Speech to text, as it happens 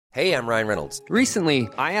Hey, I'm Ryan Reynolds. Recently,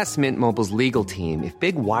 I asked Mint Mobile's legal team if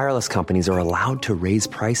big wireless companies are allowed to raise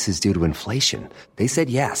prices due to inflation. They said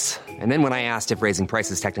yes. And then when I asked if raising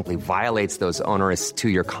prices technically violates those onerous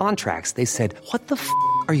two-year contracts, they said, "What the f***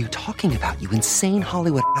 are you talking about, you insane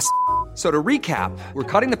Hollywood ass?" So to recap, we're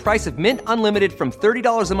cutting the price of Mint Unlimited from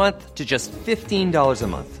 $30 a month to just $15 a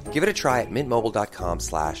month. Give it a try at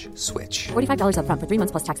mintmobile.com/switch. $45 up front for 3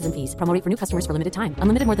 months plus taxes and fees. Promo rate for new customers for limited time.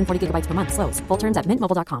 Unlimited more than 40 gigabytes per month. Slows full terms at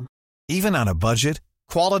mintmobile.com. Even on a budget,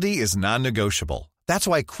 quality is non-negotiable. That's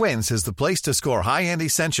why Quince is the place to score high-end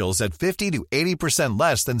essentials at 50 to 80%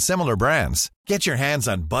 less than similar brands. Get your hands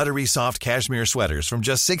on buttery soft cashmere sweaters from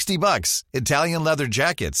just $60, Italian leather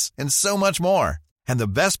jackets, and so much more. And the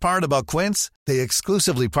best part about Quince, they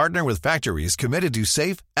exclusively partner with factories committed to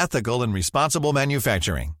safe, ethical, and responsible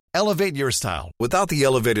manufacturing. Elevate your style without the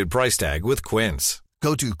elevated price tag with Quince.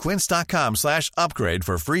 Go to quince.com/upgrade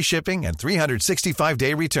for free shipping and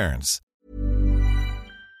 365-day returns.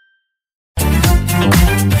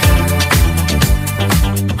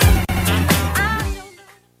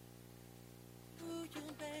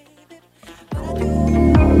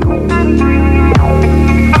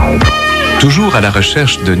 Toujours à la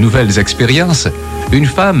recherche de nouvelles expériences, une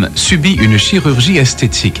femme subit une chirurgie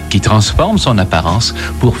esthétique qui transforme son apparence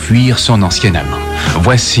pour fuir son ancien amant.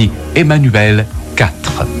 Voici Emmanuel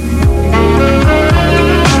 4.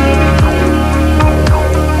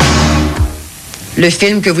 Le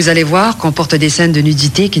film que vous allez voir comporte des scènes de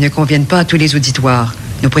nudité qui ne conviennent pas à tous les auditoires.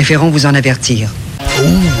 Nous préférons vous en avertir.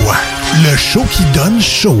 Oh, le show qui donne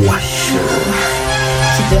chaud.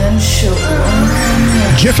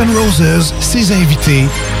 Jeff and Roses, ses invités,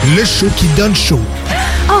 le show qui donne chaud.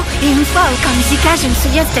 Oh, et une fois au camp musical, je me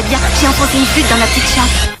souviens, c'était bien, j'ai enfoncé une flûte dans la petite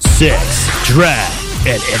chatte. Sex, drive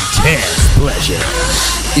and intense pleasure.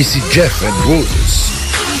 Ici Jeff and Roses.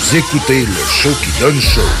 Vous écoutez le show qui donne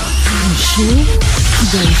chaud. Le show qui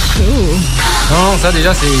donne chaud. Non, ça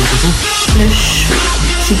déjà, c'est tout. Le show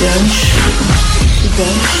qui donne chaud. Qui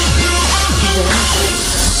donne chaud. Qui donne chaud.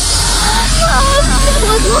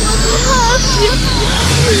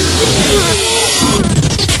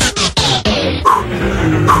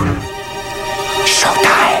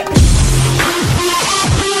 Showtime!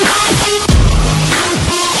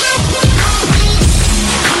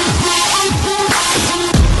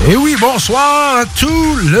 Et oui, bonsoir à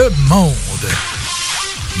tout le monde.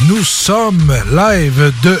 Nous sommes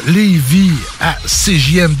live de Lévis à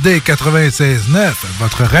CJMD 96.9,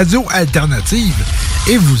 votre radio alternative.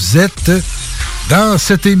 Et vous êtes dans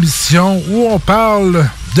cette émission où on parle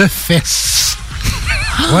de fesses.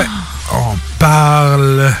 Ouais, on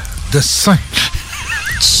parle de seins.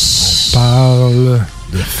 On parle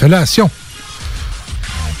de fellation.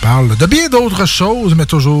 On parle de bien d'autres choses, mais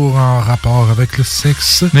toujours en rapport avec le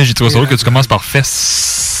sexe. Mais j'ai trouvé ça drôle que tu commences par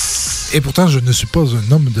fesses. Et pourtant, je ne suis pas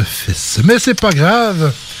un homme de fesses. Mais c'est pas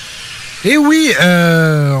grave. Et oui,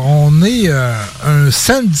 on est un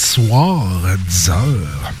samedi soir à 10h.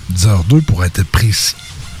 10h02 pour être précis.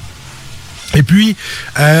 Et puis,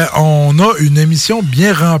 on a une émission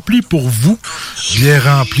bien remplie pour vous. Bien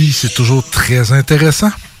remplie, c'est toujours très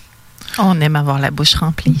intéressant. On aime avoir la bouche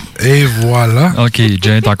remplie. Et voilà. OK,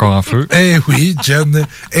 Jen est encore en feu. Eh oui, Jen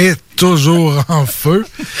est toujours en feu.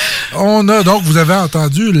 On a donc, vous avez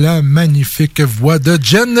entendu la magnifique voix de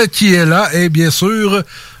Jen qui est là. Et bien sûr,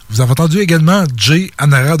 vous avez entendu également Jay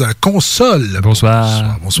en arrière de la console.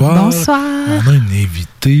 Bonsoir. Bonsoir. Bonsoir. On a une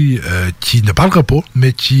invitée qui ne parlera pas,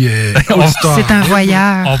 mais qui est C'est un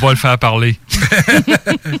voyeur. On va le faire parler.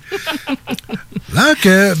 Donc,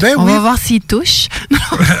 ben on oui. va voir s'il touche. Si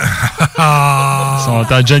on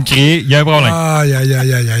entend Jen crier, il y a un problème. Aïe, aïe,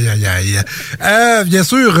 aïe, aïe, aïe, aïe, aïe. Bien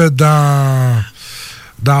sûr, dans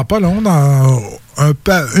pas long, dans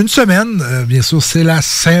une semaine, bien sûr, c'est la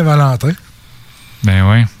Saint-Valentin. Ben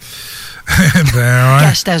oui. Ben ouais.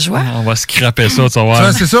 Cache ta joie. On va scraper ça, tu vas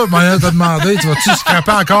voir. C'est ça, Maria t'a demandé, tu vas-tu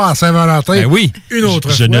scraper encore à Saint-Valentin? Ben oui. Une autre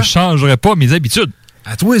fois. Je ne changerai pas mes habitudes.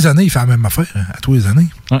 À tous les années, il fait la même affaire. À tous les années.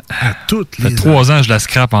 Ouais. À toutes les années. Ça fait 3 ans que je la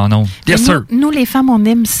scrape en ondes. Yes, sir. Nous, les femmes, on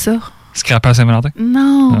aime ça. Scraper à Saint-Valentin?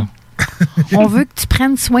 Non. On veut que tu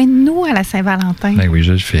prennes soin de nous à la Saint-Valentin. Ben oui,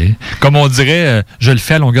 je le fais. Comme on dirait, je le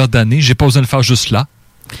fais à longueur d'année. J'ai pas besoin de le faire juste là.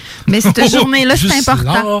 Mais cette journée-là, c'est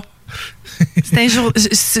important. Là.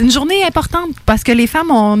 C'est une journée importante parce que les femmes,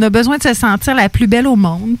 on a besoin de se sentir la plus belle au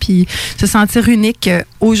monde, puis se sentir unique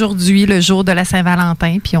aujourd'hui, le jour de la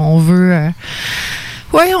Saint-Valentin, puis on veut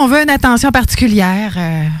une attention particulière.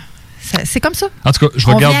 c'est comme ça. En tout cas,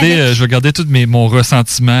 je vais garder tout mon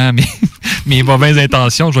ressentiment, mes mauvaises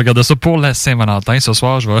intentions. Je vais garder ça pour la Saint-Valentin. Ce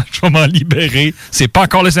soir, je vais m'en libérer. C'est pas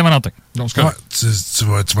encore le Saint-Valentin. Donc, tu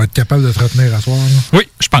vas être capable de te retenir à soir, là? Oui,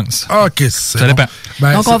 je pense. OK, ça dépend.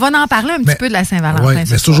 Donc, on va en parler un petit peu de la Saint-Valentin. Oui, mais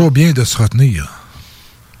c'est toujours bien de se retenir.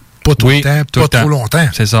 Pas tout le temps, pas trop longtemps.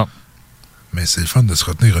 C'est ça. Mais c'est le fun de se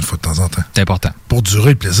retenir une fois de temps en temps. C'est important. Pour durer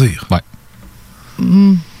le plaisir. Ouais.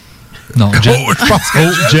 Non,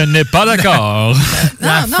 je n'ai pas d'accord.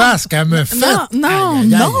 La face qu'elle me fait.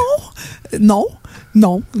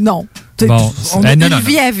 Non. Bon, on a une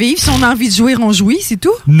vie à vivre. Si on a envie de jouir, on jouit, c'est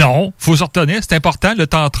tout. Non, faut se retenir. C'est important, le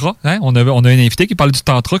tantra. Hein? On a un invité qui parle du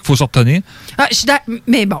tantra qu'il faut se retenir.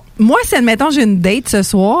 Mais bon, moi, si admettons j'ai une date ce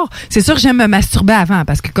soir, c'est sûr que j'aime me masturber avant.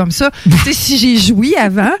 Parce que comme ça, tu sais, si j'ai joui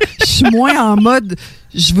avant, je suis moins en mode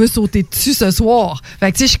je veux sauter dessus ce soir.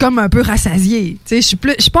 Fait que tu sais, je suis comme un peu rassasiée. Tu sais, je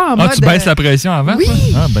suis pas en mode. Tu baisses la pression avant? Oui.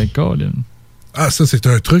 Ah, ben, Colin. Ah, ça, c'est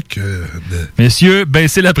un truc. Messieurs,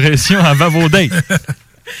 baissez la pression avant vos dates.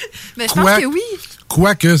 Mais je pense que oui.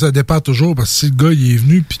 Quoique, ça dépend toujours, parce que si le gars il est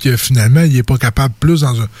venu puis que finalement, il n'est pas capable plus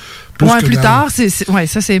tard,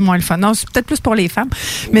 ça, c'est moins le fun. Non, c'est peut-être plus pour les femmes.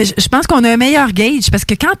 Mais je pense qu'on a un meilleur gauge, parce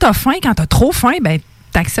que quand t'as faim, quand t'as trop faim, ben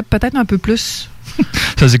t'acceptes peut-être un peu plus.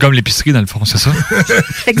 Ça, c'est comme l'épicerie, dans le fond, c'est ça?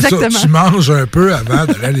 Exactement. Ça, tu manges un peu avant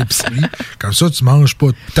d'aller à l'épicerie. Comme ça, tu manges pas,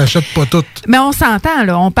 t'achètes pas tout. Mais on s'entend,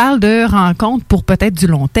 là. On parle de rencontres pour peut-être du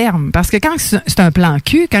long terme. Parce que quand c'est un plan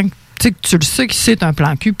cul, quand tu le sais que c'est un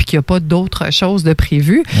plan cul puis qu'il n'y a pas d'autre chose de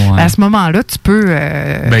prévu, à ce moment-là, tu peux...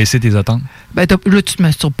 baisser tes attentes. Là, tu te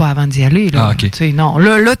masturbes pas avant d'y aller. Là. Ah, OK. Non.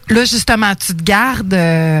 Là, justement, tu te gardes...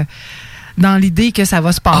 dans l'idée que ça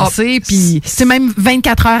va se passer. Puis, même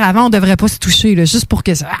 24 heures avant, on ne devrait pas se toucher, là, juste pour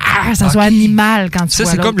que ça soit animal quand tu vois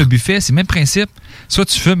c'est l'autre. comme le buffet, c'est le même principe. Soit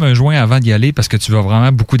tu fumes un joint avant d'y aller parce que tu veux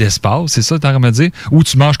vraiment beaucoup d'espace, c'est ça, t'as à me dire, ou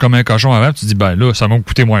tu manges comme un cochon avant, puis tu dis, ben là, ça va me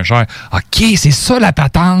coûter moins cher. OK, c'est ça la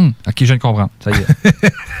patente. OK, je viens de comprendre. Ça y est.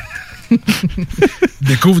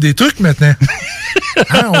 Découvre des trucs maintenant.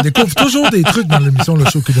 On découvre toujours des trucs dans l'émission Le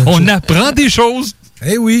Show qui donne On apprend des choses.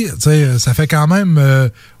 Eh oui, tu sais, ça fait quand même...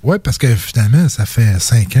 parce que finalement, ça fait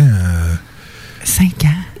 5 ans... 5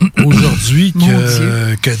 ans? Aujourd'hui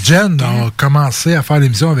que Jen a commencé à faire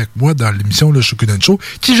l'émission avec moi dans l'émission Le Shokudan Show,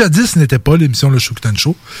 qui jadis n'était pas l'émission Le Shokudan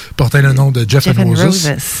Show, portait le nom de Jeff and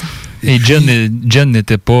Roses. Et Jen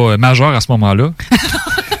n'était pas majeure à ce moment-là.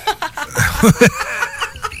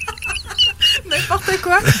 N'importe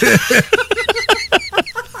quoi.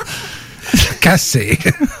 Cassé.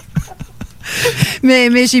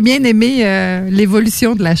 Mais j'ai bien aimé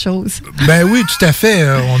l'évolution de la chose. Ben oui, tout à fait.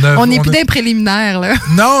 On n'est plus d'un préliminaire, là.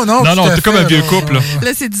 Non, c'est comme un vieux couple.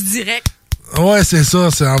 Là, c'est du direct. Ouais, c'est ça.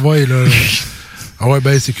 C'est envoyé, là. Ah ouais,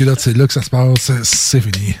 ben c'est culotte, c'est là que ça se passe. C'est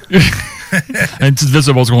fini. Une petite vite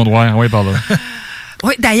sur le bord du comptoir. Oui, par là.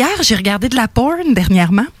 Oui, d'ailleurs, j'ai regardé de la porn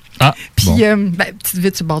dernièrement. Ah, puis, petite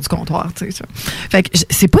vite sur le bord du comptoir, tu sais ça. Fait que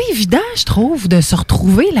c'est pas évident, je trouve, de se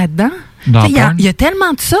retrouver là-dedans. Il y a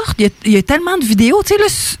tellement de sortes, il y a tellement de vidéos. Tu sais,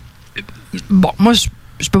 là, bon, moi,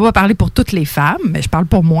 je peux pas parler pour toutes les femmes, mais je parle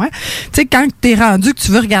pour moi. Tu sais, quand t'es rendu que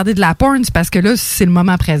tu veux regarder de la porn, c'est parce que là, c'est le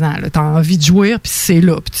moment présent. T'as envie de jouir, puis c'est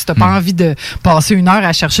là. Puis tu t'as pas envie de passer 1 heure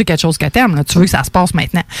à chercher quelque chose que t'aimes. Là. Tu veux que ça se passe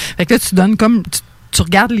maintenant. Fait que là, tu donnes comme... Tu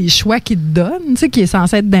regardes les choix qu'ils te donnent, tu sais, qui est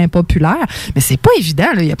censé être d'impopulaire. Mais c'est pas évident,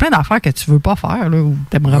 là. Il y a plein d'affaires que tu veux pas faire, là, ou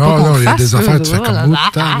t'aimerais pas qu'on fasse. Il y a des affaires, tu fais comme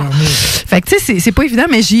Fait que, tu sais, c'est pas évident,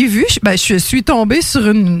 mais j'ai vu, je suis tombée sur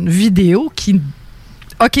une vidéo qui,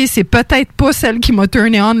 OK, c'est peut-être pas celle qui m'a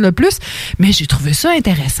turné on le plus, mais j'ai trouvé ça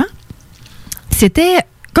intéressant. C'était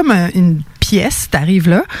comme une pièce, t'arrives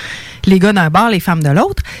là, les gars d'un bar, les femmes de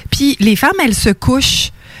l'autre, puis les femmes, elles se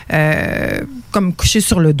couchent comme couchées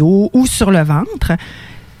sur le dos ou sur le ventre.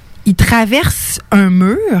 Ils traversent un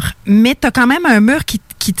mur, mais tu as quand même un mur qui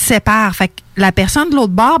te sépare. Fait que la personne de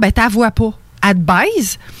l'autre bord, ben, tu la vois pas. Elle te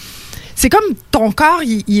baise. C'est comme ton corps,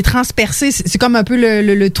 il est transpercé. C'est comme un peu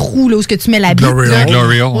le trou là, où tu mets la bite.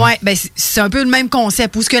 Gloria. Ouais, ben, c'est un peu le même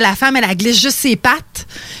concept. Où ce que la femme, elle glisse juste ses pattes.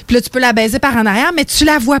 Puis là, tu peux la baiser par en arrière, mais tu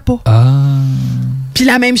la vois pas. Puis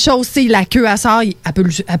la même chose, tu sais, la queue, elle sort, elle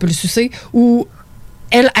peut le sucer. Ou...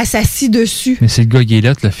 Elle s'assit dessus. Mais c'est le gars qui est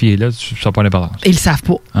là, la fille est là, ça n'a pas d'importance. Ils le savent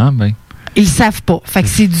pas. Ah, ben. Ils le savent pas. Fait que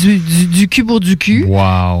c'est du cul pour du cul.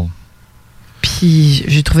 Wow. Puis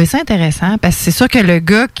j'ai trouvé ça intéressant parce que c'est sûr que le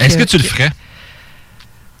gars... Est-ce que tu le ferais?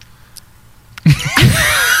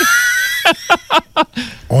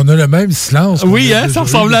 On a le même silence. Oui, hein, ça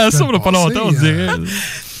ressemblait à ça, on n'a pas longtemps, on dirait.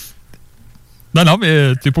 Non,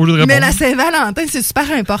 mais t'es pas obligé de répondre. Mais la Saint-Valentin, c'est super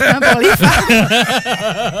important pour les femmes.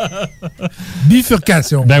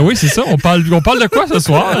 Bifurcation. Ben oui, c'est ça. On parle de quoi ce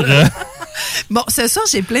soir? Bon, ce soir,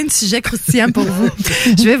 j'ai plein de sujets croustillants pour vous.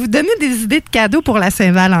 Je vais vous donner des idées de cadeaux pour la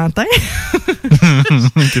Saint-Valentin.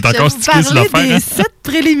 T'es encore stické sur l'affaire. Je vais vous parler des 7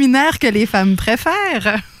 préliminaires que les femmes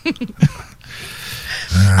préfèrent.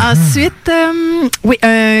 Ensuite,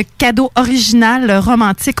 un cadeau original,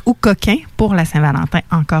 romantique ou coquin pour la Saint-Valentin,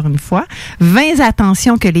 encore une fois. 20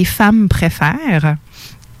 attentions que les femmes préfèrent.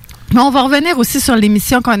 Mais on va revenir aussi sur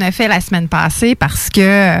l'émission qu'on a fait la semaine passée parce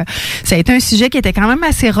que ça a été un sujet qui était quand même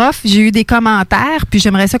assez rough. J'ai eu des commentaires, puis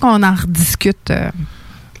j'aimerais ça qu'on en rediscute.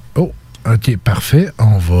 Oh, OK, parfait.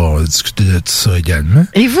 On va discuter de tout ça également.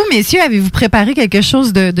 Et vous, messieurs, avez-vous préparé quelque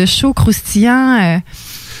chose de chaud, croustillant?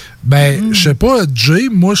 Je sais pas, Jay,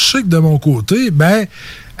 moi, je sais que de mon côté,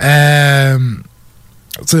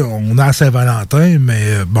 tu sais, on a Saint-Valentin,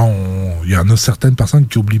 mais bon, il y en a certaines personnes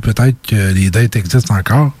qui oublient peut-être que les dates existent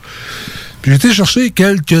encore. Puis j'ai été chercher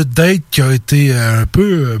quelques dates qui ont été un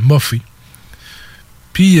peu moffées.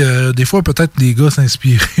 Puis des fois, peut-être les gars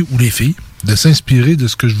s'inspirer, ou les filles, de s'inspirer de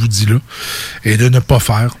ce que je vous dis là, et de ne pas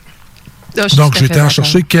faire. Donc, j'ai été en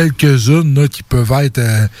chercher quelques-unes là, qui peuvent être...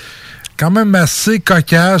 quand même assez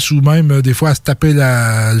cocasse ou même des fois à se taper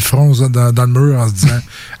le front dans le mur en se disant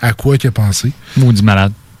à quoi qu'il a pensé. Maudit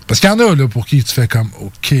malade. Parce qu'il y en a là, pour qui tu fais comme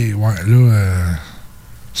OK, ouais, là,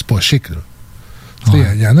 c'est pas chic. Là.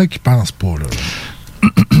 Il y en a qui pensent pas. Là.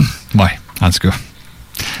 Ouais, en tout cas.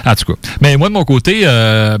 Mais moi, de mon côté,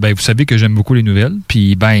 vous savez que j'aime beaucoup les nouvelles.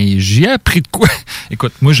 Puis, j'ai appris de quoi.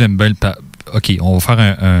 Écoute, moi, j'aime bien OK, on va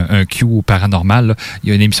faire un Q au paranormal. Là. Il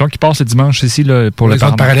y a une émission qui passe le dimanche ici là, pour le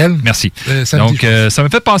paranormal. Parallèle. Merci. Donc, ça m'a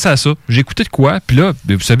fait penser à ça. J'ai écouté de quoi. Puis là,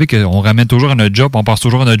 vous savez qu'on ramène toujours à notre job. On passe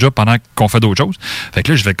toujours à notre job pendant qu'on fait d'autres choses. Fait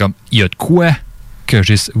que là, je fais comme, il y a de quoi que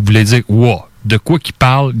vous voulez dire, wow, de quoi qui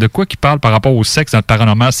parle par rapport au sexe dans le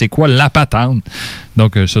paranormal. C'est quoi la patente?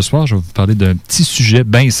 Donc, ce soir, je vais vous parler d'un petit sujet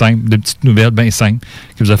bien simple, de petites nouvelles bien simples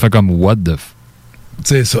qui vous a fait comme, what the f...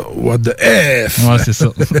 C'est ça, what the F! Ouais, c'est ça.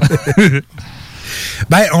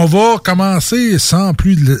 On va commencer sans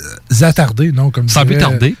plus attarder, non? Comme sans plus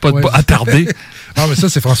tarder, pas attarder. Non, mais ça,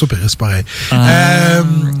 c'est François Pérusse, c'est pareil.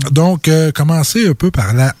 Donc, commencer un peu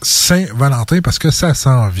par la Saint-Valentin, parce que ça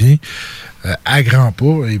s'en vient à grands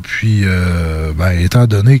pas. Et puis, étant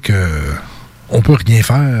donné que on peut rien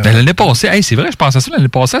faire... l'année passée, c'est vrai, je pense à ça, l'année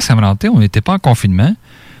passée à Saint-Valentin, on n'était pas en confinement.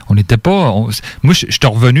 On n'était pas... Moi, je suis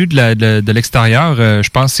revenu de l'extérieur, je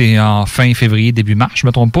pense que c'est en fin février, début mars, je ne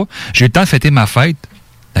me trompe pas. J'ai eu le temps de fêter ma fête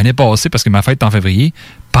l'année passée, parce que ma fête est en février.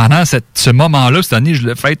 Pendant ce moment-là, cette année, je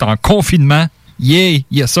le fête en confinement. Yeah!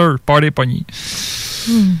 Yes, sir! Party pogné.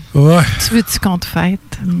 Ouais. Tu veux-tu qu'on te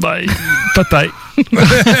fête? Peut-être.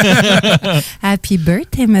 Happy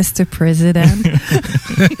birthday, Mr. President.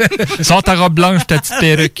 Sors ta robe blanche, ta petite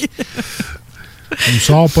perruque. On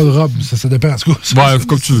sort pas de robe, ça dépend.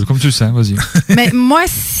 Comme tu le sens, vas-y. Mais moi,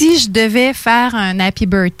 si je devais faire un Happy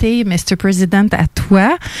Birthday, Mr. President, à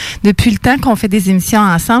toi, depuis le temps qu'on fait des émissions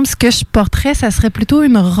ensemble, ce que je porterais, ça serait plutôt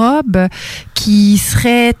une robe qui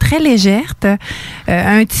serait très légère,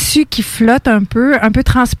 un tissu qui flotte un peu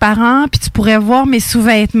transparent, puis tu pourrais voir mes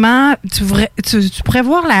sous-vêtements, tu pourrais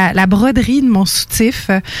voir la broderie de mon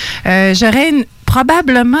soutif. J'aurais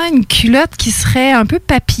probablement une culotte qui serait un peu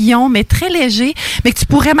papillon, mais très léger, mais que tu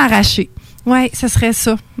pourrais m'arracher. Oui, ça serait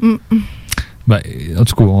ça. En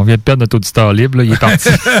tout cas, on vient de perdre notre auditeur libre. Là. Il est parti.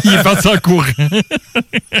 Il est parti en courant.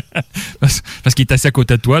 parce qu'il est assis à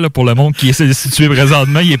côté de toi. Là, pour le monde qui essaie de se situer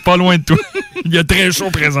présentement, il est pas loin de toi. Il a très chaud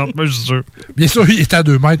présentement, je suis sûr. Bien sûr, il est à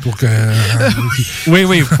 2 mètres pour que...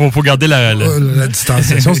 oui, faut garder la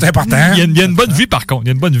distanciation, c'est important. Il y a une bonne vue, par contre. Il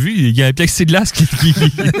y a une bonne vue. Il y a un plexiglas qui...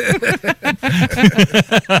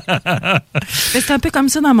 C'est un peu comme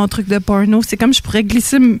ça dans mon truc de porno. C'est comme je pourrais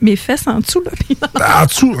glisser mes fesses en dessous. Là. En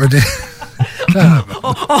dessous?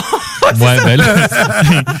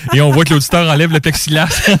 Et on voit que l'auditeur enlève le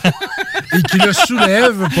plexiglas. Et qu'il le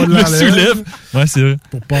soulève, pas de l'enlève. Le soulève. Ouais, c'est vrai.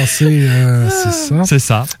 Pour passer, c'est ça. C'est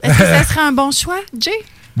ça. Est-ce que ça serait un bon choix, Jay?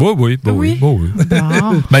 Oui. Bon.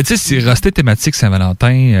 Tu sais, c'est resté thématique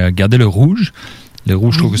Saint-Valentin, garder le rouge. Le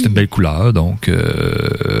rouge, je trouve que c'est une belle couleur. Donc,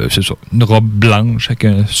 c'est ça. Une robe blanche avec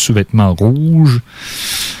un sous-vêtement rouge.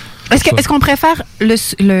 Est-ce qu'on préfère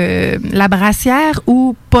la brassière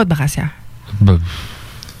ou pas de brassière?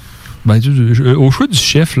 Au choix du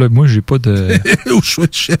chef, là, moi, j'ai pas de... Au choix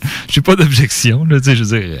du chef. J'ai pas d'objection. Là, je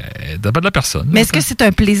veux dire, t'as pas de la personne. Mais est-ce que c'est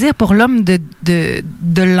un plaisir pour l'homme de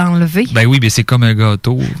l'enlever? Oui, mais c'est comme un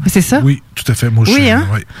gâteau. C'est ça? Oui, tout à fait. Moi, oui, hein?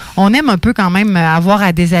 Oui. On aime un peu quand même avoir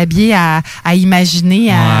à déshabiller, à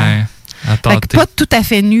imaginer, Fait que pas tout à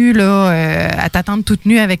fait nu, là, à t'attendre toute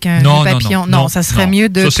nue avec un papillon. Non, ça serait mieux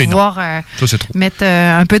de pouvoir mettre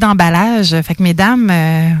un peu d'emballage. Fait que, mesdames,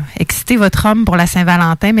 excitez votre homme pour la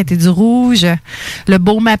Saint-Valentin, mettez du rouge. Le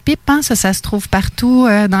baume à pipe, hein, ça se trouve partout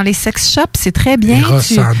dans les sex shops. C'est très bien.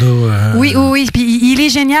 Oui. Puis il est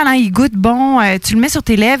génial, hein, il goûte bon. Tu le mets sur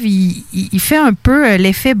tes lèvres, il fait un peu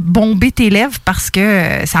l'effet bomber tes lèvres parce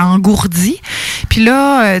que ça engourdit. Puis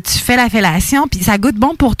là, tu fais la fellation, puis ça goûte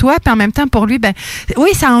bon pour toi, puis en même temps pour lui,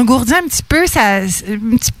 ça engourdit un petit peu, un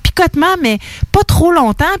petit picotement, mais pas trop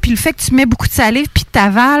longtemps. Puis le fait que tu mets beaucoup de salive, puis que tu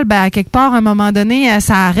avales, à quelque part, à un moment donné,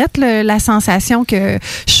 ça arrête la sensation que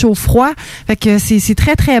chaud-froid. Fait que c'est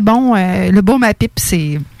très, très bon. Le baume à pipe,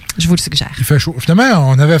 je vous le suggère. Il fait chaud. Finalement,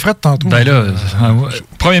 on avait Fred tantôt. Ben là,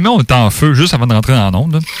 premièrement, on était en feu juste avant de rentrer dans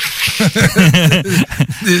l'onde.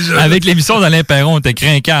 Avec l'émission d'Alain Perron, on était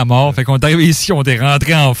crinqués à mort. Fait qu'on est arrivé ici, on était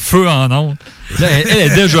rentré en feu en onde. Là,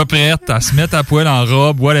 elle est déjà prête à se mettre à poil en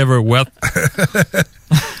robe, whatever, what.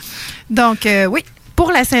 Donc, oui.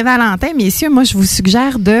 Pour la Saint-Valentin, messieurs, moi, je vous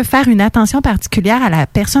suggère de faire une attention particulière à la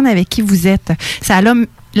personne avec qui vous êtes. Ça aime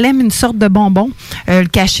une sorte de bonbon, le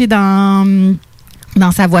cacher dans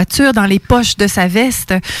sa voiture, dans les poches de sa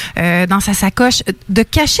veste, dans sa sacoche, de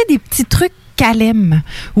cacher des petits trucs qu'elle aime,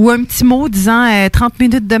 ou un petit mot disant 30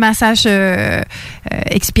 minutes de massage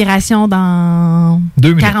expiration dans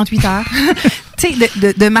 48 heures. Tu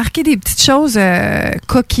sais, de marquer des petites choses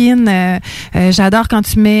coquines. J'adore quand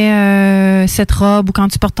tu mets cette robe ou quand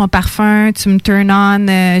tu portes ton parfum, tu me turn on,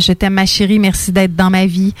 je t'aime ma chérie, merci d'être dans ma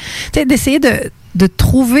vie. Tu sais, d'essayer de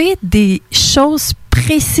trouver des choses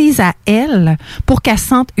précises à elle pour qu'elle se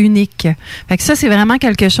sente unique. Fait que ça, c'est vraiment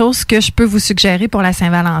quelque chose que je peux vous suggérer pour la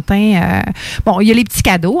Saint-Valentin. Bon, il y a les petits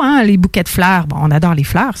cadeaux, hein, les bouquets de fleurs. Bon, on adore les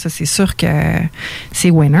fleurs, ça, c'est sûr que c'est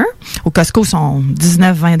winner. Au Costco, sont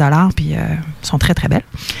 19-20 $, puis sont très, très belles.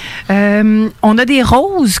 On a des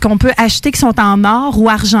roses qu'on peut acheter qui sont en or ou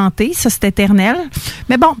argenté. Ça, c'est éternel.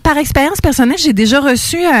 Mais bon, par expérience personnelle, j'ai déjà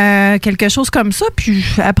reçu quelque chose comme ça, puis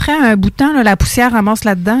après un bout de temps, là, la poussière ramasse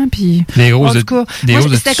là-dedans, puis... Les roses,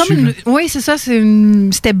 c'était comme une... Oui, c'est ça,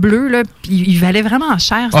 c'était bleu, là, puis il valait vraiment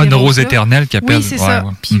cher. Une rose éternelle qui appelle. Oui, c'est ça.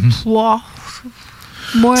 Puis,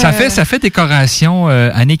 moi, ça fait décoration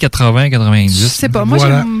années 80-90. Je sais pas. Moi,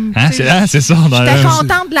 c'est ça. J'étais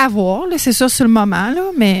contente de l'avoir, c'est ça sur le moment, là,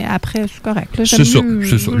 mais après, c'est correct. Là, c'est ça.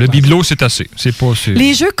 Le bibelot, c'est assez.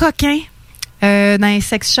 Les jeux coquins. Dans les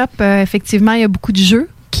sex shops, effectivement, il y a beaucoup de jeux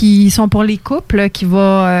qui sont pour les couples, qui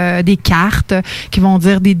vont des cartes, qui vont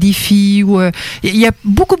dire des défis. Il y a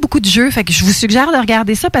beaucoup de jeux. Fait que je vous suggère de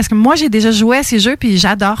regarder ça parce que moi, j'ai déjà joué à ces jeux puis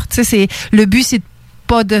j'adore. Tu sais, le but, c'est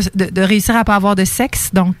pas de réussir à pas avoir de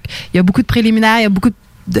sexe. Donc, il y a beaucoup de préliminaires, il y a beaucoup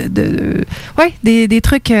des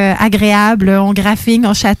trucs agréables. On graphine,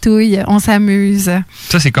 on chatouille, on s'amuse.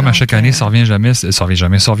 Ça, c'est comme à chaque année, ça revient tout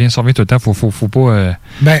le temps. Faut pas...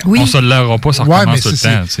 on se l'aira pas, ça recommence tout le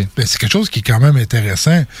temps. C'est quelque chose qui est quand même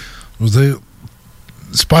intéressant. Je veux dire,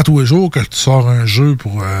 c'est pas à tous les jours que tu sors un jeu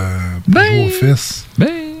pour jouer au fils.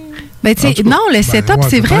 Non, le setup,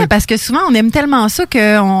 c'est vrai, parce que souvent, on aime tellement ça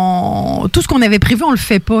que tout ce qu'on avait prévu, on le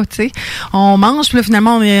fait pas, tu sais. On mange, puis là,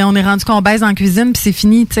 finalement, on est rendu qu'on baise dans la cuisine, puis c'est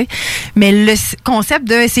fini, tu sais. Mais le concept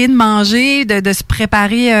d'essayer de manger, de se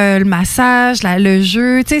préparer le massage, le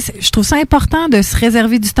jeu, tu sais, je trouve ça important de se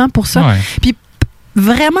réserver du temps pour ça. Ouais. Puis,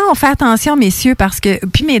 vraiment, on fait attention, messieurs, parce que,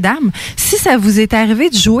 puis mesdames, si ça vous est arrivé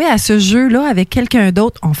de jouer à ce jeu-là avec quelqu'un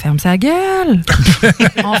d'autre, on ferme sa gueule.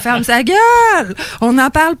 On ferme sa gueule. On n'en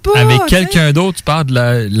parle pas. Avec quelqu'un d'autre, tu parles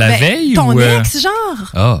de la veille ton ou... ex,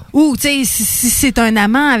 genre. Ah. Ou, tu sais, si c'est un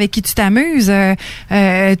amant avec qui tu t'amuses,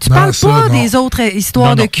 tu parles pas des autres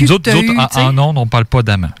histoires de cul que tu as eues. En ondes, on parle pas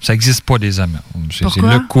d'amants. Ça n'existe pas, des amants. C'est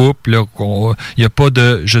le couple. Il n'y a pas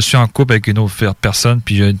de « je suis en couple avec une autre personne,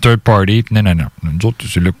 puis j'ai une third party », puis non. Nous autres,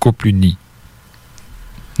 c'est le couple uni.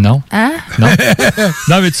 Non? Hein? Non.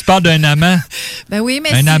 Non, mais tu parles d'un amant. Ben oui,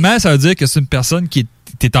 mais un amant, ça veut dire que c'est une personne qui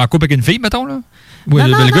est en couple avec une fille, mettons, là? Oui,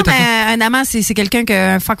 non, mais un amant, c'est quelqu'un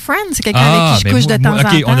un fuck friend, c'est quelqu'un avec qui je couche de temps en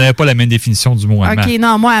temps. OK, on n'avait pas la même définition du mot amant. OK,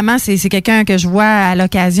 non, moi, amant, c'est quelqu'un que je vois à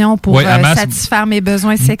l'occasion pour satisfaire mes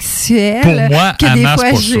besoins sexuels. Pour moi, que amant, des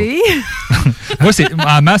fois j'ai. Moi,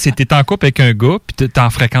 amant, c'est t'es en couple avec un gars, puis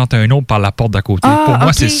t'en fréquentes un autre par la porte d'à côté. Pour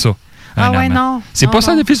moi, c'est ça. Ah ouais, non. C'est pas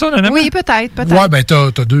ça la définition d'un amant? Oui, peut-être. Ouais, ben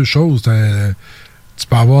t'as deux choses. tu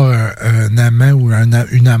peux avoir un amant ou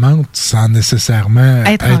une amante sans nécessairement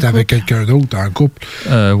être avec quelqu'un d'autre en couple.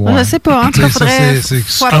 Ouais. Je sais pas. En tout cas, faut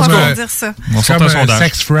pas dire ça. C'est comme un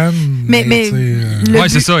sex friend. Mais oui,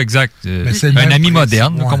 c'est ça, exact. Un ami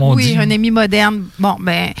moderne, comme on dit. Oui, un ami moderne. Bon,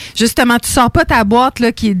 ben, justement, tu sors pas ta boîte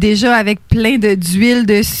là, qui est déjà avec plein d'huile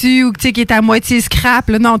dessus ou qui est à moitié scrap.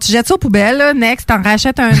 Là. Non, tu jettes ça aux poubelles. Là, next, t'en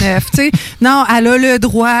rachètes un neuf. Non, elle a le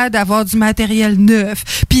droit d'avoir du matériel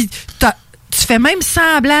neuf. Puis, tu fais même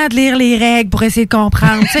semblant de lire les règles pour essayer de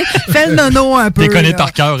comprendre. Fais le nono un peu. Tu connais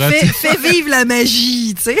par cœur. Hein, fais vivre la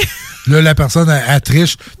magie. T'sais. Là, la personne, elle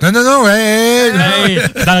triche. Non, hey,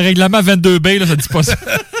 dans le règlement 22B, là, ça dit pas ça.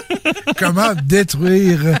 Comment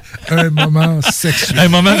détruire un moment sexuel? Un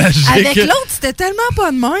moment magique. Avec l'autre, c'était tellement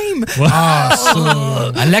pas de même. Ouais. Ah,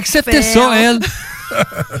 ça. Elle acceptait ça, elle.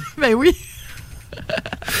 Ben oui.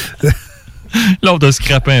 L'autre a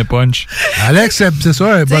scrappé un punch. Alex, c'est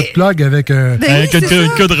ça, un bot plug avec une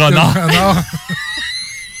queue de renard.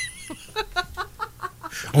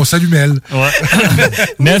 On salue Mel. Ouais.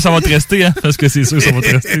 Mel, ça va te rester, hein, parce que c'est sûr que ça va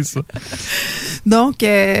te rester, ça. Donc,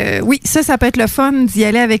 oui, ça peut être le fun d'y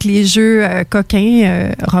aller avec les jeux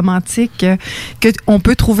coquins, romantiques, qu'on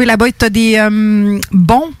peut trouver là-bas. Tu as des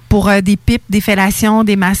bons pour des pipes, des fellations,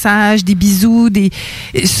 des massages, des bisous.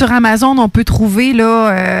 Sur Amazon, on peut trouver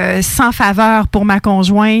là, sans faveur pour ma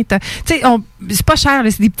conjointe. Tu sais, c'est pas cher,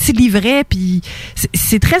 là, c'est des petits livrets, puis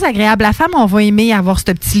c'est très agréable. La femme, on va aimer avoir ce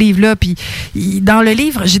petit livre-là. Puis dans le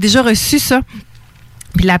livre, j'ai déjà reçu ça.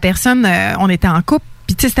 Puis la personne, on était en couple.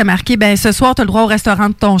 Puis, tu sais, c'était marqué, ben ce soir, tu as le droit au restaurant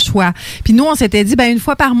de ton choix. Puis nous, on s'était dit, ben une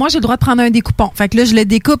fois par mois, j'ai le droit de prendre un découpon. Fait que là, je le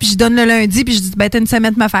découpe, je donne le lundi, puis je dis, ben t'as une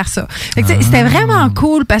semaine de me faire ça. Fait que, c'était vraiment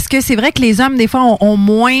cool parce que c'est vrai que les hommes, des fois, ont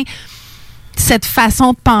moins cette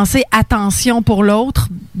façon de penser attention pour l'autre.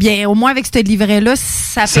 Bien, au moins avec ce livret-là,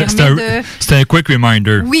 ça permet de... C'est un quick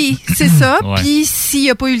reminder. Oui, c'est ça. Ouais. Puis s'il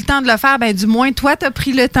n'a pas eu le temps de le faire, ben du moins, toi, tu as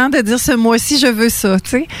pris le temps de dire ce mois-ci, je veux ça, tu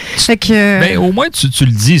sais. Fait que... Ben, au moins, tu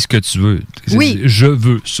le dis ce que tu veux. Oui. Je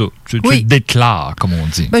veux ça. Tu le déclares, comme on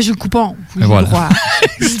dit. Ben, j'ai le coupon. J'ai le droit.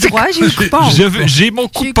 J'ai le droit, j'ai le coupon. J'ai mon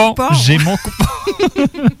coupon. J'ai mon coupon.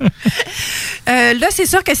 Là, c'est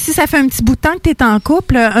sûr que si ça fait un petit bout de temps que tu es en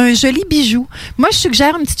couple, un joli bijou. Moi, je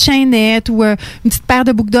suggère une petite chaînette ou une petite paire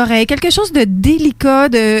de boucles d'oreilles. Quelque chose de délicat,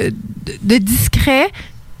 de discret.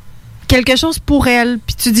 Quelque chose pour elle.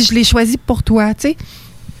 Puis tu dis, je l'ai choisi pour toi, tu sais.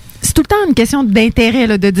 C'est tout le temps une question d'intérêt,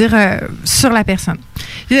 là, de dire sur la personne.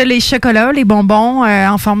 Les chocolats, les bonbons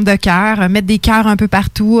en forme de cœur, mettre des cœurs un peu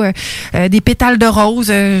partout, des pétales de rose.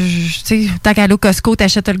 Tu sais, tant qu'à aller au Costco,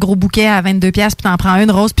 t'achètes le gros bouquet à 22$ puis t'en prends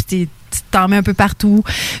une rose puis tu t'en mets un peu partout.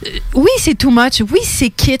 Oui, c'est too much. Oui, c'est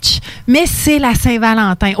kitsch, mais c'est la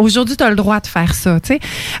Saint-Valentin. Aujourd'hui, tu as le droit de faire ça. Tu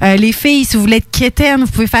sais, les filles, si vous voulez être quétaine,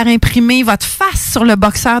 vous pouvez faire imprimer votre face sur le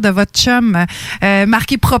boxeur de votre chum,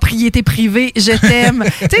 marqué propriété privée, je t'aime.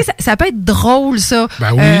 Tu sais, ça peut être drôle, ça.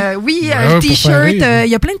 Ben oui. Un t-shirt. Il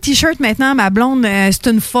y a plein de t-shirts maintenant. Ma blonde, c'est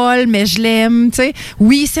une folle, mais je l'aime. Tu sais,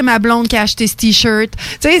 oui, c'est ma blonde qui a acheté ce t-shirt.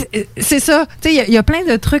 Tu sais, c'est ça. Tu sais, il y a plein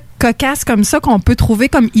de trucs cocasses comme ça qu'on peut trouver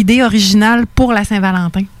comme idée originale pour la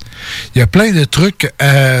Saint-Valentin. Il y a plein de trucs,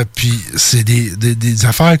 puis c'est des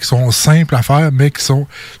affaires qui sont simples à faire, mais qui sont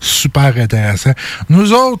super intéressantes.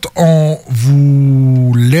 Nous autres, on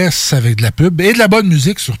vous laisse avec de la pub et de la bonne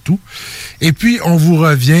musique surtout. Et puis, on vous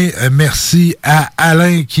revient. Merci à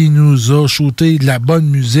Alain qui nous a shooté de la bonne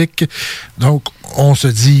musique. Donc, on se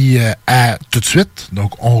dit à tout de suite.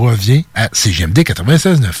 Donc, on revient à CJMD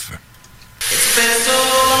 96.9.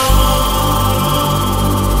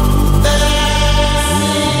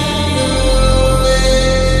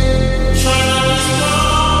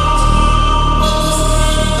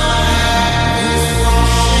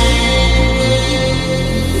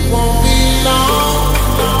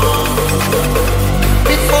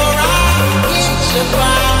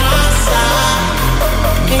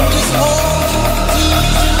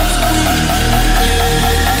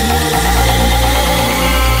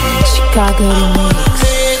 Chicago Mix.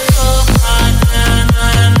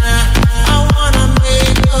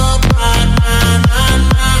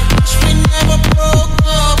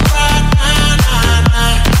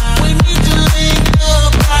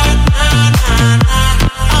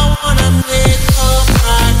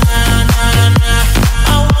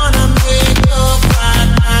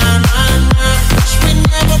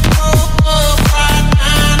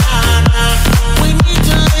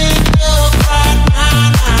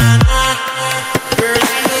 Girl,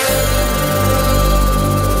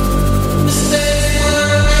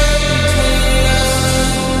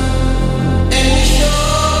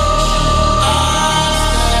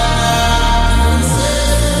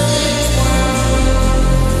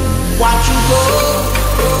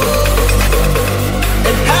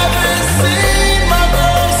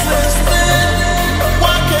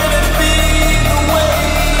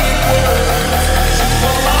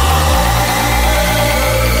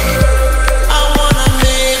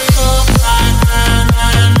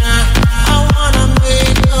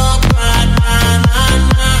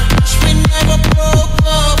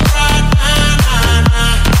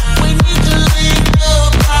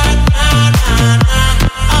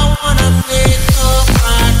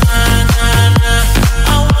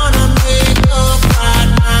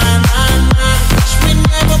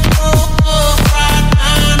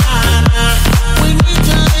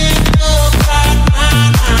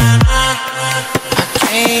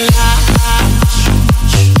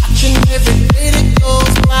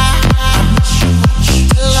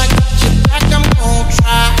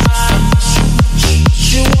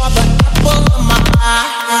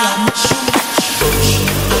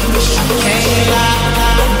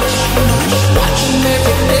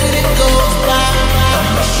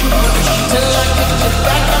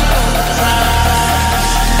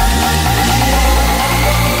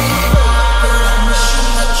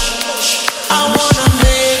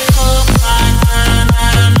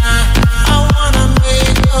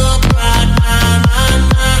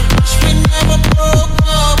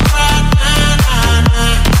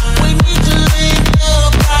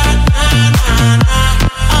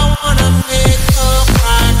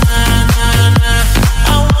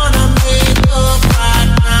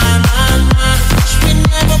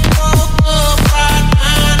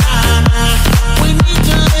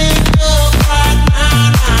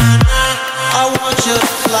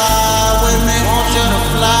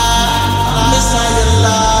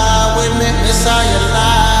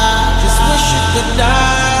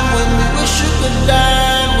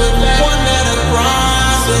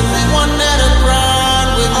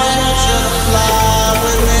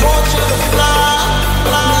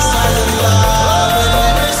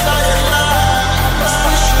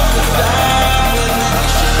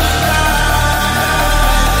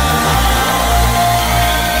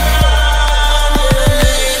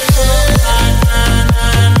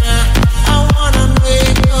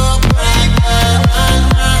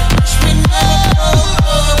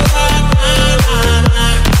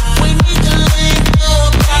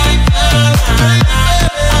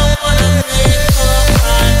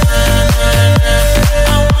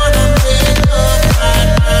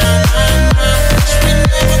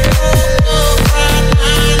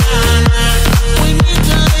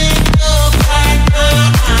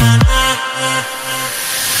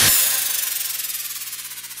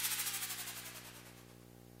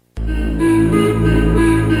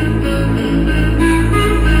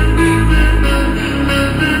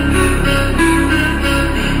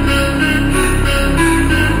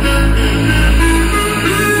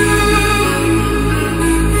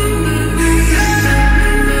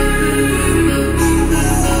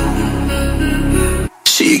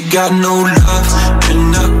 got no love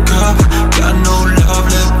in the cup, got no love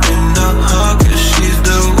left in the heart, 'cause she's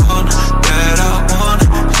the one that I want.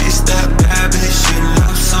 She's that bad bitch in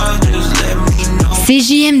love song, just let me know.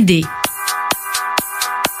 CJMD.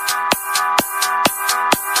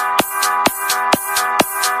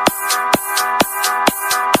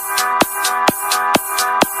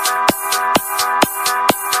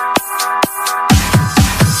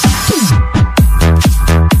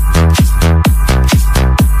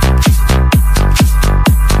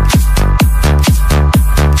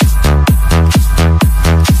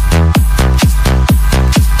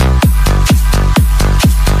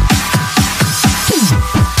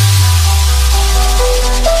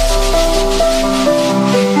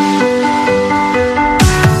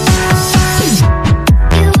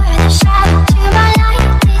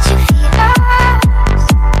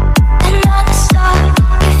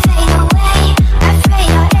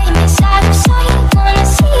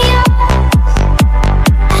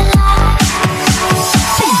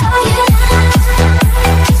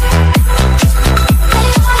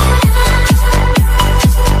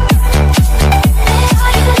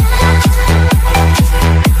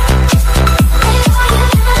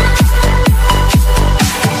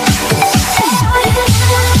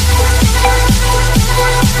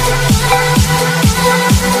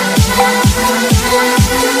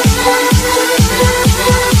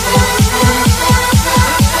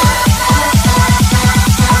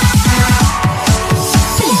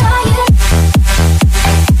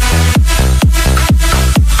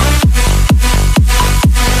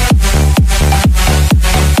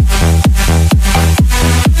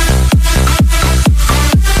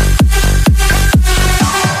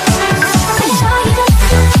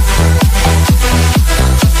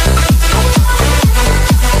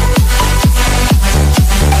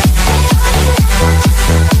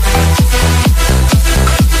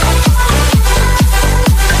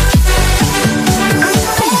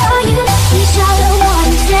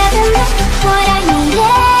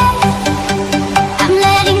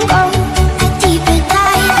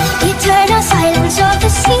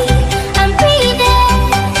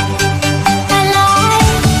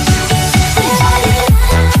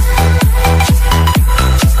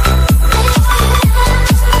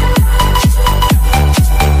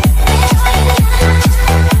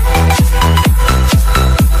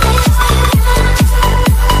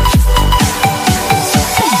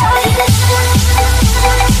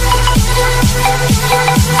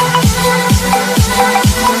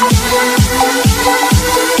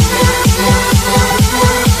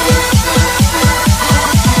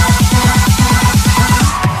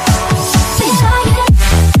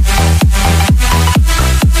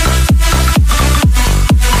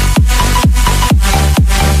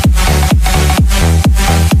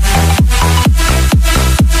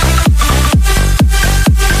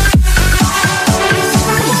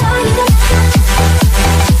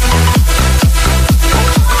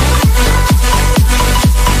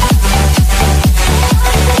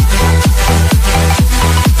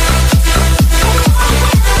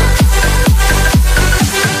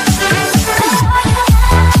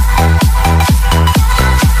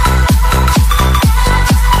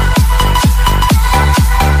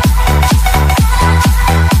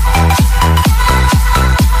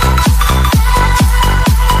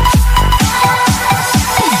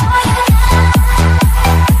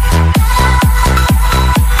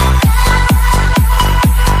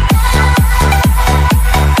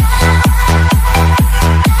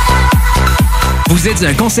 Vous êtes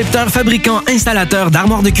un concepteur, fabricant, installateur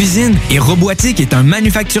d'armoires de cuisine et Robotique est un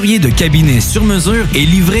manufacturier de cabinets sur mesure et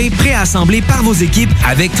livré, préassemblé par vos équipes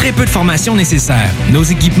avec très peu de formation nécessaire. Nos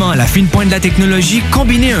équipements à la fine pointe de la technologie,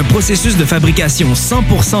 combinés à un processus de fabrication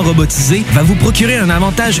 100% robotisé, va vous procurer un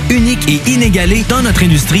avantage unique et inégalé dans notre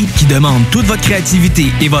industrie qui demande toute votre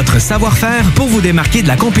créativité et votre savoir-faire pour vous démarquer de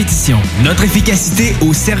la compétition. Notre efficacité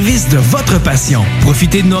au service de votre passion.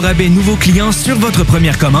 Profitez de nos rabais nouveaux clients sur votre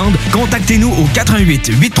première commande. Contactez-nous au 88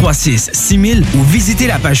 836 6000 ou visitez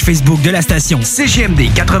la page Facebook de la station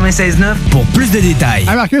CJMD 96.9 pour plus de détails.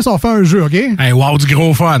 Hey Marcus, on fait un jeu, OK? Hey, wow, du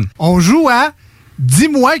gros fun! On joue à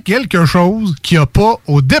Dis-moi quelque chose qu'il n'y a pas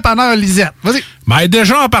au dépanneur Lisette. Vas-y. Ben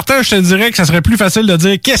déjà, en partant, je te dirais que ça serait plus facile de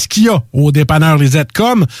dire qu'est-ce qu'il y a au dépanneur Lisette,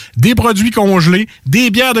 comme des produits congelés,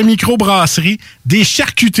 des bières de microbrasserie, des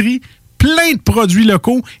charcuteries, plein de produits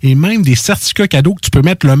locaux et même des certificats cadeaux que tu peux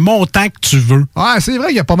mettre le montant que tu veux. Ouais, c'est vrai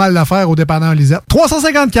qu'il y a pas mal d'affaires au dépanneur Lisette.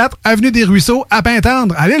 354 Avenue des Ruisseaux, à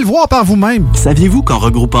Pintendre. Allez le voir par vous-même. Saviez-vous qu'en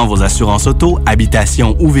regroupant vos assurances auto,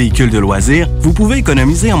 habitation ou véhicules de loisirs, vous pouvez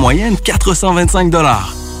économiser en moyenne 425 $?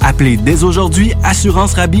 Appelez dès aujourd'hui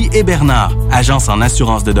Assurance Rabi et Bernard, agence en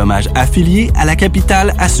assurance de dommages affiliée à la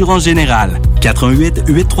Capitale Assurance Générale. 88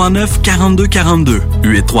 839 42 42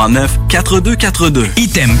 839 42 42.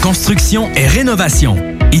 Item Construction et Rénovation.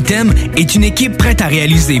 Item est une équipe prête à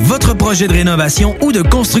réaliser votre projet de rénovation ou de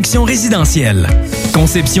construction résidentielle.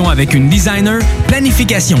 Conception avec une designer,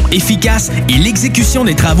 planification efficace et l'exécution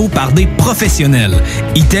des travaux par des professionnels.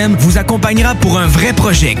 Item vous accompagnera pour un vrai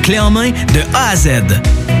projet clé en main de A à Z.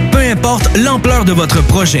 Peu importe l'ampleur de votre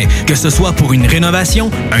projet, que ce soit pour une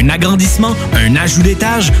rénovation, un agrandissement, un ajout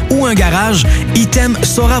d'étage ou un garage, Item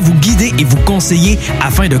saura vous guider et vous conseiller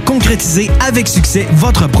afin de concrétiser avec succès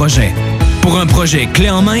votre projet. Pour un projet clé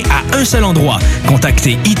en main à un seul endroit,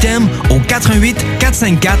 contactez Item au 88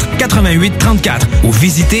 454 88 34 ou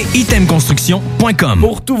visitez itemconstruction.com.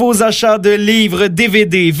 Pour tous vos achats de livres,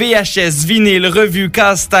 DVD, VHS, vinyle, revues,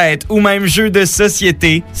 casse-tête ou même jeux de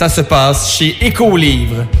société, ça se passe chez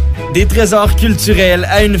Écolivre. Des trésors culturels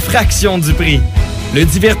à une fraction du prix. Le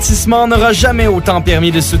divertissement n'aura jamais autant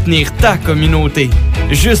permis de soutenir ta communauté.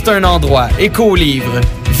 Juste un endroit, Écolivre.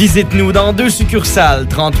 Visite-nous dans 2 succursales,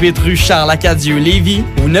 38 rue Charles-Acadieux, Lévis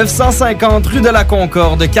ou 950 rue de la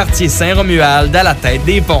Concorde, quartier Saint-Romuald, à la tête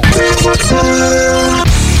des ponts.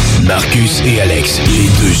 Marcus et Alex, les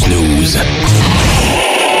 2 snooze.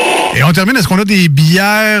 Et on termine, est-ce qu'on a des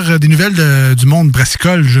bières, des nouvelles du monde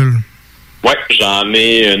brassicole, Jules? Ouais, j'en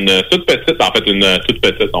ai une toute petite,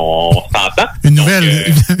 on s'entend. Une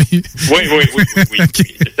nouvelle? Oui.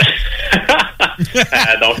 Okay.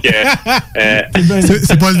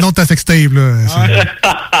 C'est pas le nom de ta sextape, là.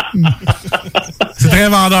 C'est très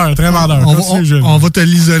vendeur, très vendeur. On va te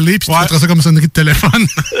l'isoler, puis tu mettras ça comme sonnerie de téléphone.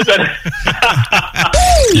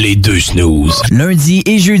 Les 2 snooze. Lundi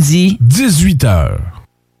et jeudi, 18h.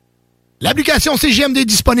 L'application CJMD est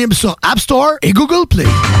disponible sur App Store et Google Play.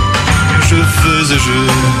 Je veux et je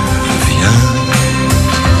viens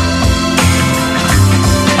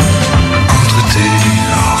entre tes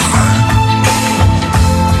reins.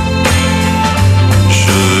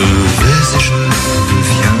 Je vais et je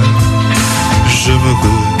viens, je me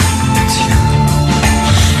retiens.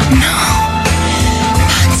 Non,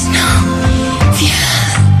 maintenant, viens.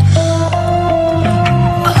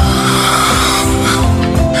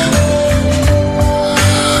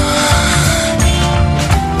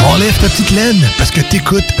 Enlève ta petite laine parce que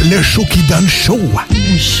t'écoutes le show qui donne chaud.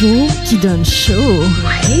 Le show qui donne chaud.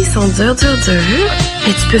 Oui, ils sont durs.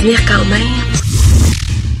 Mais tu peux venir quand même.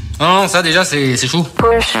 Non, ça déjà, c'est chaud.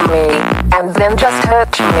 Push me, and then just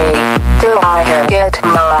touch me, till I can get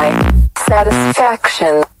my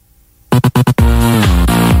satisfaction.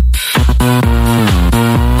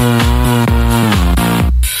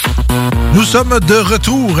 Nous sommes de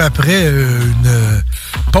retour après une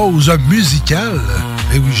pause musicale.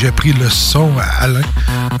 Eh oui, j'ai pris le son à Alain.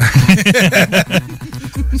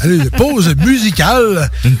 Allez, pause musicale.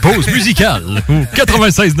 Une pause musicale au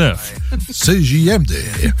 96.9. CJMD.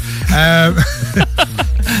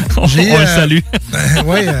 On le salue.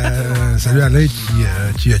 Oui, salut Alain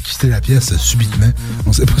qui a quitté la pièce subitement. On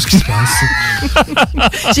ne sait pas ce qui se passe.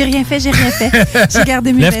 J'ai rien fait. J'ai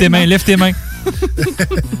gardé mes Lève tes mains.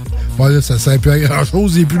 Bon, là, ça ne sert plus à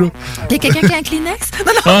grand-chose, il n'est plus là. Il y a quelqu'un qui a un Kleenex?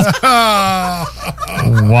 Non.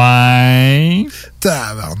 Ouais.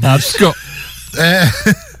 Tabarnak. En tout cas.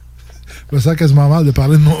 Je me sens quasiment mal de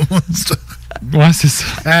parler de mon histoire. Ouais, c'est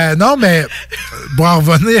ça. Non, mais pour en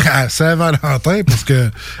revenir à Saint-Valentin, parce que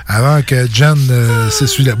avant que Jen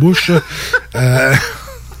s'essuie la bouche,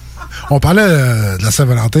 on parlait de la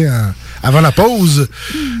Saint-Valentin avant la pause.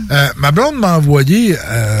 Ma blonde m'a envoyé,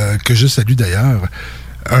 que je salue d'ailleurs,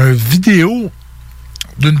 une vidéo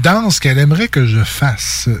d'une danse qu'elle aimerait que je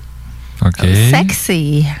fasse. OK.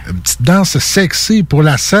 Sexy. Une petite danse sexy pour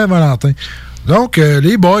la Saint-Valentin. Donc,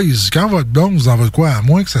 les boys, quand votre blonde vous envoie de quoi, à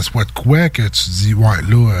moins que ça soit de quoi que tu dis, ouais,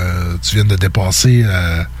 là, tu viens de dépasser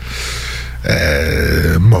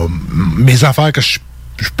mes affaires que je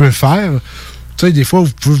peux faire. Tu sais, des fois,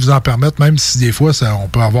 vous pouvez vous en permettre, même si des fois, on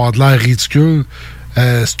peut avoir de l'air ridicule.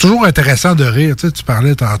 C'est toujours intéressant de rire. Tu sais, tu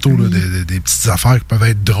parlais tantôt là, des petites affaires qui peuvent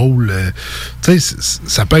être drôles. Tu sais,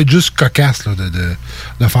 ça peut être juste cocasse là,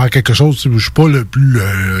 de faire quelque chose. Je suis pas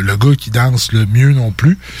le gars qui danse le mieux non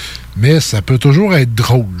plus, mais ça peut toujours être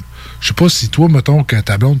drôle. Je sais pas si toi, mettons, que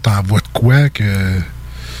ta blonde t'envoie de quoi que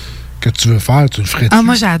tu veux faire, tu le ferais-tu? Ah,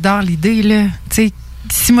 moi, j'adore l'idée, là. Tu sais,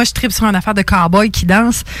 si moi, je tripe sur une affaire de cow-boy qui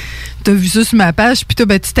danse, t'as vu ça sur ma page, puis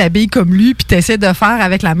toi, tu t'habilles comme lui, puis t'essaies de faire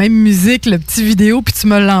avec la même musique le petit vidéo, puis tu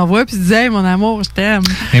me l'envoies, puis tu dis, hey, mon amour, je t'aime.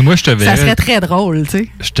 Et moi, je te verrais. Ça serait très drôle, tu sais.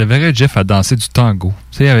 Je te verrais, Jeff, à danser du tango.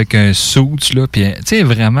 Tu sais, avec un suit, là, puis, tu sais,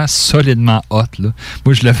 vraiment solidement hot, là.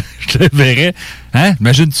 Moi, je le verrais. Hein?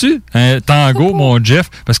 Imagines-tu un tango, mon Jeff?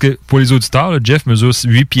 Parce que pour les auditeurs, là, Jeff mesure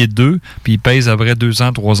 8 pieds 2, puis il pèse à vrai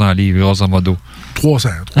 200-300 livres, grosso modo. 300.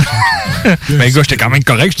 Ben, gars, j'étais quand même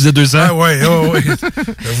correct, je disais 200. Ah, ouais.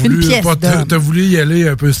 T'as voulu y aller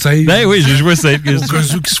un peu safe. Ben oui, j'ai joué safe. Au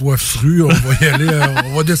cas où qu'il soit fru, on va y aller,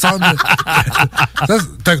 on va descendre.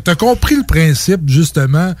 T'as compris le principe,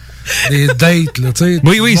 justement, des dates, là, tu sais.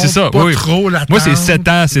 Oui, c'est ça. Pas oui. trop l'attente. Moi, c'est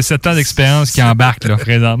 7 ans d'expérience qui embarquent, là,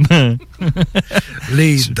 présentement.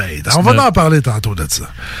 Les dates. On va en parler tantôt de ça.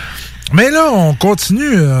 Mais là, on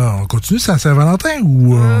continue sur Saint-Valentin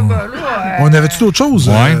ou on avait-tu d'autres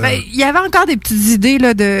choses? Il y avait encore des petites idées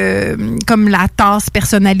là, comme la tasse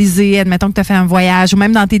personnalisée, admettons que tu as fait un voyage, ou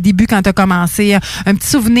même dans tes débuts quand tu as commencé, un petit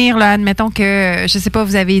souvenir, là, admettons que, je sais pas,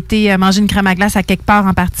 vous avez été manger une crème à glace à quelque part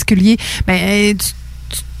en particulier, ben,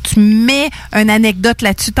 tu mets une anecdote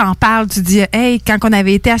là-dessus, t'en parles, tu dis « Hey, quand on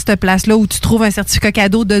avait été à cette place-là où tu trouves un certificat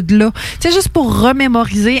cadeau de là. » Tu sais, juste pour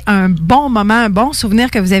remémoriser un bon moment, un bon souvenir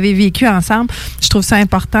que vous avez vécu ensemble. Je trouve ça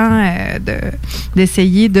important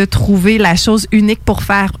d'essayer de trouver la chose unique pour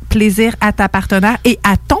faire plaisir à ta partenaire et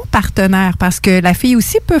à ton partenaire, parce que la fille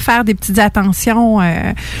aussi peut faire des petites attentions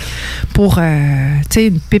pour, tu sais,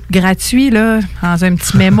 une pipe gratuite, là, dans un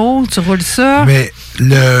petit mémo, tu roules ça. Mais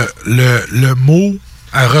le mot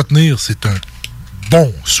à retenir, c'est un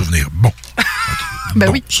bon souvenir. Bon. Ben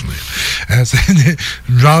bon oui. Souvenir. C'est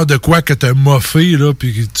le genre de quoi que t'as moffé, là,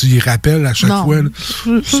 puis que tu y rappelles à chaque fois. Là.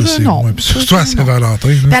 Ça, c'est non. Ouais. Puis surtout à Saint-Valentin.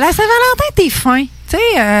 Puis à la Saint-Valentin, t'es fin. Tu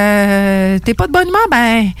sais, t'es pas de bonne humeur,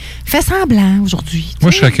 ben, fais semblant aujourd'hui.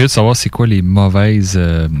 Moi, je serais curieux de savoir c'est quoi les mauvaises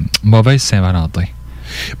Saint-Valentin.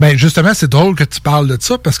 Ben, justement, c'est drôle que tu parles de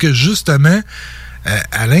ça, parce que justement,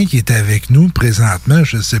 Alain qui est avec nous présentement,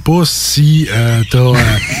 je ne sais pas si tu te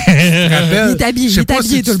rappelles. Il est habillé, je sais pas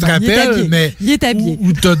si tu te rappelles, mais il est habillé.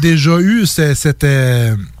 Où tu as déjà eu cette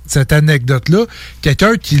anecdote-là.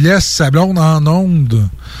 Quelqu'un qui laisse sa blonde en onde.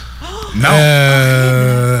 Non.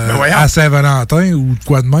 À Saint-Valentin ou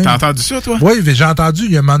quoi de même. T'as entendu ça, toi? Oui, j'ai entendu.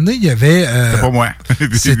 Il y a un moment donné, il y avait. C'était pas moi.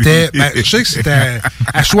 C'était. Ben, je sais que c'était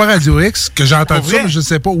à Choix Radio X que j'ai entendu ça, mais je ne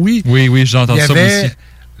sais pas. Oui, j'ai entendu ça aussi.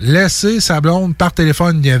 Laissé sa blonde par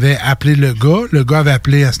téléphone, il avait appelé le gars avait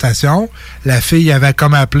appelé la station, la fille avait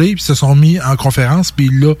comme appelé, puis ils se sont mis en conférence, puis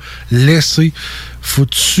il l'a laissé.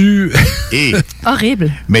 Faut-tu...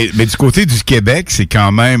 Horrible. Mais du côté du Québec, c'est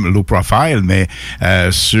quand même low profile, mais à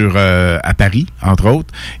Paris, entre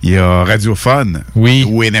autres, il y a Radiophone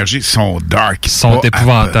ou Énergie, sont dark. Ils sont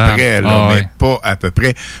épouvantables. Mais pas à peu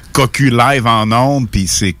près. Cocu live en ondes, puis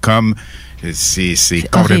c'est comme... C'est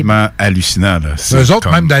complètement hallucinant. Là. Eux autres,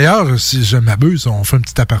 même d'ailleurs, si je m'abuse, on fait un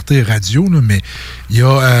petit aparté radio, là, mais il y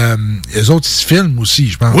a eux autres, ils se filment aussi,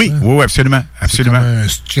 je pense. Oui, absolument. Absolument.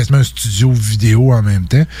 C'est quasiment un studio vidéo en même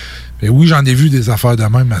temps. Et oui, j'en ai vu des affaires de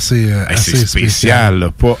même assez spécial, là,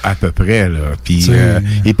 pas à peu près. Là. Puis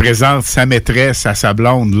il présente sa maîtresse à sa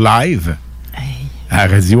blonde live. À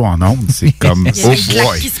la radio en ondes, c'est comme oh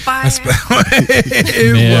boy.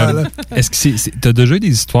 Mais voilà. Est-ce que t'as déjà eu des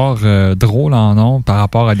histoires drôles en ondes par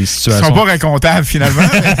rapport à des situations? Ils sont pas racontables finalement.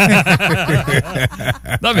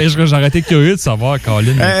 Non, mais j'aurais été curieux de savoir,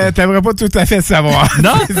 Colin. T'aimerais pas tout à fait savoir.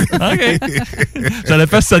 Non? OK. J'allais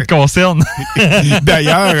pas si ça te concerne.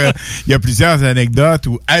 D'ailleurs, il y a plusieurs anecdotes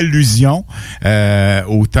ou allusions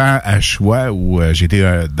au temps à Choix où j'étais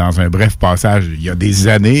dans un bref passage il y a des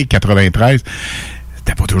années, 93.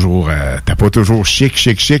 T'as pas toujours chic.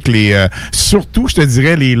 Surtout, je te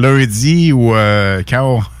dirais, les lundis ou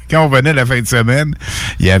quand on venait la fin de semaine,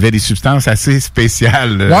 il y avait des substances assez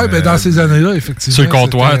spéciales. Oui, ben dans ces années-là, effectivement. Sur le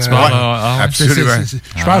comptoir, tu parles. Absolument.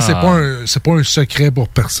 Je pense que c'est pas un secret pour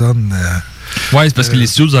personne. Oui, c'est parce que les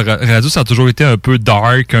studios de radio, ça a toujours été un peu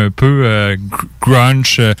dark, un peu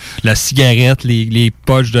grunge, la cigarette, les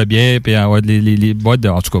poches de bière, puis les boîtes de...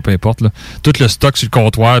 En tout cas, peu importe. Là. Tout le stock sur le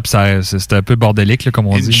comptoir, puis c'était un peu bordélique, là, comme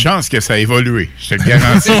on dit. Une chance que ça a évolué, je te le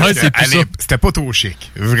garantis. C'était pas trop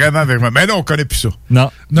chic. Vraiment. Mais non, on connaît plus ça.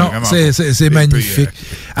 Non, c'est magnifique.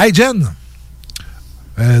 Hey, Jen!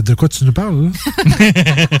 De quoi tu nous parles,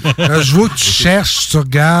 là? Je vois que tu cherches, tu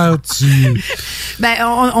regardes, Ben,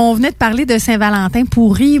 on venait de parler de Saint-Valentin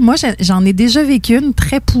pourri. Moi, j'en ai déjà vécu une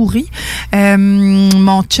très pourrie.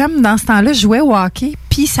 Mon chum, dans ce temps-là, jouait au hockey.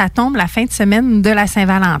 puis ça tombe la fin de semaine de la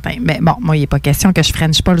Saint-Valentin. Mais bon, moi, il n'est pas question que je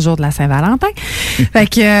frenche pas le jour de la Saint-Valentin. Fait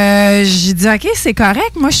que j'ai dit, OK, c'est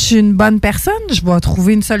correct. Moi, je suis une bonne personne. Je vais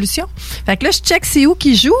trouver une solution. Fait que là, je check c'est où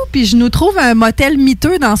qui joue, puis je nous trouve un motel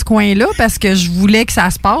miteux dans ce coin-là parce que je voulais que ça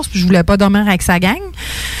se passe, puis je voulais pas dormir avec sa gang.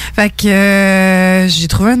 Fait que j'ai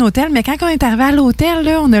trouvé un hôtel, mais quand on est arrivé à l'hôtel,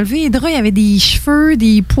 là, on a levé les draps, il y avait des cheveux,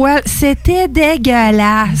 des poils. C'était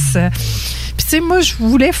dégueulasse. Puis, tu sais, moi, je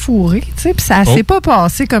voulais fourrer, tu sais, puis ça s'est pas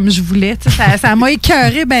passé comme je voulais. Ça m'a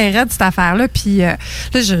écœuré bien raide, cette affaire-là. Puis là,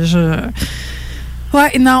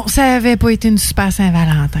 ouais, non, ça avait pas été une super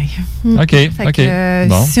Saint-Valentin. OK, Fait OK. que,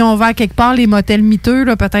 Bon. si on va à quelque part, les motels miteux,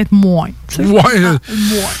 là, peut-être moins. Ouais,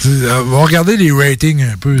 on va regarder les ratings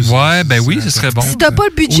un peu. Ouais, ben oui, ce serait bon. Si t'as pas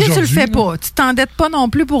le budget, tu le fais là. pas. Tu t'endettes pas non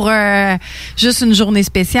plus pour juste une journée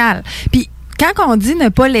spéciale. Puis, quand on dit ne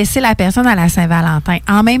pas laisser la personne à la Saint-Valentin,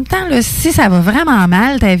 en même temps, là, si ça va vraiment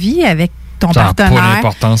mal ta vie avec ton Ça n'a pas partenaire,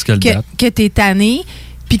 l'importance qu'elle date. que t'es tanné,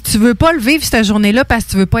 puis que tu veux pas le vivre cette journée-là parce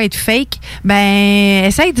que tu veux pas être fake, ben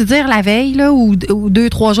essaye de dire la veille là, ou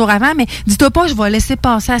 2-3 jours avant, mais dis-toi pas je vais laisser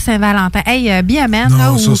passer à Saint-Valentin. Hey, be a man,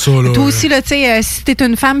 Non, là, ça, ou là, toi aussi, là, tu sais, si t'es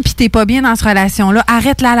une femme puis t'es pas bien dans cette relation-là,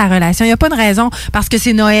 arrête là la relation. Il y a pas de raison parce que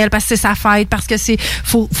c'est Noël, parce que c'est sa fête, parce que c'est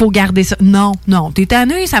faut garder ça. Non, t'es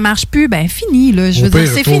tanné, ça marche plus, ben fini, là. Je veux dire,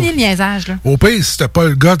 c'est fini le niaisage, là. Au pire, si t'as pas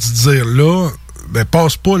le gars de se dire là, ben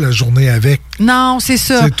passe pas la journée avec. Non, c'est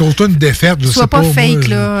ça. C'est toi une défaite, je Sois sais pas. pas fake,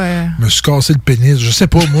 moi, là. Je me suis cassé le pénis, je sais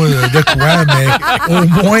pas moi de quoi, mais au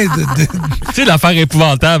moins Tu sais, l'affaire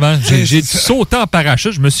épouvantable, hein? J'ai sauté en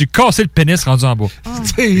parachute, je me suis cassé le pénis rendu en bas.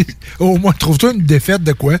 Tu sais, au moins, trouve-toi une défaite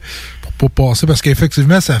de quoi pour pas passer, parce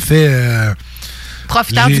qu'effectivement, ça fait...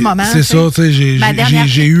 Profiteur du moment. C'est ça, tu sais,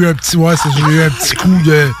 j'ai eu un petit... Ouais, j'ai eu un petit coup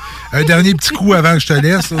de... Un dernier petit coup avant que je te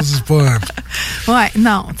laisse, là, c'est pas... Ouais,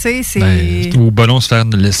 non, tu sais, c'est... Ben, ou bon, se faire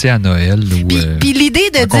laisser à Noël. Puis l'idée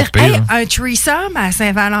de dire, pire, hey, hein. un threesome à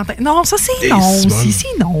Saint-Valentin. Non, ça, c'est non.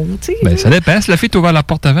 C'est non, tu sais. Ben, ça dépend. Si la fille t'a ouvert la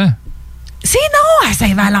porte avant. C'est non à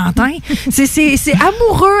Saint-Valentin. c'est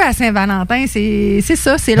amoureux à Saint-Valentin. C'est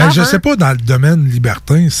ça, c'est là. Je sais pas, dans le domaine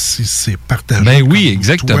libertin, si c'est partagé. Ben oui,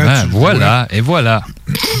 exactement. Toi, voilà, et voilà.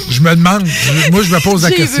 Je me demande, moi, je me pose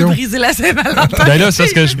la question. J'ai briser la Saint-Valentin. Ben là, c'est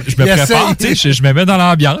ce que je me prépare, tu sais, je me mets dans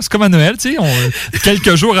l'ambiance, comme à Noël, tu sais.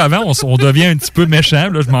 Quelques jours avant, on devient un petit peu méchant.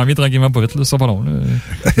 Là, je m'en viens tranquillement pour être là, ça va long. Là.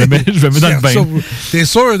 Je me mets dans le bain. T'es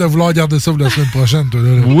sûr de vouloir garder ça pour la semaine prochaine, toi,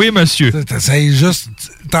 là? Oui, monsieur. T'essayes juste,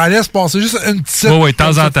 t'en laisses passer juste une petite... Oui, de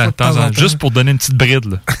temps en temps. Juste pour donner une petite bride,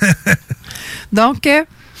 là. Donc,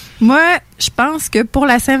 moi, je pense que pour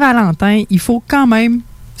la Saint-Valentin, il faut quand même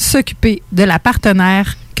s'occuper de la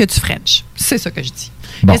partenaire que tu frenches. C'est ça que je dis.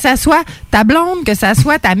 Bon. Que ça soit ta blonde, que ça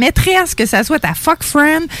soit ta maîtresse, que ça soit ta fuck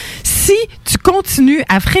friend, si tu continues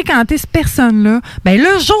à fréquenter cette personne-là, ben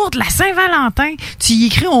le jour de la Saint-Valentin, tu y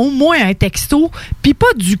écris au moins un texto, puis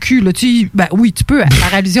pas du cul. Là. Ben oui, tu peux,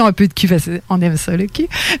 par allusion un peu de cul, on aime ça, le cul.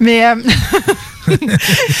 Mais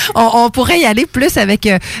on pourrait y aller plus avec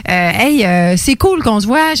hey, c'est cool qu'on se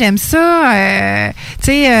voit, j'aime ça. Tu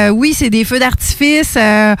sais, oui, c'est des feux d'artifice,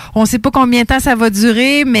 on sait pas combien de temps ça va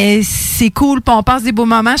durer, mais c'est cool, puis on passe des beaux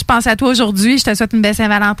moments. Je pense à toi aujourd'hui, je te souhaite une belle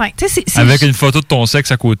Saint-Valentin. Avec une photo de ton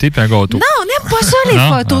sexe à côté puis un gâteau. Non, on n'aime pas ça,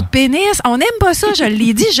 les photos de pénis. On n'aime pas ça, je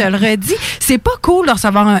l'ai dit, je le redis. C'est pas cool de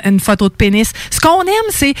recevoir une photo de pénis. Ce qu'on aime,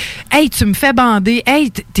 c'est hey, tu me fais bander,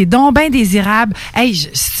 hey, t'es donc bien désirable, hey, tu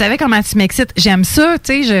savais comment tu m'excites, j'aime ça,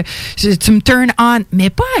 tu sais, tu me turn on, mais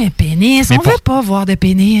pas un pénis. On veut pas voir de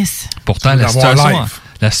pénis. Pourtant,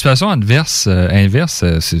 la situation inverse,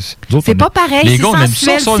 c'est pas pareil. Les gars, on aime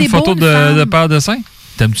ça sur une photo de paire de seins.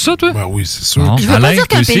 T'aimes ça, toi? Ben oui, c'est sûr. Non, je veux pas dire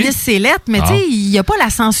qu'un pénis, c'est lettre, mais tu sais, il n'y a pas la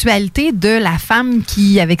sensualité de la femme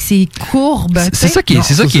qui, avec ses courbes. C'est ça qui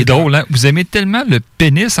est drôle. Hein? Vous aimez tellement le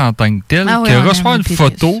pénis en tant que tel que recevoir une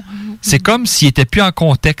photo, c'est comme s'il n'était plus en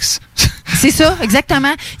contexte. C'est ça,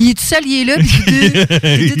 exactement. Il est tout seul, il est là.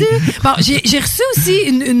 Bon, j'ai reçu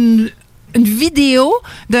aussi une vidéo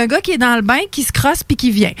d'un gars qui est dans le bain, qui se crosse puis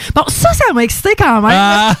qui vient. Bon, ça m'a excité quand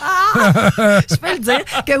même. Je peux le dire.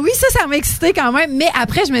 Que oui, ça m'a excité quand même. Mais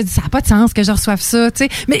après, je me dis, ça n'a pas de sens que je reçoive ça, tu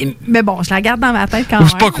sais. Mais bon, je la garde dans ma tête quand même.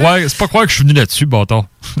 C'est pas croire que je suis venu là-dessus, bâton.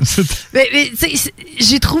 mais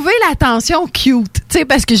j'ai trouvé l'attention cute, tu sais,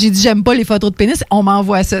 parce que j'ai dit, j'aime pas les photos de pénis, on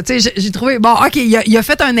m'envoie ça. Tu sais, j'ai trouvé, bon, OK, il a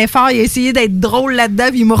fait un effort, il a essayé d'être drôle là-dedans,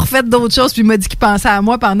 puis il m'a refait d'autres choses, puis il m'a dit qu'il pensait à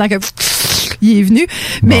moi pendant que il est venu.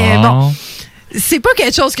 Mais bon, c'est pas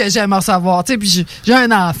quelque chose que j'aime recevoir. Tu sais, puis j'ai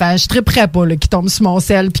un enfant, je triperais pas là, qui tombe sur mon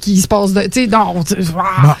sel puis qui se passe de. Tu sais, non.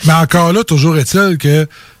 Mais encore là, toujours est-il que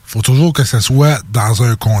faut toujours que ça soit dans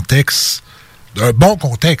un contexte, un bon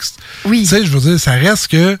contexte. Oui. Tu sais, je veux dire, ça reste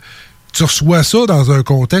que tu reçois ça dans un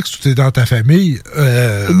contexte où tu es dans ta famille,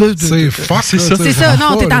 c'est fuck. C'est ça.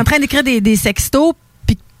 Non, tu es en train d'écrire des sextos,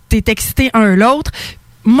 puis tu es excité un l'autre.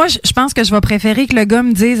 Moi, je pense que je vais préférer que le gars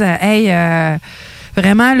me dise hey,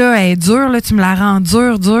 vraiment, là, elle est dure, là, tu me la rends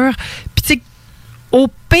dure. Puis, tu sais, au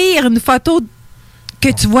pire, une photo que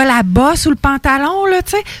tu vois la bosse ou le pantalon, là,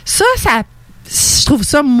 tu sais, ça je trouve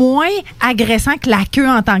ça moins agressant que la queue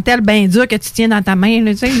en tant que telle, bien dure que tu tiens dans ta main.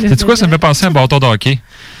 C'est quoi, ça me fait penser à un bâton de hockey.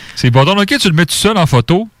 C'est le bâton de hockey, tu le mets tout seul en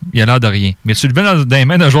photo, il a l'air de rien. Mais tu le mets dans les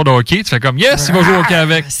mains d'un joueur de hockey, tu fais comme yes, il va jouer au hockey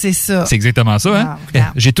avec. C'est ça. C'est exactement ça, hein?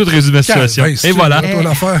 J'ai tout résumé la situation. Et voilà. I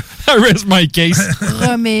rest my case.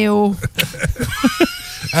 Roméo.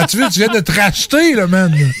 Ah, tu viens de te racheter, là,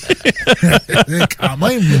 man. Quand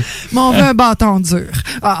même. Mais on veut un bâton dur.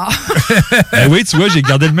 Ah. Oui, tu vois, j'ai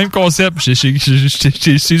gardé le même concept. J'ai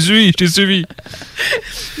suivi.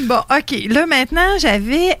 Bon, OK. Là, maintenant,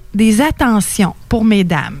 j'avais des attentions pour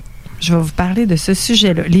mesdames. Je vais vous parler de ce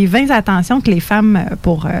sujet-là. Les 20 attentions que les femmes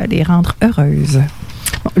pour les rendre heureuses.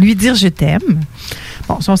 Bon, lui dire « je t'aime ».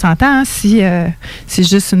 Bon, si on s'entend, si c'est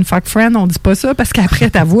juste une fuck friend, on dit pas ça parce qu'après,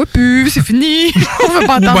 ta voix plus, c'est fini. On veut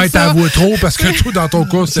pas entendre ça. Ou bien ta voix trop parce que tout dans ton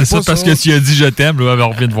cas, c'est pas ça. Parce que tu as dit je t'aime, là,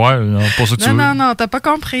 on vient de voir. Pour ça que non, t'as pas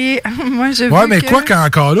compris. Moi, je ouais, mais quoi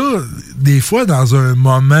qu'encore là, des fois, dans un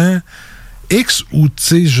moment X où, tu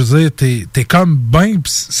sais, je veux dire, t'es comme ben,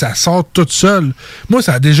 pis ça sort tout seul. Moi,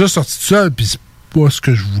 ça a déjà sorti tout seul, puis c'est pas ce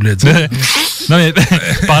que je voulais dire. Non, mais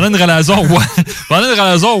pendant une relation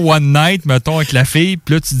one night, mettons, avec la fille,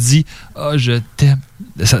 puis là, tu te dis « Ah, je t'aime ».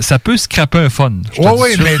 Ça peut scraper un fun. Oui,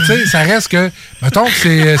 mais tu sais, ça reste que, mettons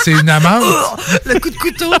que c'est une amende. Le coup de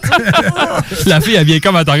couteau. La fille, elle vient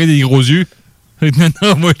comme à t'arrêter des gros yeux.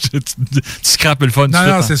 Non, moi, tu scrapes le fun.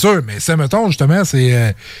 Non, c'est sûr, mais ça, mettons, justement,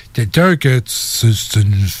 c'est quelqu'un que c'est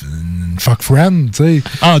une fuck friend, tu sais.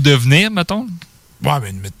 En devenir, mettons? Ouais,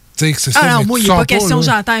 mais c'est ça. Alors, moi, il n'est pas question que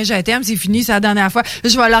j'entends un je t'aime, c'est fini, c'est la dernière fois.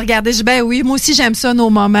 Je vais le regarder, je dis, ben oui, moi aussi, j'aime ça,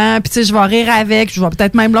 nos moments. Puis, tu sais, je vais rire avec, je vais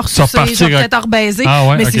peut-être même leur sucer, je vais peut-être leur baiser.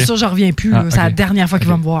 Mais c'est sûr, je reviens plus. C'est la dernière fois qu'il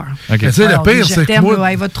va me voir. Tu sais, le pire, c'est que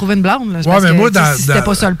moi... il va te trouver une blonde. Ouais, mais moi, c'était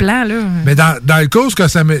pas ça le plan, là. Mais dans le cause que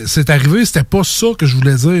ça c'est arrivé, c'était pas ça que je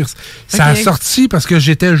voulais dire. Ça a sorti parce que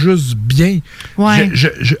j'étais juste bien. Ouais.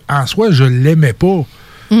 En soi, je l'aimais pas.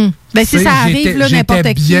 Ben, si ça arrive, là,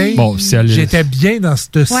 n'importe qui. Bon, j'étais bien dans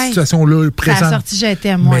cette situation-là présente. Ça a sorti, j'ai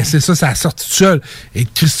été moi. Mais c'est ça, ça a sorti tout seul. Et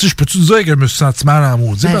Christy, je peux-tu dire que je me suis senti mal en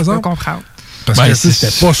maudit, par exemple? Je peux comprendre. Parce que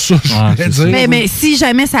c'était pas ça que je voulais dire. Mais si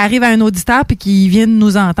jamais ça arrive à un auditeur et qu'il vient de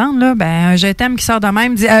nous entendre, là, ben, je t'aime qui sort de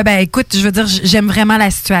même, dit ben écoute, je veux dire, j'aime vraiment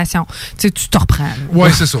la situation. Tu sais, tu te reprends. Oui,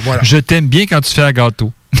 c'est ça, voilà. Je t'aime bien quand tu fais un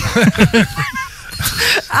gâteau.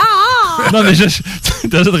 Non, mais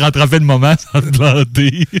t'as juste rattrapé le moment sans te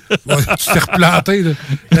planter. Ouais, tu t'es replanté.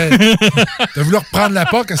 T'as voulu reprendre la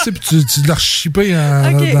POC, puis tu l'as rechippé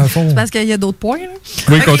dans le fond. C'est parce qu'il y a d'autres points. Là.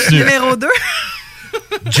 Oui, continue. Numéro 2.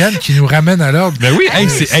 Jen qui nous ramène à l'ordre. Ben oui,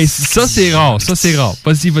 ça c'est rare.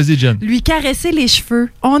 Vas-y, Jen. Lui caresser les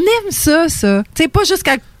cheveux. On aime ça. Tu sais, pas juste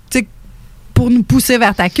pour nous pousser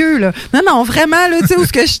vers ta queue, là. Non, vraiment, là, tu sais, où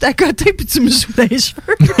est-ce que je suis à côté puis tu me joues dans les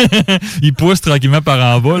cheveux. Il pousse tranquillement par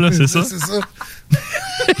en bas, là, c'est ça? C'est ça.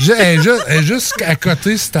 Elle est juste à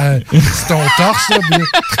côté, c'est ton torse, là,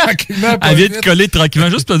 tranquillement. Elle vient de coller tranquillement,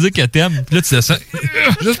 juste pour dire qu'elle t'aime. Puis là, tu sais ça.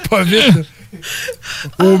 Juste pas vite, là.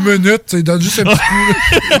 Aux minutes, tu donnes juste un petit coup.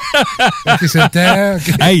 OK, c'est le temps.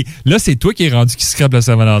 Okay. Hey, là, c'est toi qui es rendu qui scrape la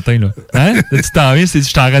Saint-Valentin, là. Hein? Là, tu t'en viens,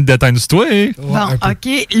 je t'arrête d'éteindre sur toi, hein? Bon,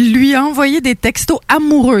 OK. Lui a envoyé des textos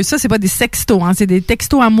amoureux. Ça, c'est pas des sextos, hein, c'est des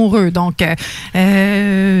textos amoureux. Donc, tu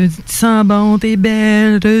sens bon, t'es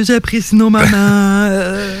belle, j'apprécie nos mamans.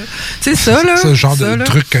 C'est ça, là. C'est ce genre de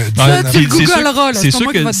truc. Ça, tu le googleras, là. C'est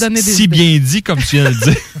sûr que si bien dit, comme tu viens de le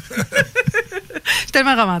dire. Je suis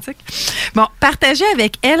tellement romantique. Bon, partager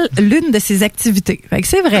avec elle l'une de ses activités. Fait que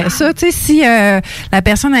c'est vrai, ça. Tu sais, si la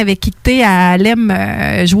personne avec qui tu es, elle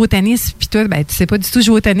aime jouer au tennis, puis toi, ben, tu sais pas du tout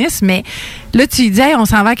jouer au tennis, mais là, tu lui dis, hey, on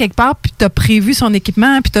s'en va quelque part, puis tu as prévu son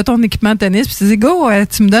équipement, puis tu as ton équipement de tennis, puis tu dis, go,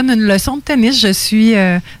 tu me donnes une leçon de tennis, je suis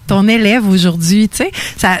ton élève aujourd'hui. Tu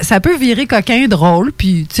sais, ça peut virer coquin, drôle,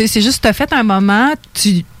 puis tu sais, c'est juste, tu as fait un moment,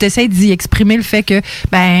 tu essaies d'y exprimer le fait que,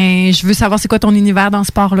 ben, je veux savoir c'est quoi ton univers dans ce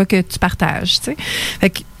sport-là que tu partages, tu sais. Fait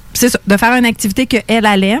que c'est ça, de faire une activité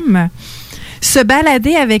qu'elle aime. se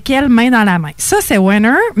balader avec elle main dans la main. Ça, c'est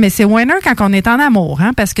winner, mais c'est winner quand on est en amour.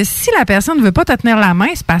 Hein? Parce que si la personne ne veut pas te tenir la main,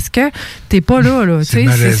 c'est parce que t'es pas là. C'est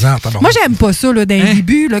malaisant. Moi, j'aime pas ça là, d'un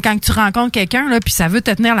début, là, quand tu rencontres quelqu'un puis ça veut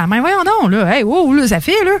te tenir la main. Voyons donc, là, hey, wow, là, ça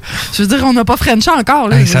fait, là. Je veux dire, on n'a pas Frenché encore.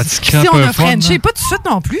 Là. Ça te si on a Frenché, pas tout de suite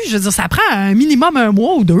non plus. Je veux dire, ça prend un minimum 1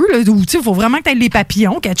 mois ou 2, là, où il faut vraiment que tu aies les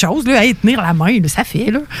papillons, quelque chose, là, hey, tenir la main, là, ça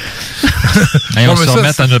fait, là. Hey, on se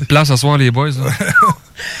remet à notre place ce soir, les boys.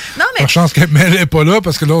 Non, mais. Par chance qu'elle n'est pas là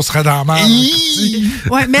parce que là, on serait dans la merde.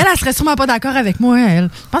 Ouais, mais elle serait sûrement pas d'accord avec moi,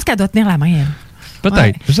 elle. Je pense qu'elle doit tenir la main, elle. Peut-être.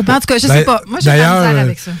 Ouais. Je sais pas. En tout cas, je sais pas. Moi, j'ai pas de misère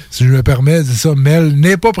avec ça. Si je me permets, c'est ça, Mel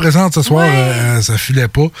n'est pas présente ce soir. Ça filait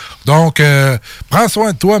pas. Donc, prends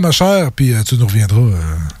soin de toi, ma chère, puis tu nous reviendras.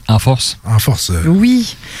 En force. En force.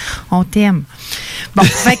 Oui, on t'aime. Bon,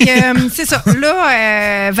 fait que c'est ça.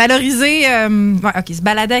 Là, valoriser, se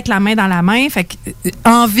balader avec la main dans la main. Fait que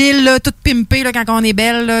en ville, là, toute pimpée, là, quand on est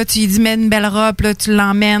belle, là, tu lui dis mets une belle robe, là, tu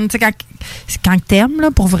l'emmènes. Tu sais, quand t'aimes,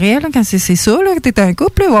 là, pour vrai, là, quand c'est ça, là, que t'es un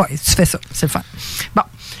couple, là, ouais, tu fais ça. C'est le fun. Bon.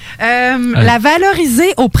 La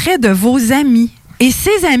valoriser auprès de vos amis. Et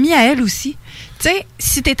ses amis à elle aussi. Tu sais,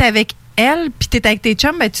 si t'es avec elle, puis t'es avec tes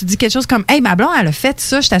chums, ben, tu dis quelque chose comme « Hey, ma blonde, elle a fait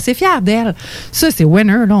ça, je suis assez fière d'elle. » Ça, c'est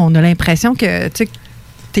winner, là. On a l'impression que, tu sais,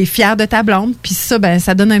 t'es fière de ta blonde, puis ça, ben,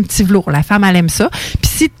 ça donne un petit velours. La femme, elle aime ça.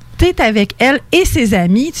 Puis si t'es avec elle et ses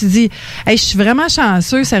amis, tu dis « Hey, je suis vraiment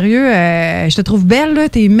chanceux, sérieux, je te trouve belle, là,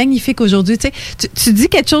 t'es magnifique aujourd'hui. » Tu sais, tu dis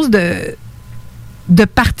quelque chose de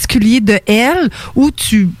particulier de elle, ou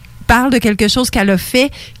tu parle de quelque chose qu'elle a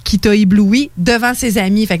fait qui t'a ébloui devant ses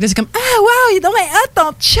amis. Fait que là, c'est comme « Ah, wow, il est donc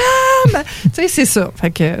ton chum! » Tu sais, c'est ça. Fait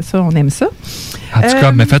que ça, on aime ça. En tout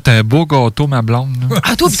cas, mais faites un beau gâteau, ma blonde. Là.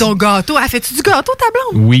 Ah, toi, puis ton gâteau. Ah, fais-tu du gâteau, ta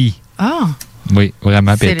blonde? Oui. Ah. Oui,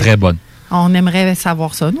 vraiment, puis elle est très bonne. On aimerait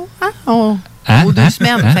savoir ça, nous. Hein? Aux 2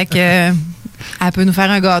 semaines. Fait que... elle peut nous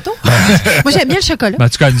faire un gâteau. Moi, j'aime bien le chocolat. En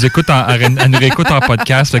tout cas, elle nous réécoute en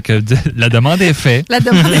podcast. Fait que la demande est faite. La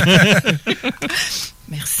demande est faite.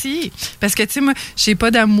 Merci. Parce que, tu sais, moi, j'ai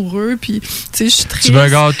pas d'amoureux, puis, tu sais, je suis triste. Tu veux un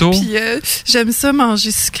gâteau? Puis, j'aime ça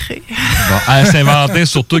manger sucré. Bon, elle s'inventait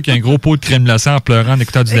surtout qu'il y a un gros pot de crème glacée en pleurant en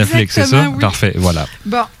écoutant du Netflix, c'est ça? Oui. Parfait, voilà.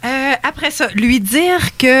 Bon, après ça, lui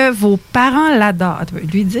dire que vos parents l'adorent.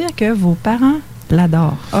 Lui dire que vos parents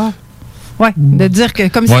l'adorent. Ah. Ouais, de dire que,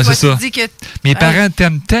 comme ouais, c'est toi, tu dis que... Mes parents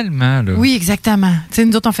t'aiment tellement, là. Oui, exactement. Tu sais,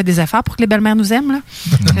 nous autres, on fait des efforts pour que les belles-mères nous aiment, là.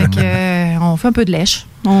 Fait que, on fait un peu de lèche.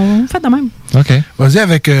 On fait de même. OK. Vas-y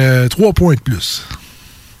avec 3 points de plus.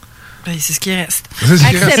 Ben, c'est ce qui reste. C'est ce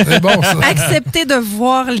qui reste. C'est bon, ça. Accepter de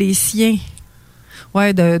voir les siens.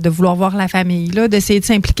 Ouais, de vouloir voir la famille, là, d'essayer de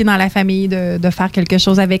s'impliquer dans la famille, de faire quelque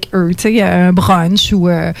chose avec eux, tu sais, un brunch ou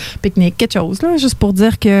pique-nique, quelque chose, là, juste pour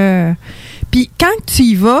dire que... Puis quand tu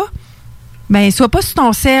y vas, ben, sois pas sur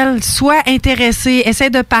ton sel, sois intéressé, essaie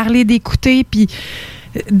de parler, d'écouter, puis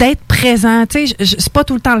d'être présent. Tu sais, c'est pas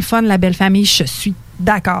tout le temps le fun, la belle famille, je suis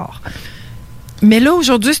d'accord. Mais là,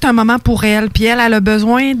 aujourd'hui, c'est un moment pour elle, puis elle a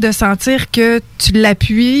besoin de sentir que tu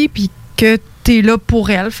l'appuies, puis que tu es là pour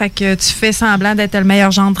elle. Fait que tu fais semblant d'être le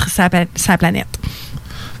meilleur gendre sur sa planète.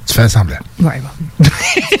 Tu fais semblant. Oui, bon.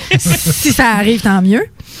 Si ça arrive, tant mieux.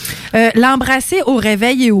 L'embrasser au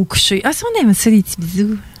réveil et au coucher. Ah, si on aime ça, les petits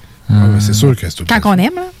bisous. C'est sûr que c'est tout. Quand on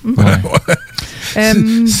aime, là. Ouais.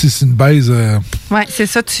 Si c'est une baise. Oui, c'est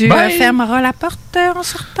ça. Tu fermeras la porte en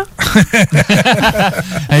sortant.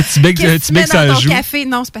 Un petit bec, ça joue. Café?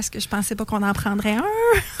 Non, c'est parce que je pensais pas qu'on en prendrait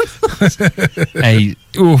un. Hey,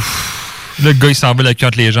 ouf. Le gars, il s'en va le cul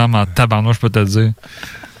entre les jambes en tabarnouche, je peux te le dire.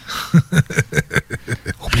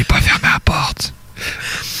 Oublie pas de fermer la porte.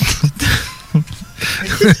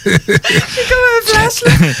 C'est comme un flash,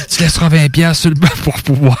 là. Tu laisseras 20$ sur le banc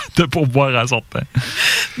pour boire en sortant.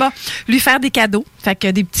 Bon, lui faire des cadeaux. Fait que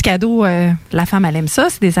des petits cadeaux, la femme, elle aime ça,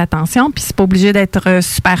 c'est des attentions. Puis c'est pas obligé d'être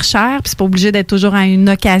super cher. Puis c'est pas obligé d'être toujours à une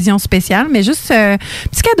occasion spéciale, mais juste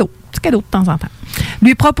petit cadeau de temps en temps.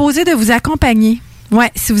 Lui proposer de vous accompagner. Oui,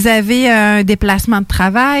 si vous avez un déplacement de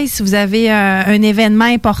travail, si vous avez un événement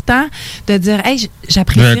important, de dire, hey,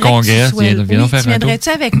 j'apprécierais que tu sois là. Oui, tu viendrais-tu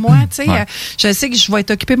avec moi? Tu sais, je sais que je vais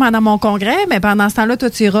être occupée pendant mon congrès, mais pendant ce temps-là, toi,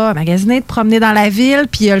 tu iras magasiner, te promener dans la ville,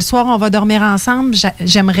 puis le soir, on va dormir ensemble.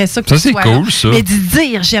 J'aimerais ça que tu sois là. Ça, c'est cool, ça. Mais de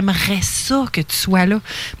dire, j'aimerais ça que tu sois là,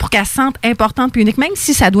 pour qu'elle se sente importante puis unique. Même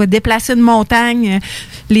si ça doit déplacer une montagne,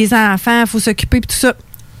 les enfants, il faut s'occuper, puis tout ça.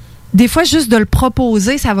 Des fois, juste de le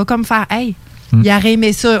proposer, ça va comme faire, hey, il aurait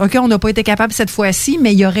aimé ça. OK, on n'a pas été capable cette fois-ci,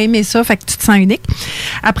 mais il aurait aimé ça, fait que tu te sens unique.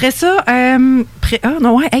 Après ça, il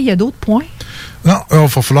y a d'autres points. Non, il va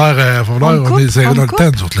falloir on est dans le temps,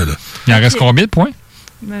 nous autres, là. Il en reste combien de points?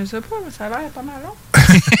 Mais je sais pas, ça a l'air pas mal long.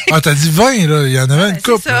 Ah, t'as dit 20, là. Il y en avait une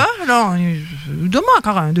couple. C'est ça. Là, donne-moi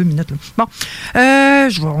encore 2 minutes. Là. Bon.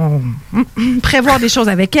 Je vais prévoir des choses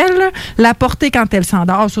avec elle. La porter quand elle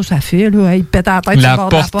s'endort, ça fait. Là, il pète à la tête sur le bord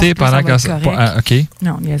de la porte. La porter pendant qu'elle s'endort. OK.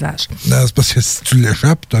 Non, niaisage. Non, c'est parce que si tu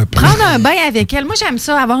l'échappes, t'as un peu. Prendre un bain avec elle. Moi, j'aime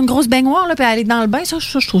ça. Avoir une grosse baignoire, là, puis aller dans le bain, ça,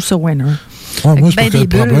 je trouve ça winner. Ouais, moi, c'est parce que le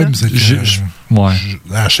problème, c'est que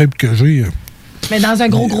la shape que j'ai... Mais dans un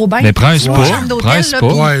gros bain. Mais prends un spa.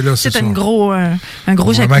 Ouais, là, c'est un gros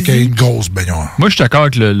jacuzzi. Vraiment qu'il y ait une grosse baignoire. Moi, je suis d'accord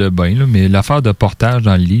avec le bain, là, mais l'affaire de portage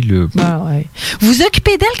dans le lit... Là, ouais. Vous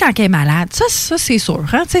occupez d'elle quand elle est malade. Ça c'est sûr.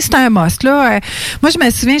 Hein? C'est un must. Là. Moi, je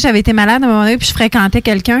me souviens, j'avais été malade à un moment donné, puis je fréquentais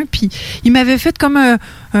quelqu'un, puis il m'avait fait comme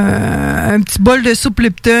un petit bol de soupe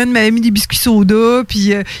Lipton, il m'avait mis des biscuits soda, puis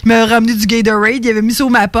il m'avait ramené du Gatorade, il avait mis ça sur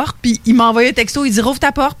ma porte, puis il m'a envoyé un texto, il dit « Rouvre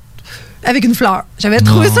ta porte ». Avec une fleur. J'avais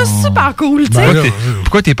trouvé ça super cool, tu sais.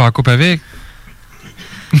 Pourquoi t'es pas en couple avec?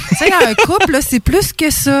 Tu sais, un couple, là, c'est plus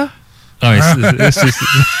que ça. Ah,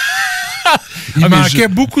 Il manquait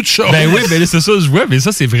beaucoup de choses. Ben oui, ben c'est ça, je vois, mais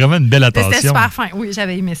ça, c'est vraiment une belle attention. C'était super fin. Oui,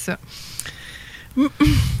 j'avais aimé ça.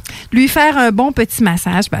 Lui faire un bon petit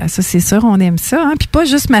massage, ben ça c'est sûr, on aime ça. Hein? Puis pas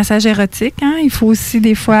juste massage érotique, hein? Il faut aussi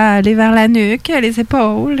des fois aller vers la nuque, les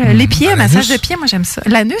épaules, les pieds, massage de pieds, moi j'aime ça.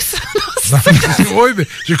 L'anus? Oui, mais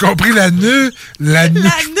j'ai compris la nuque.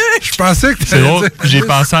 Je pensais que c'est drôle. J'ai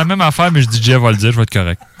pensé à la même affaire, mais je dis Jeff va le dire, je vais être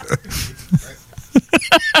correct.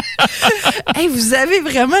 Hey, vous avez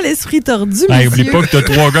vraiment l'esprit tordu, hey, oublie pas que t'as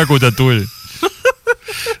 3 gars à côté de toi. Là.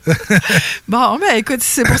 Bon, mais écoute,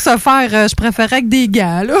 si c'est pour se faire, je préférais que des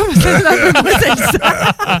gants, là.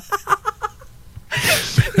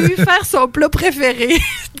 Lui faire son plat préféré.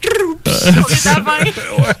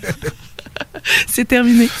 C'est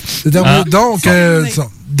terminé. Donc,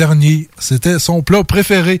 dernier, c'était son plat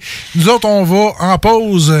préféré. Nous autres, on va en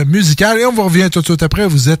pause musicale et on vous revient tout de suite après.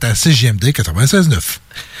 Vous êtes à CJMD 96.9.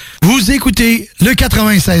 Vous écoutez le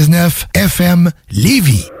 96.9 FM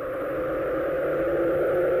Lévis.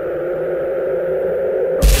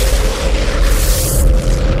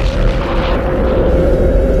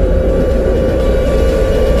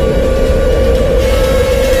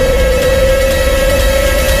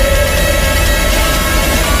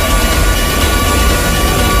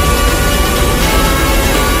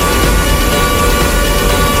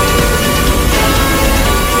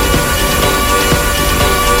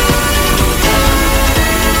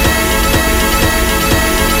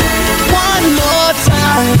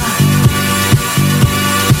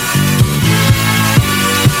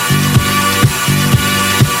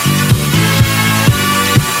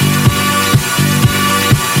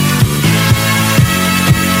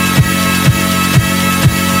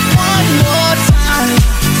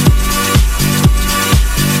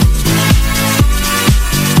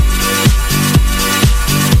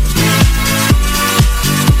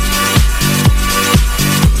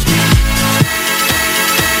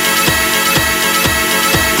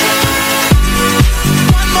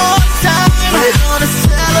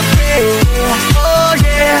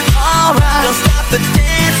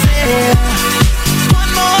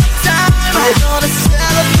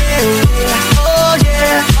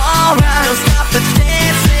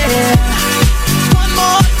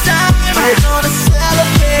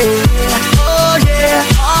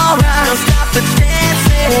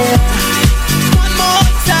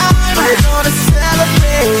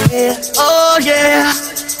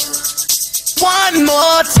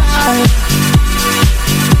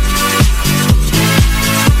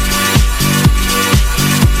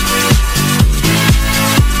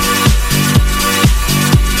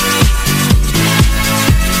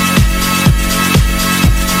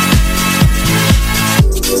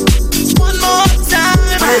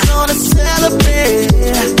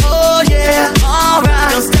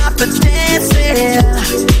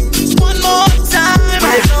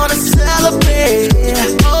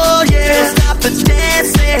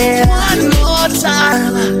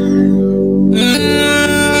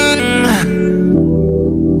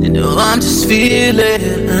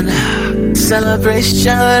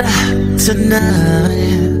 Celebration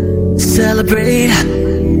tonight. Celebrate.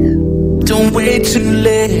 Don't wait too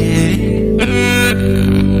late.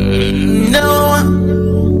 No,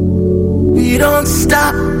 we don't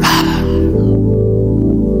stop.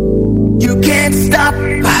 You can't stop.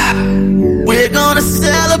 We're gonna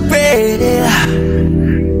celebrate.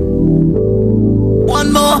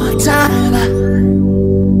 One more time.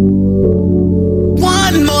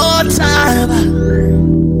 One more time.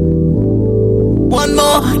 One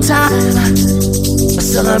more time, a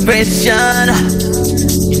celebration.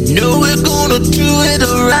 You know we're gonna do it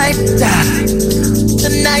right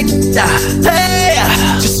tonight. Hey.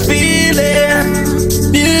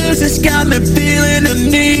 feeling. Music's got me feeling the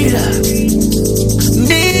need.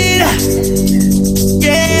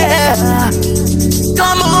 Yeah.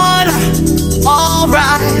 Come on.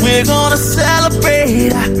 Alright, we're gonna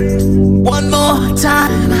celebrate one more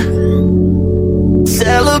time.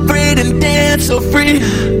 Celebrate and dance so free.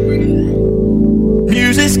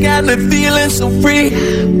 Music's got me feeling so free.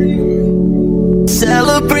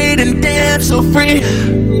 Celebrate and dance so free.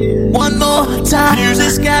 One more time.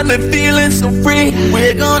 Music's got me feeling so free.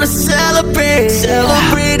 We're gonna celebrate.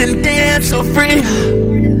 Celebrate and dance so free.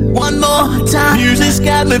 One more time. Music's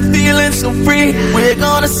got me feeling so free. We're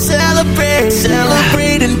gonna celebrate.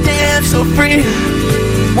 Celebrate and dance so free.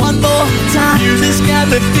 One more time. Music's got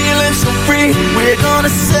me feeling so free. We're gonna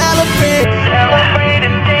celebrate. Celebrate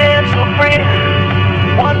and dance so free.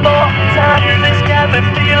 One more time. Music's got me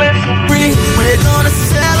feeling so free. We're gonna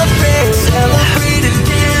celebrate. Celebrate and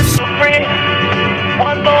dance so free.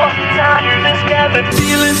 One more time. Music's got me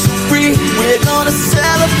feeling so free. We're gonna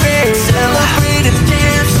celebrate. Celebrate and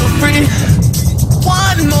dance so free.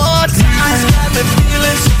 One more time. Music's got me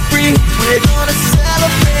feeling so free. We're gonna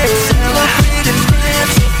celebrate. Celebrate and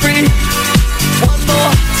dance so free. One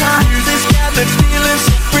more time. Music's got me feeling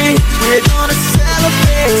so free. We're gonna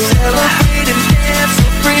celebrate. Celebrate and dance so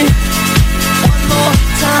free. One more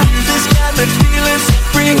time. Music's got me feeling so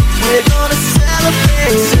free. We're gonna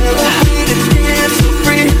celebrate. Celebrate and dance so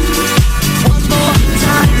free. One more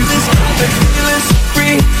time. Music's got me feeling so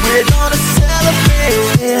free. We're gonna celebrate.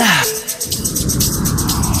 Yeah.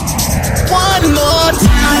 One more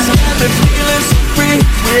time. Music's got me feeling so free.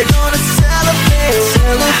 We're gonna celebrate.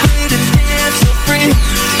 Celebrate and dance so free.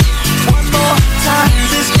 One more time.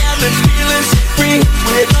 Music's got me feeling so free.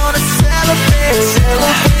 We're gonna celebrate.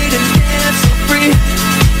 Celebrate and dance so free.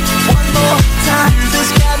 One more time.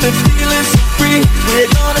 Music's got me feeling so free. We're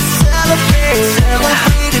gonna celebrate.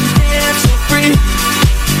 Celebrate and dance so free.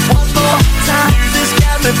 One more time. Music's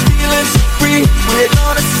got me feeling so free. We're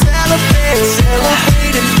gonna celebrate.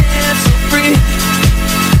 Celebrate and dance so free.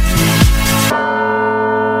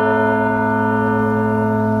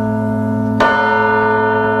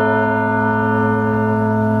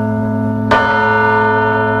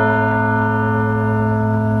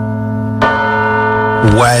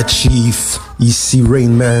 Ouais, Chief, ici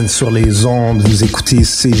Rainman sur les ondes. Vous écoutez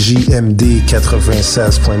CJMD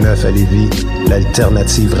 96.9 à Lévis,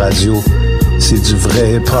 l'alternative radio. C'est du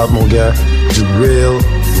vrai hip-hop, mon gars. Du real.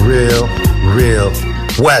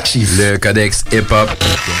 Ouais, Chief. Le codex hip-hop.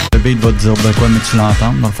 Le beat va te dire de quoi, mais tu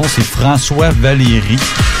l'entends. Dans le fond, c'est François Valéry.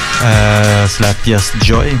 C'est la pièce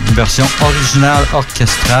Joy, une version originale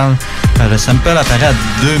orchestrale. Le sample apparaît à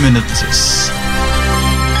 2 minutes 10.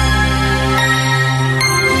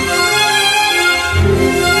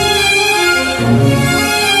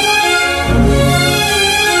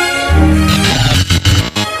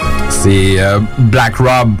 C'est Black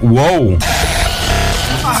Rob. Wow!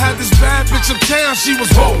 I had this bad bitch uptown, she was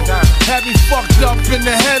whoa. Had me fucked up in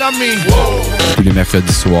the head, I mean, whoa. Tous les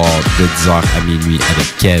mercredis soirs de 10h à minuit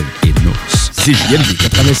avec Kev et Nous. C'est JMD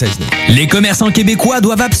 96.9. Les commerçants québécois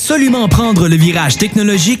doivent absolument prendre le virage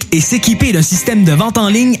technologique et s'équiper d'un système de vente en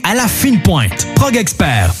ligne à la fine pointe. Prog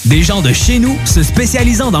Expert, des gens de chez nous se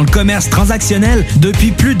spécialisant dans le commerce transactionnel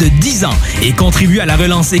depuis plus de 10 ans et contribuent à la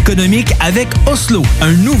relance économique avec Oslo,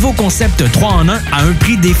 un nouveau concept 3-en-1 à un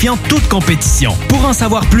prix défiant toute compétition. Pour en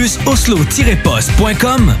savoir plus,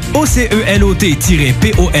 oslo-post.com,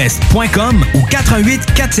 ocelot-pos.com ou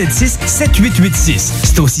 418-476-7886.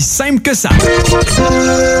 C'est aussi simple que ça.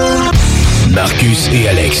 Marcus et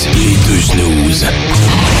Alex, les deux snooze.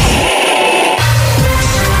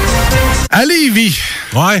 À Lévis.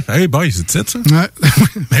 Ouais, hey boy, c'est titre, ça? Ouais.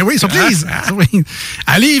 Ben oui, surprise. Oui.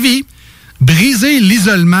 À Lévis, briser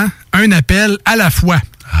l'isolement, un appel à la fois.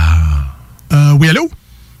 Oui, allô?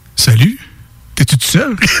 Salut? T'es-tu tout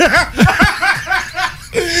seul?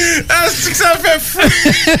 Ah, c'est que ça fait fou!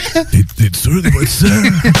 T'es sûr de pas être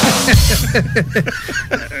seul?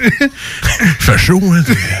 Fait chaud, hein?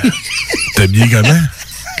 T'es habillé comment?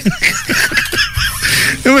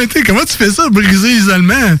 Ouais, comment tu fais ça, briser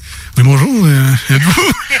l'isolement? Oui, bonjour,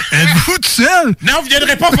 êtes-vous tout seul? Non, vous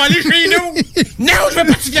viendrez pas voler chez nous! Non, je veux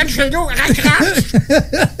pas que tu viennes chez nous! Raccroche!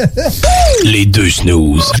 Les deux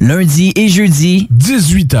snooze. Lundi et jeudi,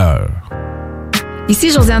 18h.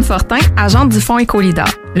 Ici Josiane Fortin, agente du Fonds Écolidar.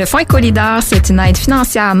 Le Fonds Écolidar, c'est une aide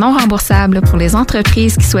financière non remboursable pour les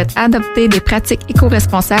entreprises qui souhaitent adopter des pratiques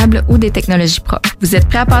éco-responsables ou des technologies propres. Vous êtes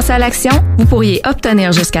prêt à passer à l'action? Vous pourriez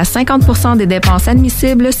obtenir jusqu'à 50% des dépenses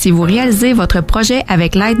admissibles si vous réalisez votre projet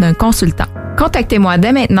avec l'aide d'un consultant. Contactez-moi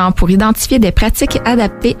dès maintenant pour identifier des pratiques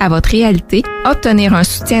adaptées à votre réalité, obtenir un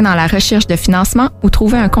soutien dans la recherche de financement ou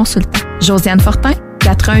trouver un consultant. Josiane Fortin,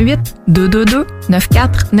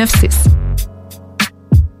 418-222-9496.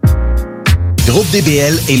 Groupe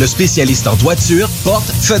DBL est le spécialiste en toiture, portes,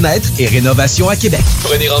 fenêtres et rénovation à Québec.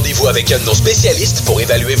 Prenez rendez-vous avec un de nos spécialistes pour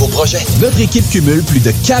évaluer vos projets. Notre équipe cumule plus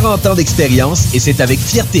de 40 ans d'expérience et c'est avec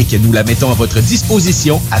fierté que nous la mettons à votre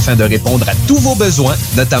disposition afin de répondre à tous vos besoins,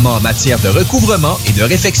 notamment en matière de recouvrement et de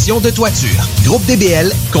réfection de toiture. Groupe DBL,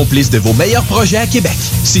 complice de vos meilleurs projets à Québec.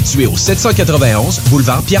 Situé au 791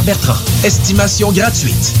 boulevard Pierre-Bertrand. Estimation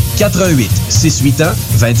gratuite.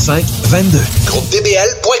 88-681-2522.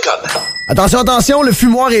 GroupeDBL.com. Attention, attention, le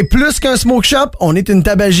fumoir est plus qu'un smoke shop, on est une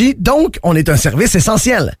tabagie, donc on est un service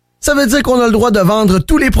essentiel. Ça veut dire qu'on a le droit de vendre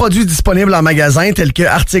tous les produits disponibles en magasin, tels que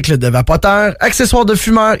articles de vapoteurs, accessoires de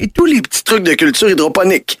fumeurs et tous les petits trucs de culture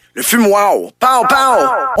hydroponique. Le fumoir, pow, pow!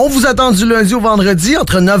 On vous attend du lundi au vendredi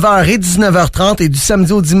entre 9h et 19h30 et du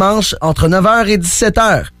samedi au dimanche entre 9h et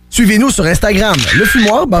 17h. Suivez-nous sur Instagram, Le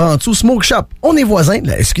Fumoir, Barantou Smoke Shop. On est voisins de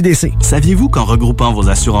la SQDC. Saviez-vous qu'en regroupant vos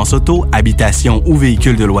assurances auto, habitation ou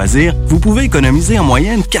véhicules de loisirs, vous pouvez économiser en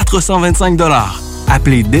moyenne 425 $?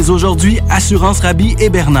 Appelez dès aujourd'hui Assurance Rabi et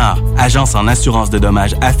Bernard, agence en assurance de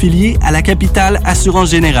dommages affiliée à la capitale Assurance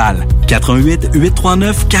Générale.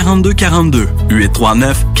 88-839-4242.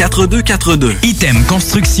 839-4242. Item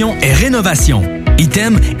Construction et Rénovation.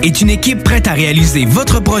 Item est une équipe prête à réaliser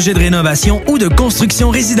votre projet de rénovation ou de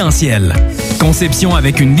construction résidentielle. Conception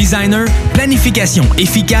avec une designer, planification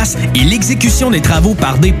efficace et l'exécution des travaux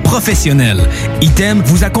par des professionnels. Item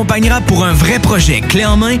vous accompagnera pour un vrai projet clé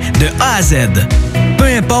en main de A à Z. Peu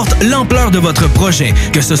importe l'ampleur de votre projet,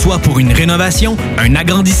 que ce soit pour une rénovation, un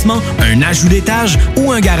agrandissement, un ajout d'étage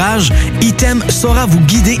ou un garage, Item saura vous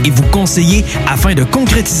guider et vous conseiller afin de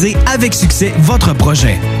concrétiser avec succès votre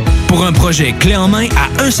projet. Pour un projet clé en main à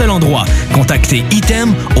un seul endroit, contactez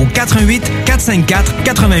Item au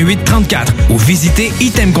 418-454-8834 ou visitez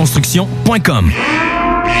itemconstruction.com.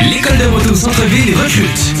 L'école de moto Centre-Ville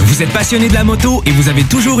recrute. Vous êtes passionné de la moto et vous avez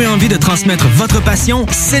toujours eu envie de transmettre votre passion,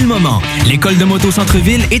 c'est le moment. L'école de moto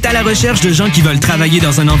Centre-Ville est à la recherche de gens qui veulent travailler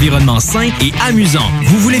dans un environnement sain et amusant.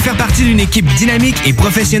 Vous voulez faire partie d'une équipe dynamique et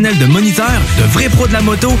professionnelle de moniteurs, de vrais pros de la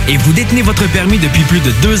moto et vous détenez votre permis depuis plus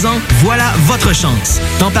de 2 ans? Voilà votre chance.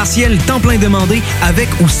 Temps partiel, temps plein demandé, avec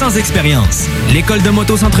ou sans expérience. L'école de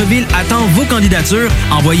moto Centre-Ville attend vos candidatures.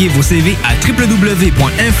 Envoyez vos CV à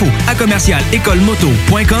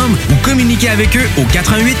www.info@écolemoto.com ou communiquez avec eux au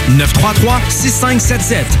 88 933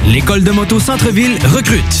 6577. L'école de moto Centre-Ville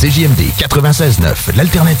recrute. CJMD 96.9,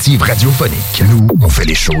 l'alternative radiophonique. Nous, on fait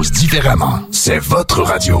les choses différemment. C'est votre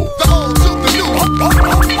radio.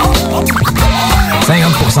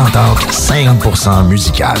 50% talk, 50%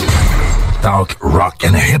 musical. Talk, rock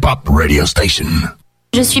and hip-hop radio station.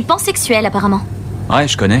 Je suis pansexuel, apparemment. Ouais,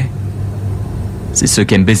 je connais. C'est ceux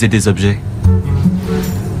qui aiment baiser des objets.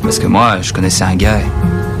 Parce que moi, je connaissais un gars.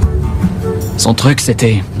 Son truc,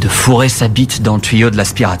 c'était de fourrer sa bite dans le tuyau de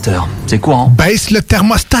l'aspirateur. C'est courant. Baisse le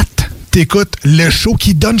thermostat. T'écoutes le show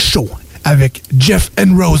qui donne chaud avec Jeff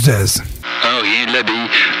and Roses. Un rien de l'habille,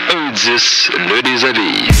 un 10 le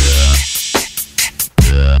déshabille.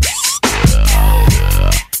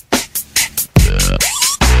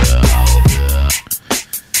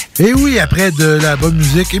 Et oui, après de la bonne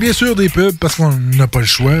musique et bien sûr des pubs, parce qu'on n'a pas le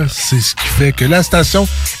choix, c'est ce qui fait que la station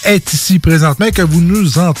est ici présentement et que vous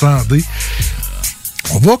nous entendez.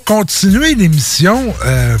 On va continuer l'émission.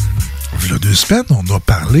 Il y a 2 semaines, on a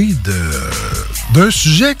parlé d'un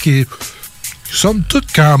sujet qui est, somme toute,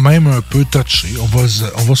 quand même un peu touché, on va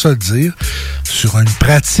se le dire, sur une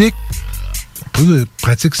pratique, un peu de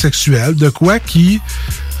pratique sexuelle, de quoi qui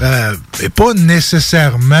n'est pas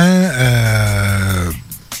nécessairement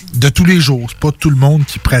de tous les jours. C'est pas tout le monde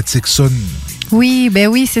qui pratique ça. Oui, ben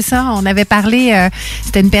oui, c'est ça. On avait parlé,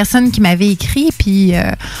 c'était une personne qui m'avait écrit, puis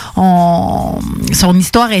son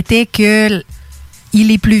histoire était que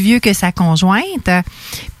il est plus vieux que sa conjointe.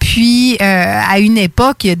 Puis, à une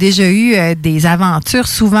époque, il a déjà eu des aventures,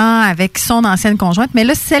 souvent avec son ancienne conjointe. Mais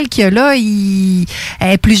là, celle qu'il a là, elle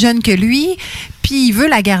est plus jeune que lui. Puis, il veut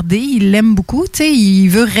la garder. Il l'aime beaucoup. Tu sais, il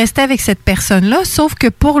veut rester avec cette personne-là. Sauf que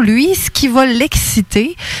pour lui, ce qui va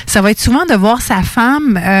l'exciter, ça va être souvent de voir sa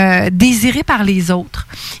femme désirée par les autres.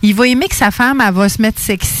 Il va aimer que sa femme, elle va se mettre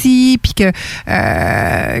sexy, puis que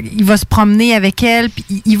il va se promener avec elle.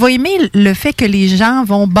 Puis, il va aimer le fait que les gens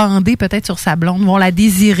vont bander peut-être sur sa blonde, vont la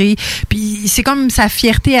désirer. Puis c'est comme sa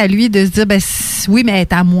fierté à lui de se dire, ben oui, mais elle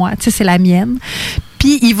est à moi, tu sais, c'est la mienne.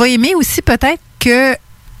 Puis il va aimer aussi peut-être que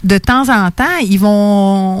de temps en temps, ils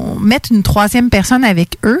vont mettre une 3e personne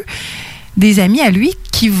avec eux, des amis à lui,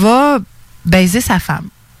 qui va baiser sa femme.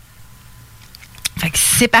 Fait que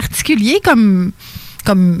c'est particulier comme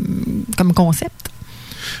concept.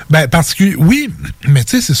 Ben, oui, mais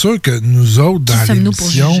tu sais, c'est sûr que nous autres, dans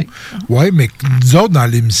l'émission... Oui, mais nous autres, dans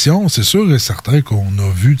l'émission, c'est sûr et certain qu'on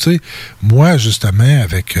a vu, tu sais, moi, justement,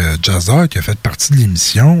 avec Jazzar, qui a fait partie de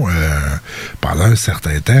l'émission pendant un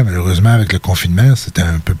certain temps, malheureusement, avec le confinement, c'était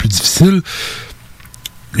un peu plus difficile.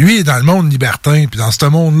 Lui est dans le monde libertin, puis dans ce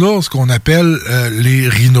monde-là, ce qu'on appelle les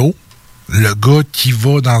rhinos, le gars qui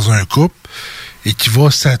va dans un couple et qui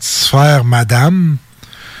va satisfaire madame,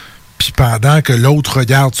 puis pendant que l'autre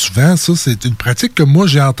regarde souvent, ça, c'est une pratique que moi,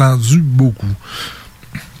 j'ai entendue beaucoup.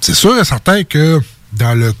 C'est sûr et certain que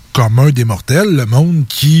dans le commun des mortels, le monde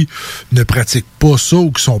qui ne pratique pas ça ou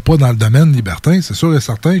qui sont pas dans le domaine libertin, c'est sûr et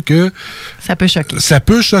certain que... Ça peut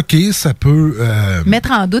choquer. Ça peut... mettre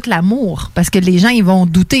en doute l'amour, parce que les gens, ils vont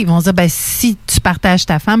douter. Ils vont se dire, ben, si tu partages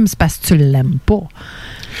ta femme, c'est parce que tu l'aimes pas.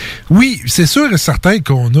 Oui, c'est sûr et certain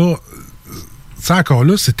qu'on a... Ça, encore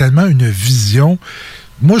là, c'est tellement une vision...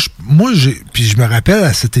 Moi, puis je me rappelle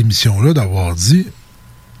à cette émission-là d'avoir dit,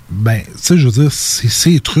 ben, tu sais, je veux dire, c'est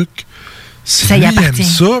ces trucs, si ça lui y appartient. aime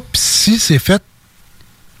ça, puis si c'est fait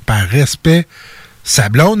par respect, sa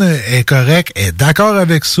blonde est correcte, est d'accord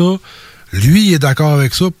avec ça, lui il est d'accord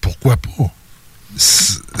avec ça, pourquoi pas?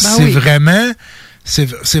 C'est vraiment... C'est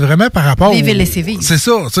vraiment par rapport... Vivre et laisser vivre. C'est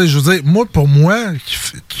ça, tu sais, je veux dire, pour moi,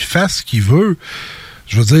 qu'il fasse ce qu'il veut,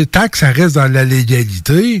 je veux dire, tant que ça reste dans la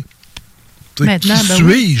légalité... Maintenant, qui ben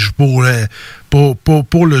suis-je pour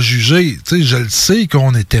le juger? T'sais, je le sais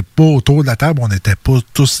qu'on n'était pas autour de la table, on n'était pas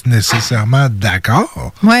tous nécessairement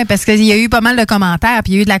d'accord. Oui, parce qu'il y a eu pas mal de commentaires,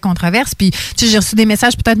 puis il y a eu de la controverse, puis j'ai reçu des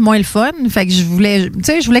messages peut-être moins le fun, fait que je voulais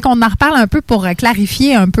qu'on en reparle un peu pour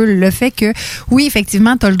clarifier un peu le fait que, oui,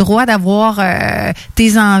 effectivement, tu as le droit d'avoir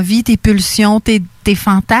tes envies, tes pulsions, tes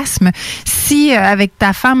fantasmes. Si avec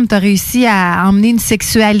ta femme, tu as réussi à emmener une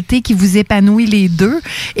sexualité qui vous épanouit les deux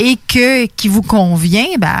et qui vous convient,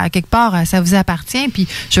 ben, quelque part, ça vous appartient. Puis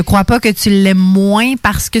je crois pas que tu l'aimes moins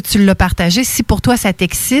parce que tu l'as partagé. Si pour toi, ça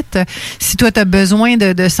t'excite, si toi, tu as besoin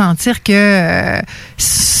de sentir que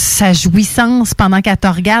sa jouissance pendant qu'elle te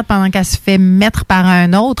regarde, pendant qu'elle se fait mettre par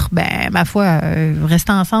un autre, ben, ma foi,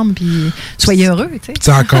 restez ensemble puis soyez heureux.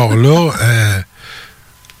 C'est encore là,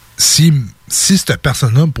 si cette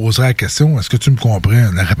personne-là me poserait la question, est-ce que tu me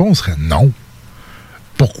comprends? La réponse serait non.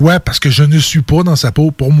 Pourquoi? Parce que je ne suis pas dans sa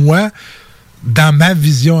peau. Pour moi, dans ma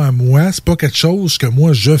vision à moi, c'est pas quelque chose que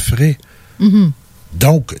moi je ferais. Mm-hmm.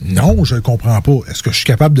 Donc, non, je ne comprends pas. Est-ce que je suis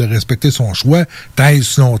capable de respecter son choix tant et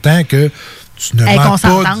si longtemps que tu ne demandes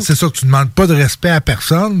pas, c'est ça, que tu ne demandes pas de respect à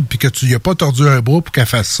personne puis que tu lui as pas tordu un bras pour qu'elle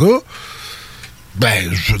fasse ça? Ben,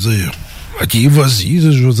 je veux dire, OK, vas-y.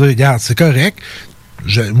 Je veux dire, regarde, c'est correct.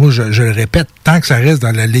 Moi, je le répète, tant que ça reste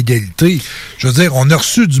dans la légalité. Je veux dire, on a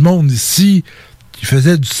reçu du monde ici qui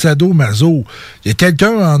faisait du sadomaso. Il y a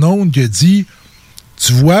quelqu'un en ondes qui a dit,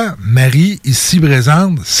 tu vois, Marie, ici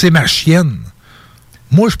présente, c'est ma chienne.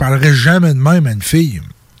 Moi, je parlerais jamais de même à une fille.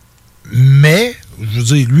 Mais, je veux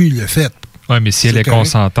dire, lui, il l'a fait. Oui, mais si elle est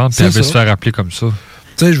consentante, puis elle veut se faire appeler comme ça.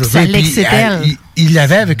 Tu sais, je veux dire, il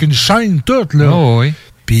l'avait avec une chaîne toute, là. Oh, oui.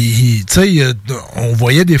 Puis, tu sais, on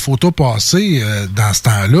voyait des photos passer dans ce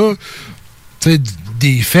temps-là, tu sais,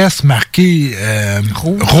 des fesses marquées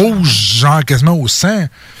rouges, genre quasiment au sang.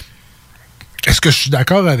 Est-ce que je suis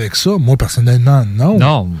d'accord avec ça? Moi, personnellement, non.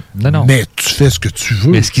 Non. Mais tu fais ce que tu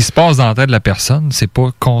veux. Mais ce qui se passe dans la tête de la personne, c'est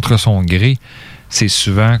pas contre son gré. C'est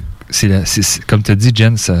souvent... comme tu as dit,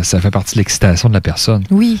 Jen, ça fait partie de l'excitation de la personne.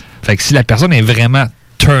 Oui. Fait que si la personne est vraiment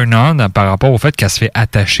turn-on par rapport au fait qu'elle se fait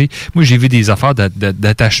attacher. Moi, j'ai vu des affaires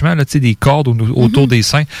d'attachement, là, des cordes autour des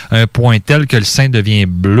seins, à un point tel que le sein devient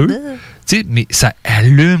bleu. Mais ça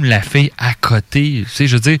allume la fille à côté. Je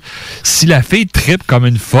veux dire, si la fille trippe comme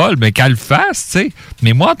une folle, ben qu'elle le fasse, tu sais.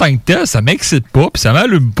 Mais moi, en tant que tel, ça m'excite pas, puis ça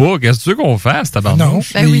m'allume pas. Qu'est-ce que tu veux qu'on fasse,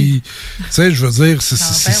 tabarnouche? Non, ben oui. Tu sais, je veux dire,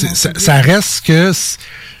 ça reste que...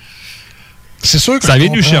 C'est sûr que ça vient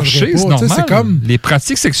nous chercher, c'est normal. C'est comme les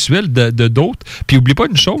pratiques sexuelles de d'autres. Puis oublie pas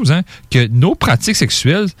une chose, hein, que nos pratiques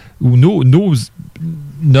sexuelles ou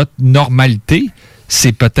notre normalité,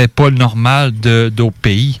 c'est peut-être pas le normal d'autres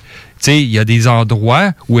pays. Tu sais, il y a des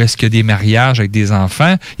endroits où est-ce qu'il y a des mariages avec des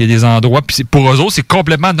enfants. Il y a des endroits, puis pour eux autres, c'est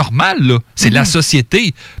complètement normal, là. C'est la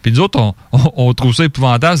société. Puis nous autres, on trouve ça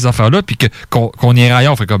épouvantable, ces affaires-là, puis qu'on y aille,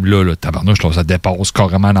 on fait comme là, tabarnouche, je trouve ça dépasse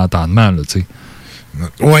carrément l'entendement, là, tu sais.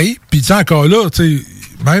 Oui, puis tu sais, encore là, tu sais,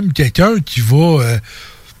 même quelqu'un qui va...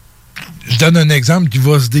 je donne un exemple, qui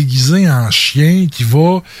va se déguiser en chien, qui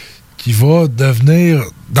va devenir,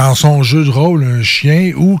 dans son jeu de rôle, un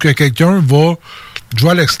chien, ou que quelqu'un va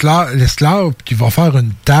jouer à l'esclave, qui va faire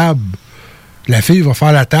une table La fille va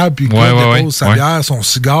faire la table, puis Ouais, dépose sa bière, son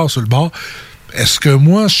cigare sur le bord. Est-ce que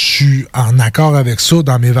moi, je suis en accord avec ça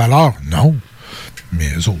dans mes valeurs? Non. Mais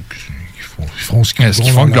eux autres, ils font ce qu'ils Est-ce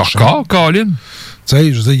qu'ils font de leur corps, Colin? Tu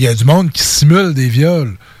sais, je veux dire, il y a du monde qui simule des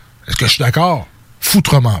viols. Est-ce que je suis d'accord?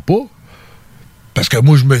 Foutrement pas. Parce que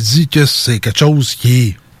moi, je me dis que c'est quelque chose qui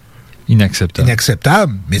est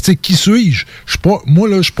inacceptable. Mais tu sais, qui suis-je? Moi,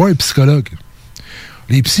 là, je suis pas un psychologue.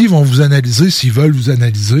 Les psys vont vous analyser s'ils veulent vous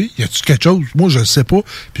analyser. Y a-tu quelque chose? Moi, je ne sais pas,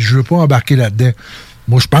 puis je veux pas embarquer là-dedans.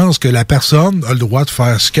 Moi, je pense que la personne a le droit de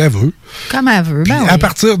faire ce qu'elle veut. Comme elle veut. Puis à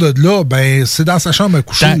partir de là, ben c'est dans sa chambre à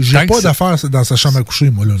coucher. J'ai pas d'affaires dans sa chambre à coucher,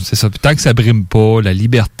 moi. Là. C'est ça. Puis tant que ça brime pas la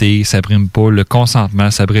liberté, ça brime pas le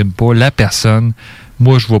consentement, ça brime pas la personne,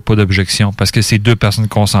 moi, je vois pas d'objection parce que c'est deux personnes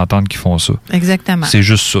consentantes qui font ça. Exactement. C'est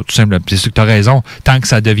juste ça, tout simplement. C'est sûr que tu as raison. Tant que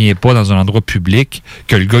ça devient pas dans un endroit public,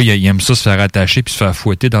 que le gars, il aime ça se faire attacher puis se faire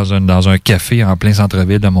fouetter dans un café en plein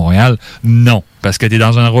centre-ville de Montréal, non. Parce que tu es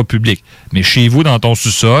dans un endroit public. Mais chez vous, dans ton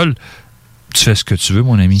sous-sol, tu fais ce que tu veux,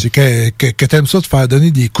 mon ami. C'est que tu aimes ça te faire donner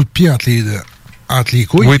des coups de pied entre les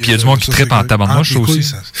couilles. Oui, puis il y a du monde qui trippe en tabarnouche, ça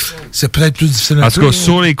aussi. C'est peut-être plus difficile à En tout cas,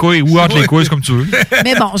 sur les couilles ou entre les couilles, c'est comme tu veux.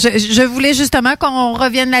 Mais bon, je voulais justement qu'on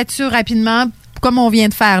revienne là-dessus rapidement, comme on vient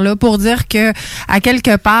de faire là, pour dire que à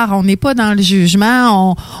quelque part, on n'est pas dans le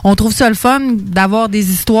jugement. On trouve ça le fun d'avoir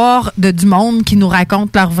des histoires du monde qui nous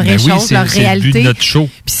racontent leurs vraies choses, leur réalité. C'est le but de notre show.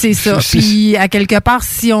 Puis c'est ça. Puis à quelque part,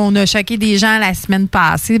 si on a choqué des gens la semaine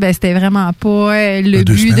passée, ben c'était vraiment pas le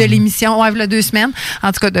but de l'émission. Ouais, il y a 2 semaines.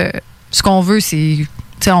 En tout cas, ce qu'on veut, c'est...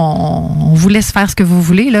 On vous laisse faire ce que vous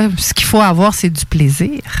voulez. Là. Ce qu'il faut avoir, c'est du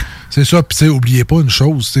plaisir. C'est ça. Puis, oubliez pas une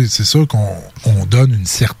chose. C'est sûr qu'on donne une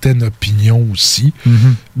certaine opinion aussi.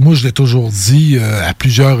 Mm-hmm. Moi, je l'ai toujours dit à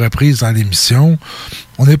plusieurs reprises dans l'émission.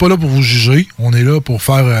 On n'est pas là pour vous juger. On est là pour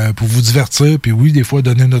vous divertir. Puis oui, des fois,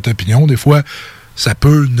 donner notre opinion. Des fois, ça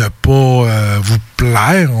peut ne pas vous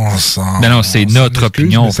plaire. Non, c'est notre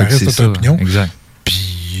opinion. Ça reste notre opinion. Exact.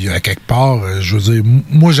 À quelque part, je veux dire,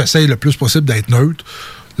 moi, j'essaye le plus possible d'être neutre,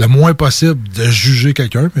 le moins possible de juger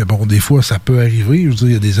quelqu'un, mais bon, des fois, ça peut arriver. Je veux dire,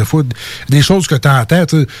 il y a des fois des choses que tu entends.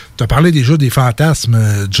 Tu as parlé déjà des fantasmes,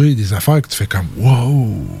 Jay, des affaires que tu fais comme «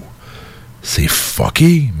 Wow! C'est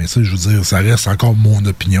fucké! » Mais ça, je veux dire, ça reste encore mon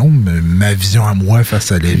opinion, ma vision à moi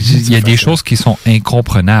face à la vie. Il y a des choses qui sont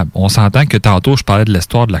incomprenables. On s'entend que tantôt, je parlais de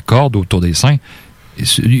l'histoire de la corde autour des seins.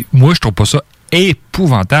 Moi, je trouve pas ça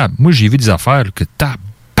épouvantable. Moi, j'ai vu des affaires que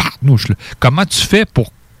comment tu fais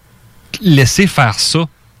pour laisser faire ça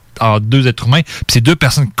en 2 êtres humains, puis c'est 2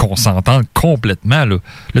 personnes consentantes complètement, là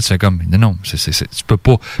tu fais comme, non, tu peux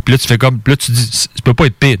pas. Puis là, tu fais comme, là, tu dis, tu peux pas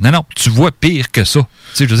être pire. Non, tu vois pire que ça. Tu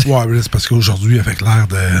sais, je veux dire. Ouais, mais c'est parce qu'aujourd'hui, avec l'ère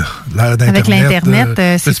d'Internet. Avec l'Internet,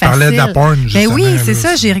 c'est facile. Tu parlais de la porn, justement. Ben oui, c'est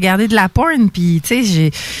ça, j'ai regardé de la porn, puis tu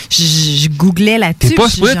sais, je googlais là-dessus. T'es pas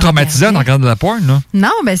supposé être traumatisé en regardant de la porn, là?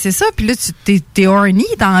 Non, ben c'est ça, puis là, t'es horny,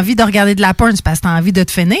 t'as envie de regarder de la porn, c'est parce que t'as envie de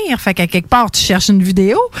te finir, fait qu'à quelque part, tu cherches une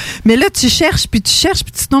vidéo, mais là, tu cherches, puis tu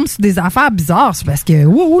tombes sur des affaires bizarres, c'est parce que,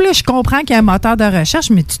 là, je comprends qu'il y a un moteur de recherche,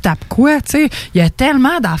 mais tu tapes quoi, tu sais? Il y a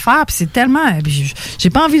tellement d'affaires, puis c'est tellement... J'ai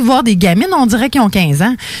pas envie de voir des gamines, on dirait qu'ils ont 15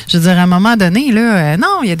 ans. Je veux dire, à un moment donné, là,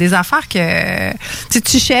 non, il y a des affaires que...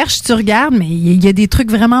 tu cherches, tu regardes, mais il y a des trucs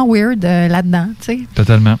vraiment weird là-dedans, tu sais.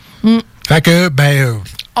 Totalement. Fait que,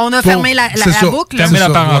 on a fermé la boucle. Fermé la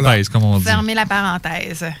parenthèse, comme on dit. Fermé la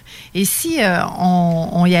parenthèse. Et si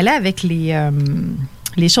on y allait avec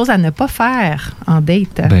les choses à ne pas faire en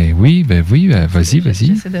date? Ben oui, vas-y.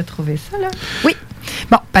 J'essaie de trouver ça, là. Oui.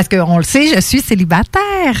 Bon, parce qu'on le sait, je suis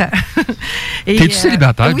célibataire. T'es-tu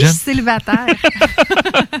célibataire, Jen? Oui, je suis célibataire.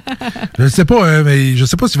 Je sais pas, mais je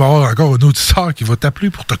sais pas s'il va y avoir encore un auditeur qui va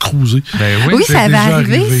t'appeler pour te cruiser. Ben oui, ça avait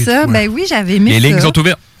arrivé, ça. Ben oui, j'avais aimé ça. Les lignes sont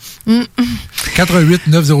ouvertes. 88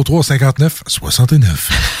 903 59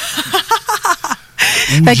 69.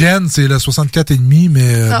 Ou Jen, c'est le 64,5,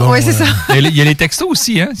 mais bon... Oui, c'est ça. Il y a les textos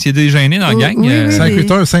aussi, hein? S'il y a des gênés dans la gang.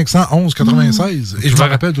 581 511 96. Et je me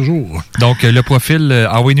rappelle toujours. Donc, le profil...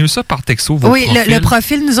 envoyez-nous ça par texto, votre profil. Le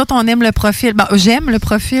profil, nous autres, on aime le profil. Bon, j'aime le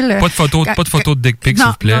profil. Pas de photo de dick pic, s'il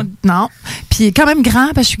vous plaît. Non. Puis quand même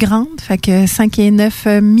grand, parce que je suis grande. Fait que 5 et 9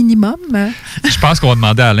 minimum. Je pense qu'on va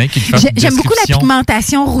demander à Alain qu'il fasse une J'aime beaucoup la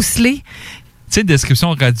pigmentation rousselée. Tu sais,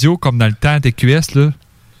 description radio, comme dans le temps à TQS, là.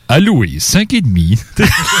 À Louise, 5,5.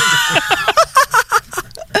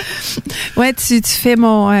 Ouais, tu fais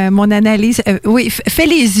mon analyse. Oui, fais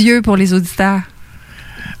les yeux pour les auditeurs.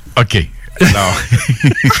 OK. Alors.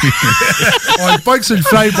 On est pas que sur le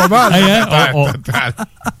fly pas mal.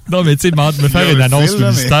 Non, mais tu sais, me faire une annonce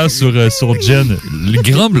publicitaire sur Jen. Le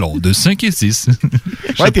grand blond de 5 et 6.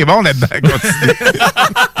 Ouais, t'es bon là-dedans. Continue.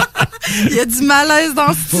 Il y a du malaise dans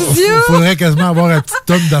le studio. Faudrait quasiment avoir un petit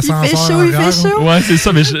tonne d'ascenseur. Il fait chaud. Ouais, c'est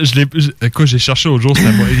ça, mais écoute, j'ai cherché l'autre jour,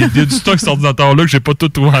 il y a du stock cet ordinateur-là que j'ai pas tout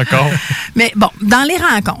trouvé encore. Mais bon, dans les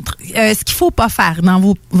rencontres, ce qu'il faut pas faire dans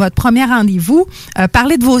votre premier rendez-vous,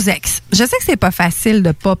 parler de vos ex. Je sais que c'est pas facile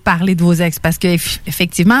de pas parler de vos ex parce que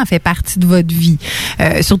effectivement, elle fait partie de votre vie.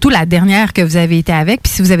 Surtout la dernière que vous avez été avec,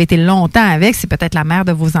 puis si vous avez été longtemps avec, c'est peut-être la mère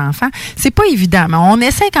de vos enfants. C'est pas évident, mais on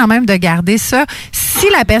essaie quand même de garder ça. Si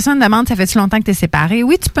la personne demande, ça fait-tu longtemps que tu es séparé?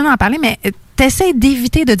 Oui, tu peux en parler, mais t'essaies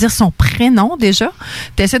d'éviter de dire son prénom déjà.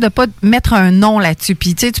 T'essaies de pas mettre un nom là-dessus.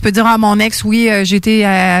 Puis tu sais, tu peux dire, mon ex, oui, j'étais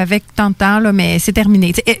avec tant de temps, là, mais c'est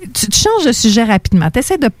terminé. Tu changes de sujet rapidement.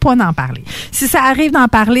 T'essaies de pas en parler. Si ça arrive d'en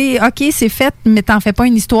parler, OK, c'est fait, mais t'en fais pas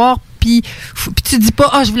une histoire. Puis tu dis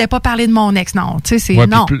pas, je voulais pas parler de mon ex. Non, tu sais, c'est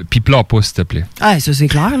non. Puis pleure pas, s'il te plaît. Ah, ça, c'est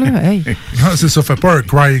clair, là. Hey. Non, c'est ça, fais pas un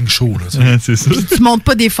crying show, là. C'est ça. Puis tu montes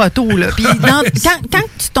pas des photos, là. Puis quand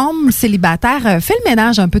tu tombes célibataire, fais le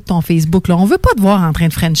ménage un peu de ton Facebook, là. On veut pas te voir en train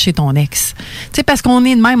de frencher ton ex. Tu sais, parce qu'on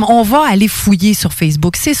est de même, on va aller fouiller sur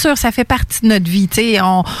Facebook. C'est sûr, ça fait partie de notre vie, tu sais.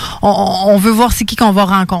 On veut voir c'est qui qu'on va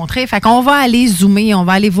rencontrer. Fait qu'on va aller zoomer, on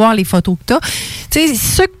va aller voir les photos que t'as. Tu sais,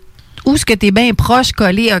 ceux où est-ce que tu es bien proche,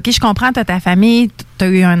 collé, OK, je comprends, tu as ta famille, tu as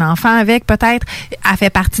eu un enfant avec, peut-être, elle fait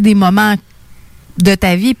partie des moments de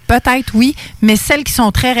ta vie, peut-être, oui, mais celles qui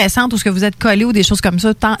sont très récentes, où est-ce que vous êtes collés ou des choses comme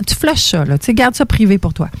ça, tu flushes ça, là, tu sais, garde ça privé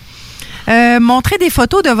pour toi. Montrez des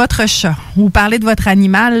photos de votre chat ou parler de votre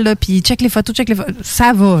animal, là, puis check les photos,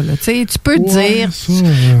 ça va, là, tu sais, tu peux dire,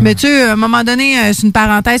 mais tu sais, à un moment donné, c'est une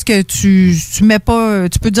parenthèse que tu mets pas,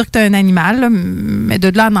 tu peux dire que tu as un animal, là, mais de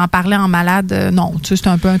là d'en parler en malade, non, tu sais, c'est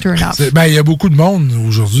un peu un turn-off. Il y a beaucoup de monde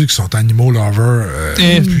aujourd'hui qui sont animaux lovers,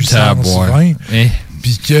 puissance 20.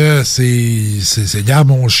 Puis que c'est regarde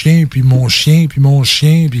mon chien, puis mon chien, puis mon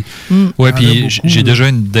chien. Puis ouais, puis j'ai déjà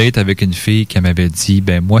une date avec une fille qui m'avait dit,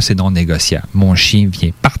 moi, c'est non négociable. Mon chien vient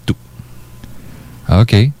partout. Ah,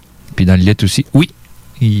 OK. Puis dans le lit aussi, oui.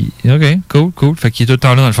 OK, cool. Fait qu'il est tout le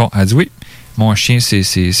temps là, dans le fond. Elle dit, oui, mon chien,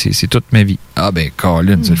 c'est toute ma vie. Ah,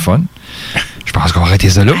 Colin, c'est le fun. Je pense qu'on va arrêter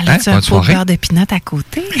ça là. Tu as un pot de beurre de pinot à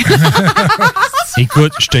côté?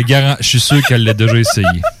 Écoute, je te garantis, je suis sûr qu'elle l'a déjà essayé.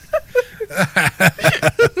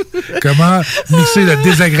 Comment mixer le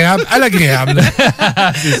désagréable à l'agréable.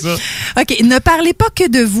 C'est ça. OK, ne parlez pas que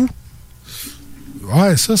de vous.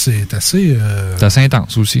 Ouais, ça, c'est assez... C'est assez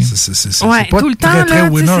intense aussi. C'est ouais, pas tout le très, temps, très là,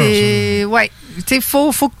 winner. Ouais, tu sais,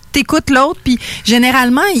 faut que tu écoutes l'autre, puis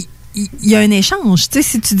généralement, il y a un échange. Tu sais,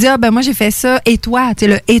 si tu dis, moi, j'ai fait ça, et toi? Tu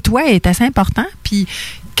sais, le « et toi » est assez important, puis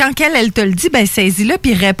quand elle te le dit, saisis-le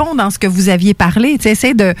puis réponds dans ce que vous aviez parlé. Tu sais,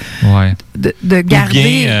 essaie de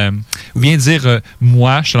garder... Ou bien dire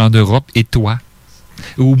moi, je suis allé en Europe, et toi?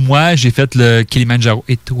 Ou moi, j'ai fait le Kilimanjaro,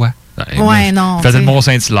 et toi? Ouais, non. Je faisais le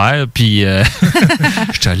Mont-Saint-Hilaire, puis je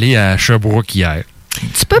suis allé à Sherbrooke hier.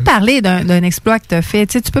 Tu peux parler d'un exploit que tu as fait.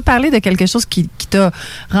 Tu sais, tu peux parler de quelque chose qui t'a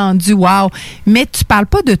rendu wow, mais tu parles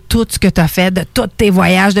pas de tout ce que tu as fait, de tous tes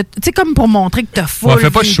voyages. Tu sais, comme pour montrer que tu as full fais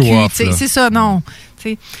pas de show-off. C'est ça, non.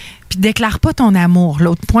 T'sais. Puis déclare pas ton amour.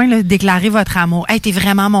 L'autre point, là, déclarer votre amour. Hey, t'es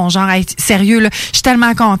vraiment mon genre. Hey, sérieux, là, je suis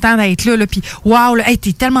tellement content d'être là. Puis, wow, là, hey,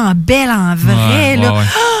 t'es tellement belle en vrai. Là. Ouais.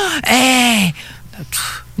 Oh, hey!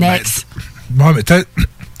 Next. Bon, mais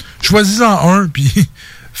choisis-en un, puis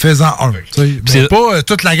fais-en un. Mais pas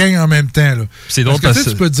toute la gang en même temps. Là. C'est drôle parce que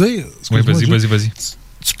tu peux dire... Oui, vas-y.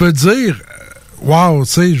 Tu peux dire, wow,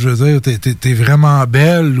 tu sais, je veux dire, t'es vraiment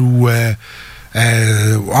belle ou...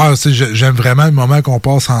 j'aime vraiment le moment qu'on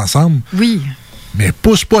passe ensemble. Oui. Mais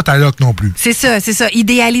pousse pas ta loque non plus. C'est ça.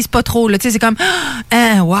 Idéalise pas trop. Là. C'est comme,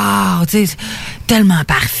 wow, tellement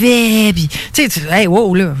parfait. Puis, hey,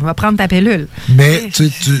 wow, là, on va prendre ta pilule. Mais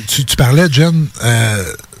tu parlais, Jen,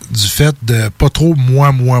 du fait de pas trop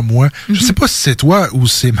moi. Je sais pas si c'est toi ou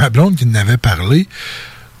c'est ma blonde qui n'avait parlé.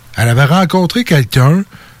 Elle avait rencontré quelqu'un,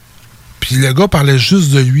 puis le gars parlait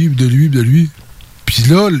juste de lui. Puis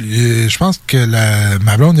là, je pense que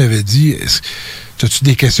ma blonde avait dit, as-tu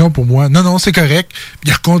des questions pour moi? Non, c'est correct.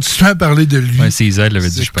 Puis il a continué à parler de lui. Ouais, c'est Isaac l'avait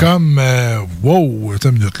dit, je pense. C'est comme, wow, attends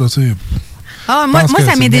une minute, là, tu sais. Moi,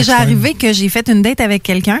 ça m'est déjà arrivé que j'ai fait une date avec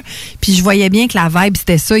quelqu'un, puis je voyais bien que la vibe,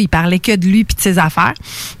 c'était ça. Il parlait que de lui puis de ses affaires.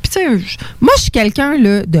 Puis, tu sais, moi, je suis quelqu'un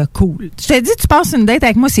là, de cool. Je te dis, tu passes une date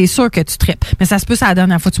avec moi, c'est sûr que tu trippes. Mais ça se peut, c'est la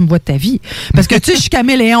dernière fois que tu me vois de ta vie. Parce que, tu sais, je suis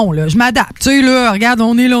caméléon, là. Je m'adapte. Tu sais, là, regarde,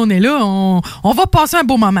 on est là. On va passer un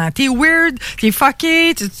beau moment. T'es weird, t'es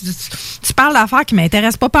fucké, tu parles d'affaires qui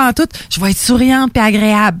m'intéressent pas pantoute. Je vais être souriante puis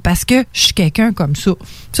agréable parce que je suis quelqu'un comme ça.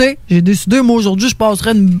 Tu sais, j'ai décidé, moi, aujourd'hui, je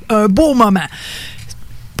passerai un beau moment.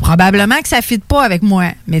 probablement que ça fit pas avec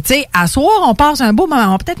moi. Mais tu sais, à soir, on passe un beau moment.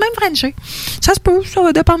 On va peut-être même frencher. Ça se peut, ça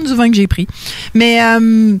va dépendre du vin que j'ai pris. Mais,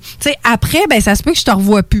 tu sais, après, ben ça se peut que je te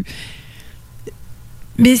revoie plus.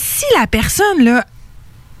 Mais si la personne, là,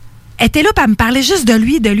 était là, puis elle me parlait juste de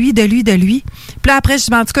lui. Puis là, après, je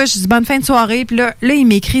dis, en tout cas, je dis bonne fin de soirée. Puis là, il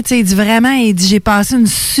m'écrit, tu sais, il dit vraiment, il dit, j'ai passé une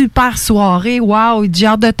super soirée. Wow, il dit, j'ai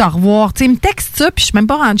hâte de te revoir. Tu sais, il me texte ça, puis je suis même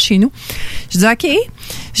pas rentrée chez nous. Je dis, OK.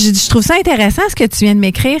 Je trouve ça intéressant, ce que tu viens de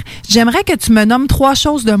m'écrire. J'aimerais que tu me nommes 3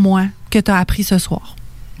 choses de moi que tu as appris ce soir.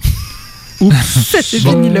 Oups. C'est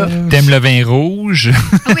fini, là. T'aimes le vin rouge?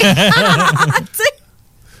 Oui.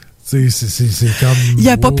 C'est comme... Il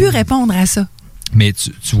a pas pu répondre à ça. Mais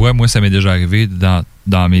tu vois, moi, ça m'est déjà arrivé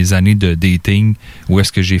dans mes années de dating où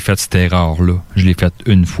est-ce que j'ai fait cette erreur-là. Je l'ai faite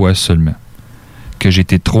une fois seulement. Que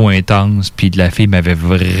j'étais trop intense, puis la fille m'avait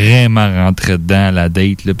vraiment rentré dedans à la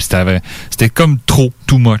date, là, puis c'était comme trop,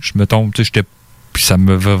 too much, mettons. Tu sais, puis ça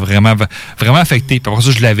me va vraiment affecté. Puis après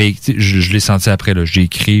ça, je l'ai senti après, là. J'ai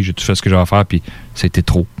écrit, j'ai tout fait ce que j'avais à faire, puis c'était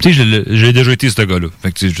trop. Tu sais, j'ai déjà été ce gars-là.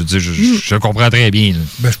 Fait que, tu sais, je veux dire, je comprends très bien, là.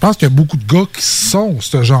 Ben, je pense qu'il y a beaucoup de gars qui sont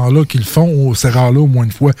ce genre-là, qui le font ces erreurs-là au moins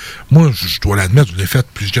une fois. Moi, je dois l'admettre, je l'ai fait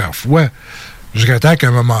plusieurs fois. Jusqu'à temps qu'à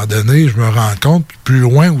un moment donné, je me rends compte, plus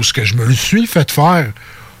loin, où ce que je me le suis fait faire.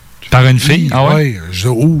 Par une fille? Ah ouais? Je dis,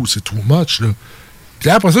 oh, c'est too much, là. Puis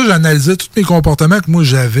là, après ça, j'ai analysé tous mes comportements que moi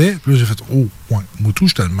j'avais. Puis là, j'ai fait, oh, ouais, moi tout,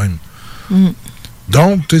 j'étais le même.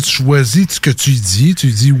 Donc, tu choisis ce que tu dis. Tu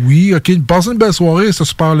dis oui, OK, passer une belle soirée, c'est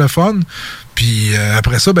super le fun. Puis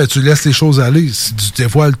après ça, ben, tu laisses les choses aller. Si tu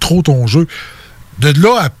dévoiles trop ton jeu, de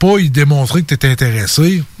là à pas y démontrer que tu es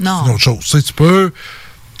intéressé, c'est une autre chose. Tu sais, tu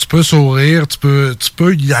peux sourire, tu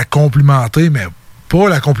peux y la complimenter, mais pas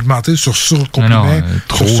la complimenter sur compliment.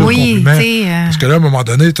 Trop. Oui, parce que là, à un moment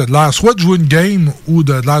donné, tu as de l'air soit de jouer une game ou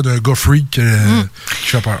de l'air d'un gars freak qui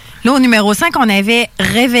fait peur. Là, au numéro 5, on avait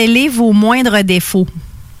révélé vos moindres défauts.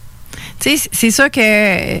 Tu sais, c'est ça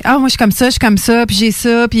que... moi, je suis comme ça, puis j'ai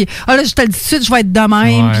ça, puis... là, je te le dis tout de suite, je vais être de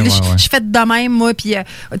même. Puis là, je fais de même, moi, puis...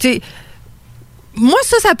 tu sais... Moi,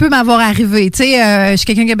 ça peut m'avoir arrivé. Tu sais, je suis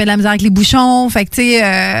quelqu'un qui a bien de la misère avec les bouchons. Fait que, tu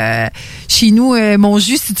sais, chez nous, mon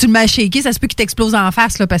jus, si tu le mets à shaker, ça se peut qu'il t'explose en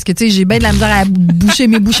face, là, parce que, tu sais, j'ai bien de la misère à boucher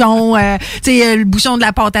mes bouchons. Tu sais, le bouchon de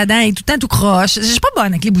la pâte à dents est tout le temps tout croche. Je suis pas bonne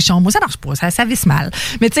avec les bouchons. Moi, ça marche pas. Ça visse mal.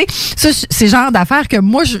 Mais, tu sais, ça, c'est le genre d'affaires que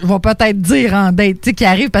moi, je vais peut-être dire en date, tu sais, qui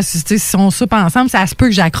arrive parce que, tu sais, si on soupe ensemble, ça se peut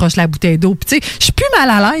que j'accroche la bouteille d'eau. Puis, tu sais, je suis plus mal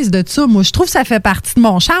à l'aise de ça. Moi, je trouve que ça fait partie de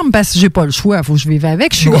mon charme parce que j'ai pas le choix. Faut que je vive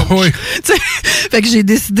avec. Je suis fait que j'ai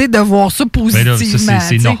décidé de voir ça positivement. Mais là,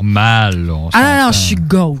 c'est normal. Là, non, je suis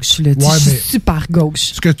gauche. Là, je suis super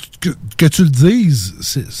gauche. Que tu le dises,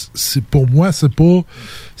 c'est pour moi, c'est pas...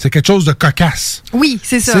 C'est quelque chose de cocasse. Oui,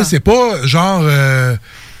 c'est ça. C'est pas genre...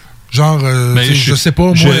 je sais pas,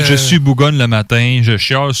 moi... Je suis bougonne le matin, je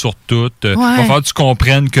chiale sur tout. Va falloir que tu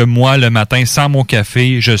comprennes que moi, le matin, sans mon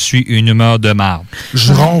café, je suis une humeur de marde.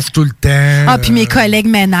 Je ronfle tout le temps. Puis mes collègues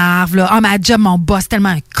m'énervent, là. Ma job, mon boss, tellement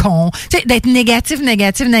un con. Tu sais, d'être négatif.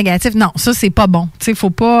 Non, ça, c'est pas bon. Tu sais, faut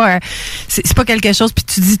pas... c'est pas quelque chose, puis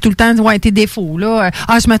tu dis tout le temps, ouais, tes défauts, là.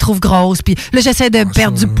 Je me trouve grosse, puis là, j'essaie de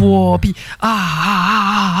perdre du poids, puis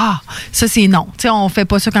Ça, c'est non. Tu sais, on fait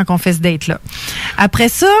pas ça quand on fait ce date-là. Après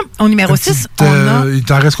ça... Au numéro 6, on a... Il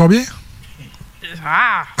t'en reste combien?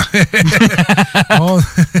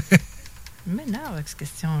 Mais non, avec cette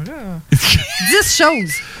question-là. 10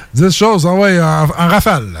 choses. 10 choses, ouais, en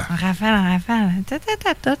rafale. En rafale.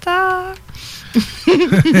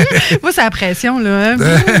 Moi, c'est la pression, là.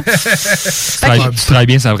 Tu travailles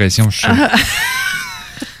bien sans pression, je suis sûr.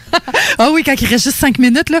 Oui, quand il reste juste 5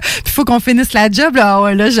 minutes, là, puis il faut qu'on finisse la job,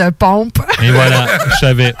 là, là, je pompe. Et voilà, je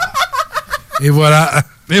savais. Et voilà.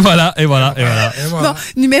 Bon,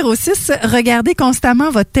 numéro 6, regardez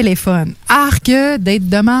constamment votre téléphone. Arc, d'être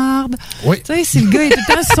de marde. Oui. Tu sais, si le gars est tout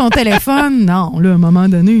le temps sur son téléphone, non, là, à un moment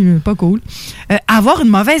donné, pas cool. Avoir une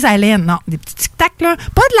mauvaise haleine, non. Des petits tic-tac, là.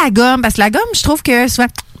 Pas de la gomme, parce que la gomme, je trouve que souvent...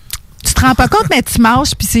 Tu te rends pas compte, mais tu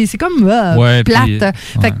mâches, puis c'est comme plate.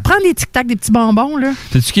 Fait que prends des tic-tac, des petits bonbons, là.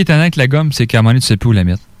 Sais-tu qui est étonnant avec la gomme, c'est qu'à un moment donné, tu sais plus où la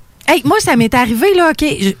mettre. Hey, moi, ça m'est arrivé, là, OK,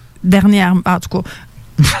 dernièrement, en tout cas...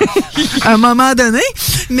 à un moment donné,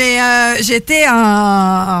 mais j'étais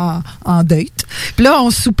en date. Puis là,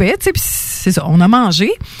 on soupait, tu sais, puis c'est ça, on a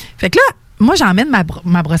mangé. Fait que là, moi, j'emmène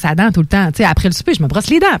ma brosse à dents tout le temps. Tu sais, après le souper, je me brosse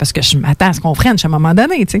les dents parce que je m'attends à ce qu'on freine à un moment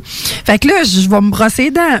donné, tu sais. Fait que là, je vais me brosser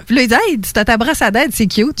les dents. Puis là, il dit, hey, tu as ta brosse à dents, c'est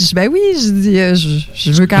cute. Je dis, ben oui, je dis,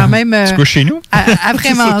 je veux quand même. Tu couches chez nous?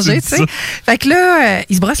 Après manger, tu sais. Fait que là,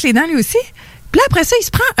 il se brosse les dents lui aussi. Puis là, après ça, il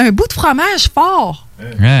se prend un bout de fromage fort.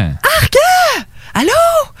 Ouais. Arc! Allô?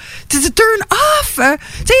 Tu dis turn off.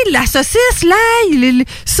 Tu sais, la saucisse, l'ail,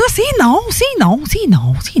 ça, c'est non. Puis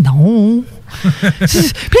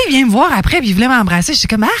il vient me voir après, puis il voulait m'embrasser. Je suis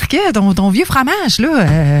comme, Arc, ton vieux fromage,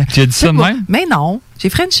 là. Tu as dit ça de même? Mais non, j'ai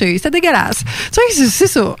frenché, c'était dégueulasse. Tu sais, c'est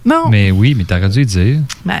ça. Non. Mais oui, mais t'aurais dû le dire.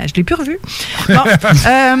 Ben, je l'ai plus revu. Bon,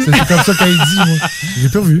 c'est comme ça qu'il dit, moi. Je l'ai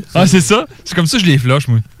plus revu. Ah, c'est ça? C'est comme ça que je les flush,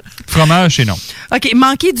 moi. Fromage, c'est non. OK,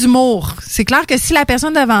 manquer d'humour. C'est clair que si la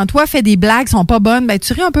personne devant toi fait des blagues qui sont pas bonnes, ben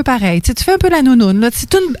tu ris un peu pareil. Tu fais un peu la nounoune. Là.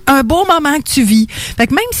 C'est un beau moment que tu vis. Fait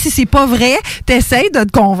que même si c'est pas vrai, t'essayes de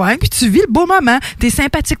te convaincre puis tu vis le beau moment. T'es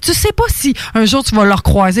sympathique. Tu sais pas si un jour tu vas le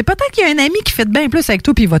recroiser. Peut-être qu'il y a un ami qui fait de bien plus avec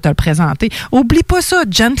toi puis il va te le présenter. Oublie pas ça.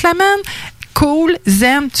 Gentleman, cool,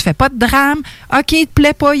 zen, tu fais pas de drame. OK, il te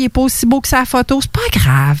plaît pas, il est pas aussi beau que sa photo. C'est pas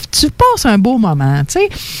grave. Tu passes un beau moment, tu sais.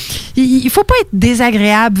 Il faut pas être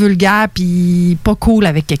désagréable, vulgaire, puis pas cool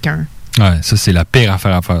avec quelqu'un. Ouais, ça, c'est la pire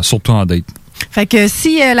affaire à faire, surtout en date. Fait que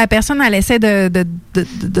si la personne, elle essaie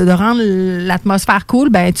de rendre l'atmosphère cool,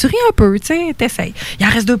 ben tu ris un peu, tu sais, t'essayes. Il en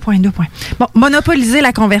reste 2 points. Bon, monopoliser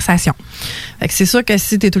la conversation. Fait que c'est sûr que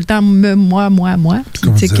si t'es tout le temps moi, puis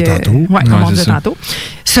comme tu sais que... tantôt. Ouais, comme on disait tantôt.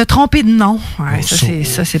 Se tromper de nom, ouais,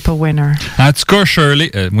 ça, c'est pas winner. En tout cas,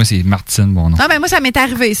 Shirley, moi, c'est Martine, bon nom. Ah ben moi, ça m'est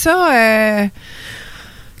arrivé, ça...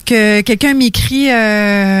 que quelqu'un m'écrit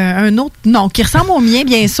un autre nom qui ressemble au mien,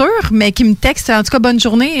 bien sûr, mais qui me texte, en tout cas, bonne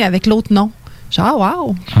journée avec l'autre nom. Genre,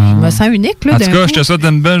 wow, je me sens unique. Là, en tout cas, je te souhaite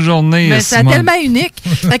une belle journée. Mais c'est tellement unique.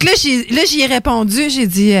 Fait que là, j'y ai répondu, j'ai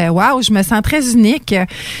dit, wow, je me sens très unique.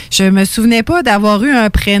 Je me souvenais pas d'avoir eu un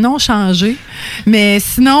prénom changé. Mais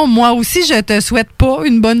sinon, moi aussi, je te souhaite pas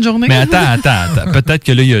une bonne journée. Mais attends. Peut-être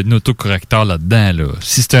que là, il y a un autocorrecteur là-dedans. Là.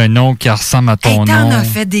 Si c'est un nom qui ressemble à ton nom. T'en as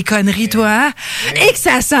fait des conneries, toi, hein? Et que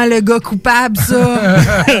ça sent le gars coupable,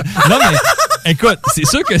 ça. Non, mais écoute, c'est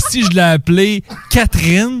sûr que si je l'ai appelée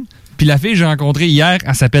Catherine, puis la fille que j'ai rencontrée hier,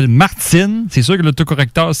 elle s'appelle Martine. C'est sûr que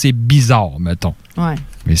l'autocorrecteur, c'est bizarre, mettons. Ouais.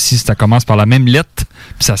 Mais si ça commence par la même lettre,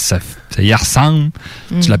 puis ça y ressemble,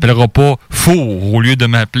 tu l'appelleras pas Four au lieu de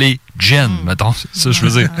m'appeler Jen, mettons. C'est ça que je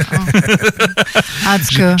veux dire. En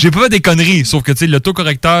tout cas. J'ai pas fait des conneries, sauf que, tu sais,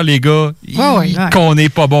 l'autocorrecteur, les gars, qu'on n'est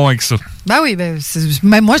pas bon avec ça. Ben oui,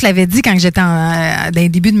 même moi, je l'avais dit quand j'étais dans les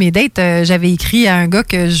débuts de mes dates, j'avais écrit à un gars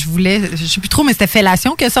que je voulais, je sais plus trop, mais c'était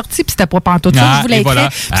Fellation qui est sorti, puis c'était pas pantoute ça que je voulais écrire. Voilà.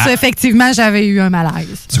 Puis ça, effectivement, j'avais eu un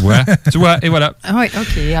malaise. Tu vois, et voilà. Oui,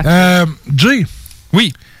 OK. Jay.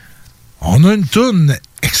 Oui. On a une toune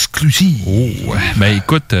exclusive. Oh, ben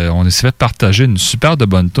écoute, on s'est fait partager une super de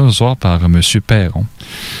bonne toune ce soir par M. Perron.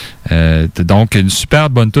 Donc, une super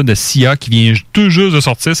bonne toune de Sia qui vient tout juste de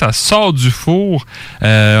sortir. Ça sort du four.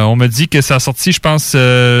 On m'a dit que ça a sorti, je pense, il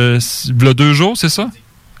y a 2 jours, c'est ça?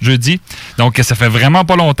 Jeudi. Donc, ça fait vraiment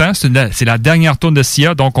pas longtemps. C'est la dernière toune de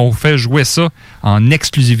Sia. Donc, on vous fait jouer ça en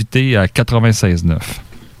exclusivité à 96.9.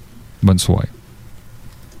 Bonne soirée.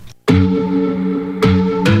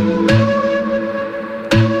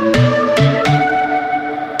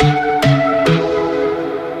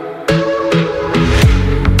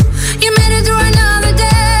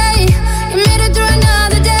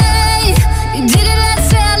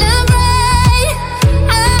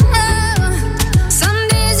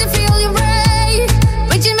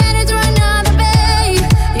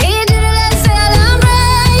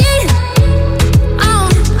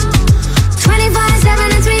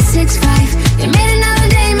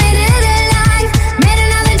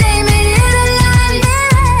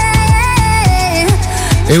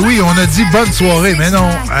 Et oui, on a dit bonne soirée, mais non,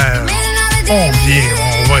 on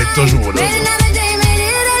va être toujours là.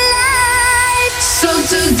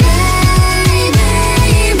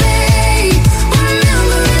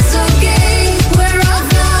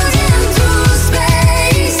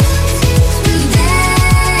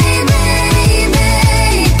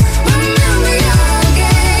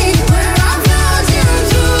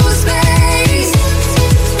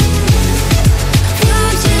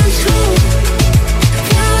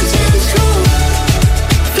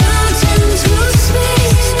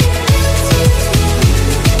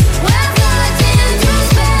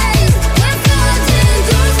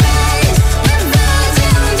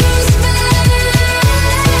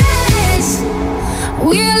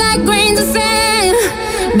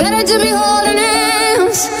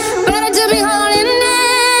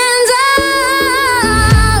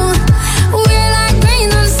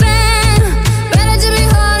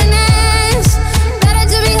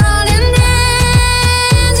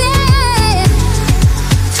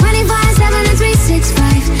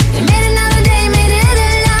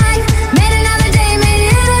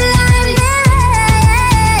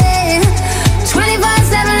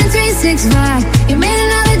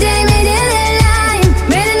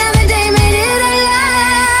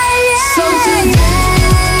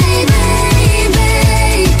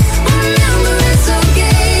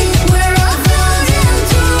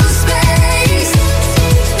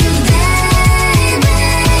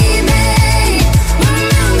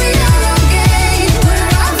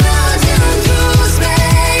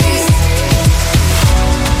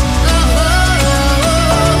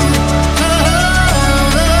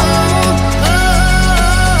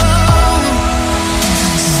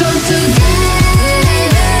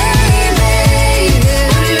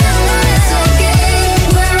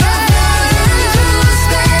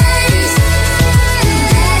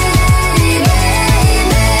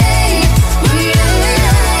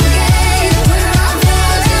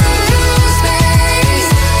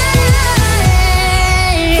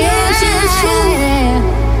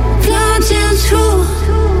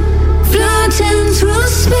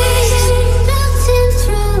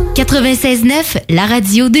 96.9, la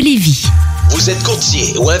radio de Lévis. Vous êtes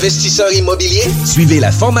courtier ou investisseur immobilier? Suivez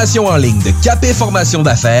la formation en ligne de Capé Formation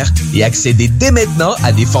d'affaires et accédez dès maintenant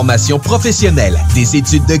à des formations professionnelles, des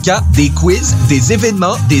études de cas, des quiz, des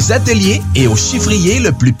événements, des ateliers et au chiffrier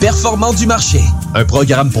le plus performant du marché. Un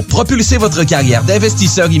programme pour propulser votre carrière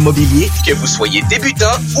d'investisseur immobilier, que vous soyez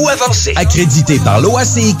débutant ou avancé. Accrédité par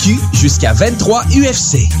l'OACIQ jusqu'à 23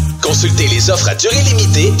 UFC. Consultez les offres à durée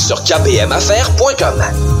limitée sur kpmaffaires.com.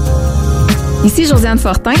 Ici Josiane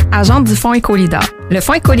Fortin, agente du Fonds Écolidar. Le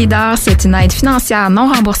Fonds Écolidar, c'est une aide financière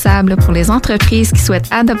non remboursable pour les entreprises qui souhaitent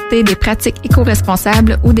adopter des pratiques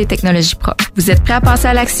éco-responsables ou des technologies propres. Vous êtes prêt à passer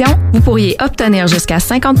à l'action? Vous pourriez obtenir jusqu'à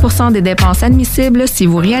 50% des dépenses admissibles si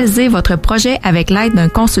vous réalisez votre projet avec l'aide d'un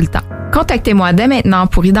consultant. Contactez-moi dès maintenant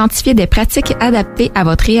pour identifier des pratiques adaptées à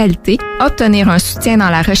votre réalité, obtenir un soutien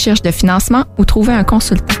dans la recherche de financement ou trouver un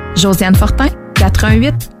consultant. Josiane Fortin,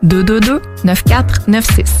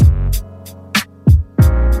 418-222-9496.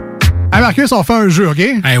 Hey Marcus, on fait un jeu, OK?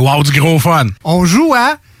 Hey, wow, du gros fun! On joue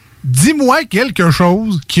à Dis-moi quelque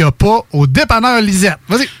chose qu'il n'y a pas au dépanneur Lisette.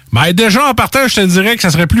 Vas-y. Ben déjà, en partant, je te dirais que ça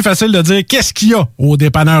serait plus facile de dire qu'est-ce qu'il y a au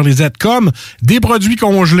dépanneur Lisette, comme des produits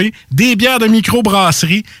congelés, des bières de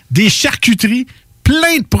microbrasserie, des charcuteries,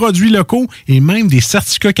 plein de produits locaux et même des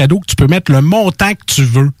certificats cadeaux que tu peux mettre le montant que tu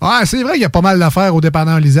veux. Ouais, c'est vrai qu'il y a pas mal d'affaires au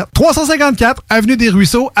dépanneur Lisette. 354 Avenue des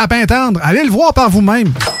Ruisseaux, à Pintendre. Allez le voir par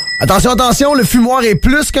vous-même. Attention, attention, le fumoir est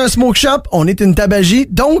plus qu'un smoke shop. On est une tabagie,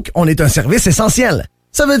 donc on est un service essentiel.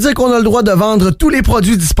 Ça veut dire qu'on a le droit de vendre tous les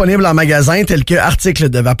produits disponibles en magasin, tels que articles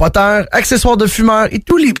de vapoteurs, accessoires de fumeurs et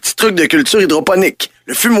tous les petits trucs de culture hydroponique.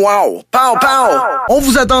 Le fumoir, pow, pow! On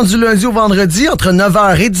vous attend du lundi au vendredi entre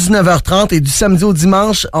 9h et 19h30 et du samedi au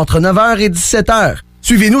dimanche entre 9h et 17h.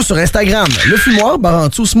 Suivez-nous sur Instagram, Le Fumoir,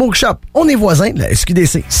 Barantou Smoke Shop. On est voisins de la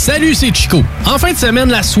SQDC. Salut, c'est Chico. En fin de semaine,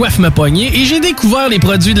 la soif m'a pogné et j'ai découvert les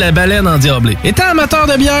produits de la Baleine Endiablée. Étant amateur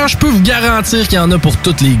de bière, je peux vous garantir qu'il y en a pour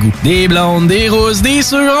tous les goûts. Des blondes, des rousses, des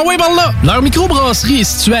sûres, en ouais, par là! Leur microbrasserie est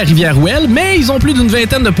située à Rivière-Ouelle, mais ils ont plus d'une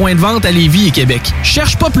vingtaine de points de vente à Lévis et Québec.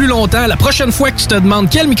 Cherche pas plus longtemps, la prochaine fois que tu te demandes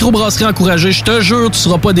quelle microbrasserie encourager, je te jure, tu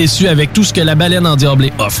seras pas déçu avec tout ce que la Baleine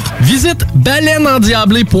Endiablée offre. Visite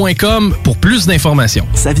baleineendiablée.com pour plus d'informations.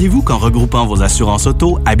 Saviez-vous qu'en regroupant vos assurances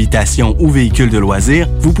auto, habitation ou véhicules de loisirs,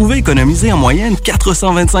 vous pouvez économiser en moyenne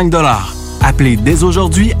 425 $? Appelez dès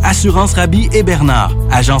aujourd'hui Assurance Rabi et Bernard,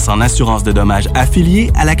 agence en assurance de dommages affiliée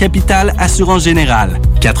à la capitale Assurance Générale.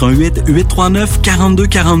 88 839 42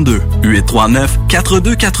 42 839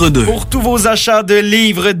 42 42. Pour tous vos achats de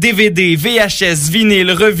livres, DVD, VHS,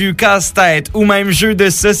 vinyle, revues, casse-tête ou même jeux de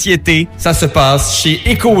société, ça se passe chez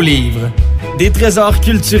Écolivre. Des trésors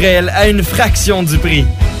culturels à une fraction du prix.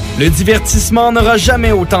 Le divertissement n'aura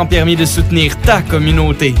jamais autant permis de soutenir ta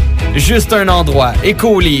communauté. Juste un endroit,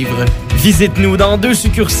 Écolivre. Visite-nous dans 2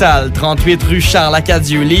 succursales, 38 rue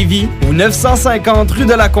Charles-Acadieux, Lévis ou 950 rue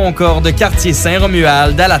de la Concorde, quartier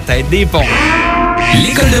Saint-Romuald, à la tête des ponts.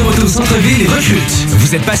 L'École de moto Centre-Ville recrute.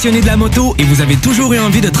 Vous êtes passionné de la moto et vous avez toujours eu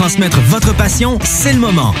envie de transmettre votre passion, c'est le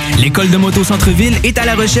moment. L'École de moto Centre-Ville est à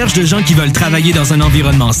la recherche de gens qui veulent travailler dans un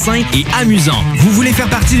environnement sain et amusant. Vous voulez faire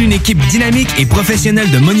partie d'une équipe dynamique et professionnelle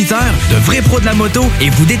de moniteurs, de vrais pros de la moto et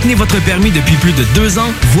vous détenez votre permis depuis plus de 2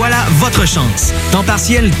 ans? Voilà votre chance. Temps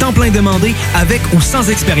partiel, temps plein demandé, avec ou sans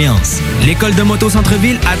expérience. L'École de moto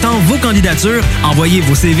Centre-Ville attend vos candidatures. Envoyez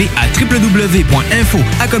vos CV à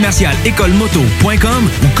www.info@écolemoto.com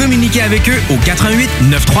ou communiquez avec eux au 88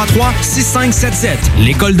 933 6577.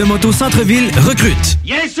 L'École de moto Centre-Ville recrute.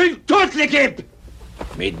 Il insulte toute l'équipe!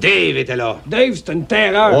 Mais Dave était là. Dave, c'est une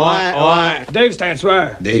terreur. Ouais. Dave, c'est un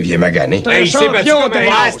tueur. Dave, il est magané. T'es un champion,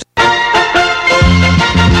 Dave.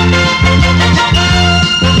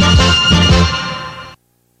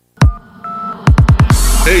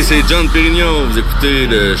 Hey, c'est John Pérignon. Vous écoutez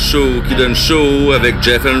le show qui donne chaud avec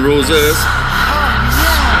Jeff and Roses.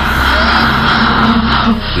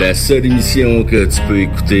 La seule émission que tu peux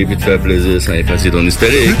écouter puis te faire plaisir sans effacer ton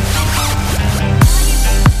historique.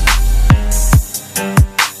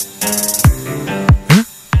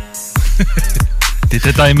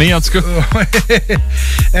 T'étais timé, en tout cas.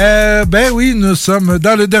 Ben oui, nous sommes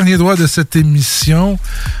dans le dernier droit de cette émission.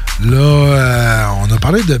 Là, on a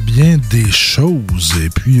parlé de bien des choses et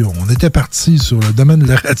puis on était parti sur le domaine de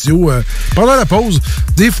la radio pendant la pause.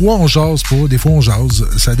 Des fois, on jase pas, des fois, on jase.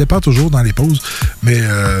 Ça dépend toujours dans les pauses. Mais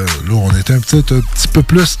là, on était un petit peu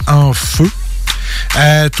plus en feu.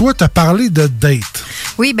 Toi, tu as parlé de date.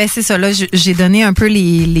 Oui, ben c'est ça. Là, j'ai donné un peu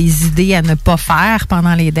les idées à ne pas faire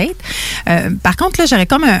pendant les dates. Par contre, là, j'aurais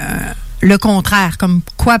comme le contraire. Comme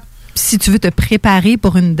quoi, si tu veux te préparer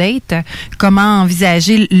pour une date, comment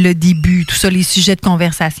envisager le début, tout ça, les sujets de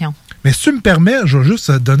conversation? Mais si tu me permets, je vais juste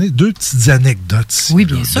te donner 2 petites anecdotes ici. Oui,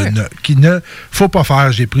 bien sûr. Qu'il ne faut pas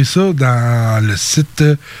faire. J'ai pris ça dans le site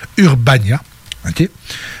Urbania. OK?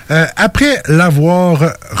 Après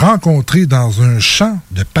l'avoir rencontré dans un champ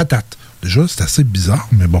de patates, déjà, c'est assez bizarre,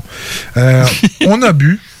 mais bon. On a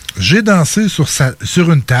bu, j'ai dansé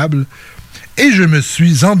sur une table et je me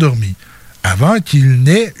suis endormi avant qu'il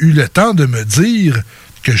n'ait eu le temps de me dire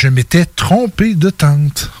que je m'étais trompé de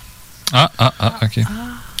tente. OK.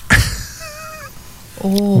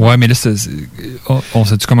 Oh. Ouais, mais là, on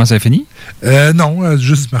sait-tu comment ça a fini? Non,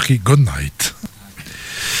 juste marqué « Good night ».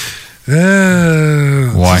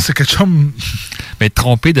 Ouais. C'est quelque chose... Mais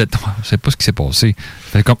trompé de... Je sais pas ce qui s'est passé.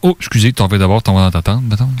 Fait comme, oh, excusez, t'en fais d'abord, t'en vas dans ta tente,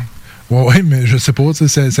 mettons. Ouais, mais je sais pas,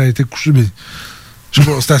 ça a été couché, mais... Je sais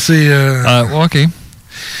pas, c'est assez... OK.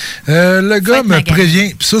 Le gars me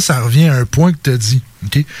prévient, puis ça revient à un point que tu as dit.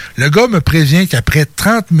 Okay? Le gars me prévient qu'après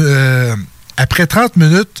 30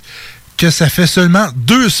 minutes, que ça fait seulement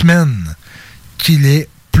 2 semaines qu'il est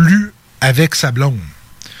plus avec sa blonde.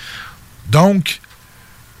 Donc,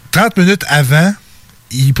 30 minutes avant,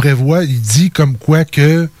 il dit comme quoi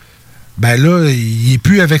que, ben là, il est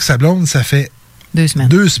plus avec sa blonde, ça fait 2 semaines.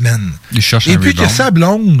 2 semaines. Il cherche et puis que sa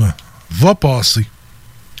blonde va passer.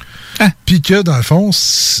 Puis que, dans le fond,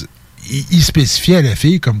 il spécifiait à la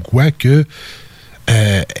fille comme quoi que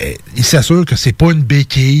il s'assure que c'est pas une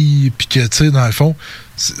béquille, puis que, tu sais, dans le fond,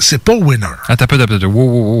 c'est pas winner. Attends,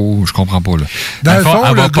 wow, je comprends pas, là. Dans le fond,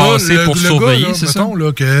 elle va passer pour surveiller, gars, c'est ça? Mettons,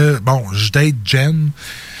 là, que, bon, je date Jen.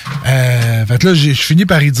 Fait que là, je finis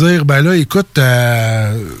par y dire, ben là, écoute,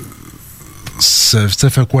 ça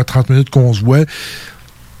fait quoi, 30 minutes qu'on se voit?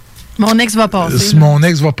 Mon ex va passer. Si mon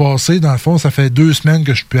ex va passer, dans le fond, ça fait 2 semaines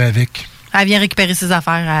que je suis plus avec. Elle vient récupérer ses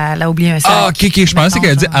affaires, elle a oublié un sac. Ah, OK, je pensais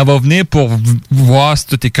qu'elle a dit elle va venir pour voir si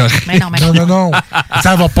tout est correct. Mais non.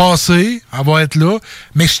 Ça va passer, elle va être là,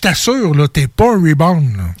 mais je t'assure, là, t'es pas un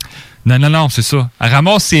rebound. Là. Non, c'est ça. Elle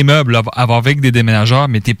ramasse ses meubles, elle va avec des déménageurs,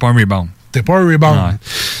 mais t'es pas un rebound. T'es pas un rebound. Ouais.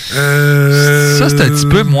 Ça, c'est un petit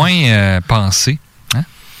peu moins pensé.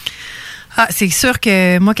 Ah, c'est sûr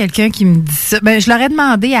que moi, quelqu'un qui me dit ça, ben, je l'aurais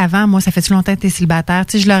demandé avant. Moi, ça fait-tu longtemps que tu es célibataire?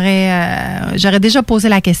 Tu sais, j'aurais déjà posé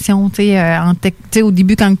la question, tu sais, au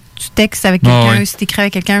début, quand tu textes avec quelqu'un, si tu écris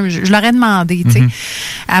avec quelqu'un, je l'aurais demandé, tu sais,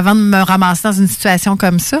 avant de me ramasser dans une situation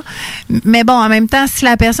comme ça. Mais bon, en même temps, si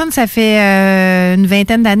la personne, ça fait une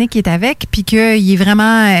vingtaine d'années qu'il est avec, puis qu'il est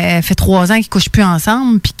vraiment, fait 3 ans qu'ils couchent plus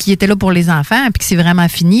ensemble, puis qu'il était là pour les enfants, puis que c'est vraiment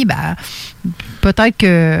fini, ben, peut-être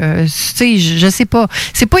que, tu sais, je sais pas.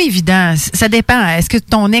 C'est pas évident. Ça dépend. Est-ce que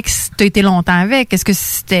ton ex t'a été longtemps avec? Est-ce que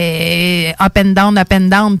c'était up and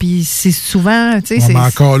down, puis c'est souvent, tu sais... Mais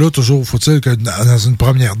encore là, toujours, faut-il que dans une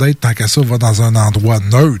première date, tant qu'à ça, va dans un endroit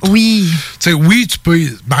neutre. Oui. Tu sais, oui, tu peux...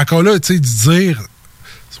 Mais encore là, tu sais, dire,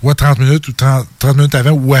 soit 30 minutes ou 30 minutes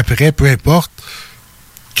avant ou après, peu importe,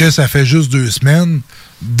 que ça fait juste 2 semaines...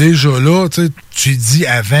 Déjà là, tu dis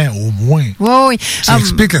avant au moins. Oui. Ça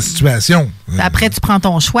explique la situation. Après, tu prends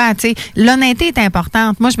ton choix. T'sais. L'honnêteté est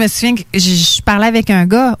importante. Moi, je me souviens que je parlais avec un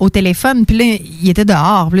gars au téléphone, puis là, il était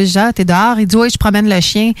dehors. Puis là, je dis, t'es dehors? Il dit, oui, je promène le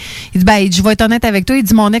chien. Il dit, ben, je vais être honnête avec toi. Il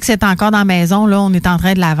dit, mon ex est encore dans la maison. Là, on est en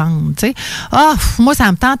train de la vendre. Moi,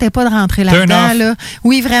 ça me tentait pas de rentrer là-dedans. Là.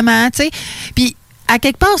 Oui, vraiment. Puis, à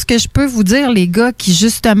quelque part, ce que je peux vous dire, les gars, qui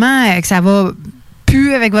justement, que ça va...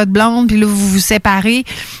 avec votre blonde, puis là, vous vous séparez,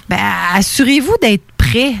 ben, assurez-vous d'être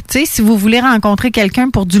prêt. Si vous voulez rencontrer quelqu'un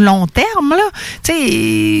pour du long terme, là,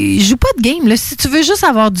 joue pas de game. Là. Si tu veux juste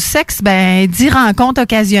avoir du sexe, ben, dis rencontre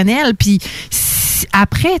occasionnelle, puis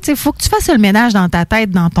après, il faut que tu fasses le ménage dans ta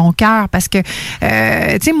tête, dans ton cœur, parce que,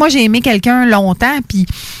 moi, j'ai aimé quelqu'un longtemps, puis,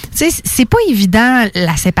 c'est pas évident,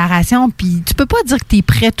 la séparation, puis tu peux pas dire que t'es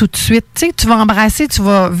prêt tout de suite. Tu vas embrasser, tu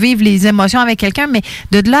vas vivre les émotions avec quelqu'un, mais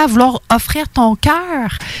de là à vouloir offrir ton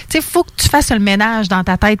cœur, il faut que tu fasses le ménage dans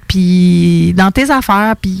ta tête, puis dans tes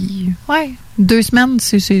affaires, puis, 2 semaines,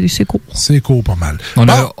 c'est court. C'est court, pas mal.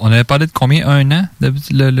 On avait parlé de combien? 1 an?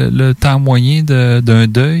 Le temps moyen d'un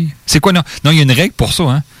deuil? C'est quoi? Non, il y a une règle pour ça,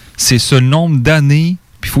 hein? C'est ce nombre d'années,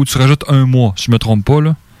 puis il faut que tu rajoutes 1 mois, si je me trompe pas,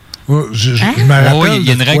 là. Je me rappelle. Oui, il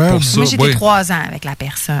y a une règle pour ça. Moi, j'étais 3 ans avec la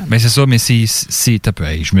personne. Mais c'est ça, mais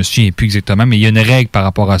je me souviens plus exactement, mais il y a une règle par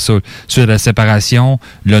rapport à ça. Sur la séparation,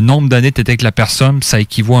 le nombre d'années que tu étais avec la personne, ça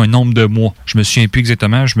équivaut à un nombre de mois. Je me souviens plus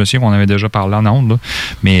exactement. Je me souviens qu'on avait déjà parlé en ondes, là.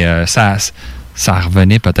 Mais ça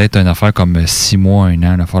revenait peut-être à une affaire comme 6 mois, 1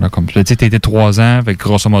 an, une affaire comme ça. Tu sais, t'étais 3 ans, fait que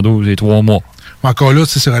grosso modo, c'est 3 mois. Encore là,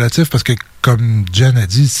 c'est relatif parce que, comme Jen a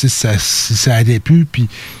dit, si ça allait plus, puis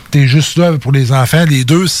t'es juste là pour les enfants, les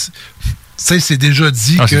deux, c'est déjà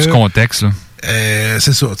dit que... C'est du contexte, là.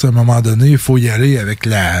 C'est ça, à un moment donné, il faut y aller avec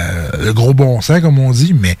le gros bon sens, comme on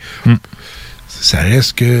dit, mais ça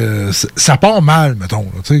reste que ça part mal, mettons.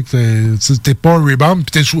 Tu sais, t'es pas un rebound,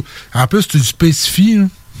 puis en plus, tu le spécifies. Là.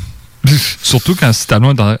 Surtout quand si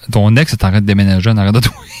ton ex t'arrête de déménager en arrêt de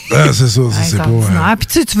toi. C'est ça, c'est pas...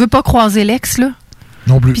 Puis tu veux pas croiser l'ex, là?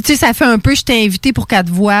 Non plus. Puis tu sais, ça fait un peu, je t'ai invité pour qu'elle te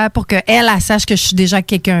voie, pour qu'elle sache que je suis déjà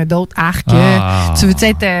quelqu'un d'autre. Arc. Tu veux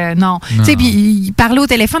être... non. Tu sais, puis il parlait au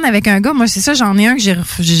téléphone avec un gars. Moi, c'est ça, j'en ai un que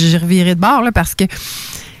j'ai reviré de bord, là, parce que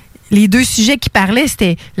les deux sujets qu'il parlait,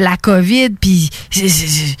 c'était la COVID, puis tu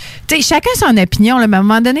sais, chacun son opinion, là, mais à un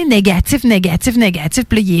moment donné, négatif, puis là,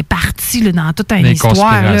 il est parti là, dans toute une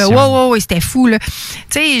histoire. Là. Ouais, c'était fou, là.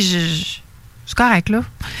 Tu sais, c'est correct, là.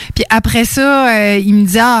 Puis après ça, il me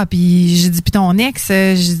dit, puis j'ai dit, puis ton ex,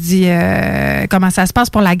 j'ai dit, comment ça se passe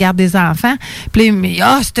pour la garde des enfants? Puis là, il me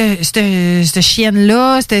dit, cette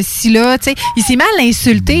chienne-là, cette ci-là, tu sais. Il s'est mal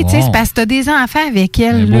insulté, tu sais, c'est parce que t'as des enfants avec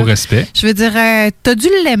elle. Un beau respect. Je veux dire, t'as dû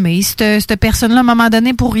l'aimer, cette personne-là, à un moment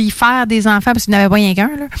donné, pour y faire des enfants, parce qu'il n'avait pas rien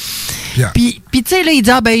qu'un, là. Yeah. Puis tu sais, là, il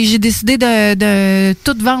dit, j'ai décidé de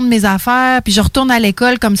tout vendre mes affaires, puis je retourne à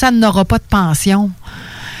l'école, comme ça, elle n'aura pas de pension.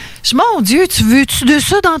 Mon Dieu, tu veux-tu de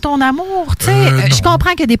ça dans ton amour? Je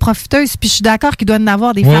comprends qu'il y a des profiteuses, puis je suis d'accord qu'il doit y en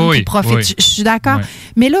avoir des femmes qui profitent. Oui. Je suis d'accord. Oui.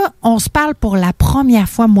 Mais là, on se parle pour la première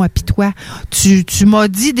fois, moi puis toi. Tu m'as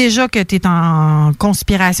dit déjà que tu es en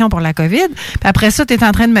conspiration pour la COVID, puis après ça, tu es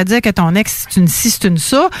en train de me dire que ton ex, c'est une ci, c'est une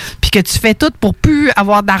ça, puis que tu fais tout pour plus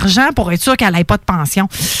avoir d'argent pour être sûr qu'elle n'ait pas de pension.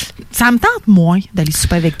 Ça me tente moins d'aller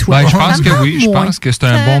souper avec toi. Ben, je pense que oui. Je pense que c'est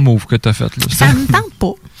un bon move que tu as fait. Là. Ça me tente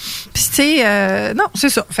pas. Puis, tu sais, non, c'est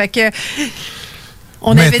ça. Fait que.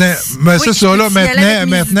 On maintenant, avait... mais c'est ça, là, maintenant,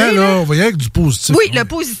 idées, là, on va y aller avec du positif. Oui, le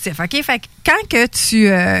positif, OK? Fait que quand que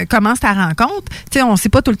tu commences ta rencontre, tu sais, on sait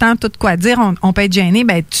pas tout le temps tout quoi dire, on peut être gêné,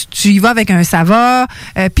 ben tu y vas avec un ça va,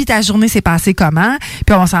 puis ta journée s'est passée comment,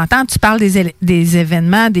 puis on s'entend, tu parles des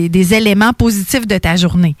événements, des éléments positifs de ta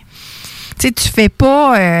journée. Tu sais, tu fais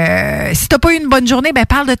pas... si t'as pas eu une bonne journée, ben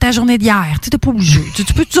parle de ta journée d'hier. Tu sais, t'es pas obligé. Tu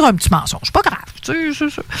peux te dire un petit mensonge. C'est pas grave. Tu sais, c'est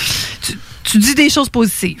ça. Tu dis des choses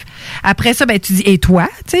positives. Après ça, ben tu dis « et toi »,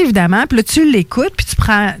 tu sais, évidemment. Puis là, tu l'écoutes, puis tu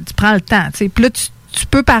prends le temps. Tu sais, puis là, tu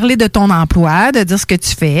peux parler de ton emploi, de dire ce que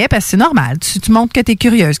tu fais, parce que c'est normal. Tu montres que tu es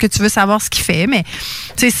curieuse, que tu veux savoir ce qu'il fait, mais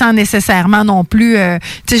tu sais, sans nécessairement non plus...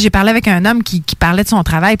 tu sais, j'ai parlé avec un homme qui parlait de son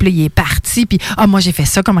travail, puis là, il est parti, puis « moi, j'ai fait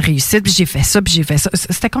ça comme réussite, puis j'ai fait ça, puis j'ai fait ça. »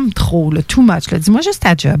 C'était comme trop, là, too much. Là. Dis-moi juste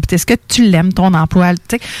ta job. Est-ce que tu l'aimes, ton emploi?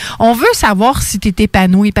 Tu sais, on veut savoir si tu es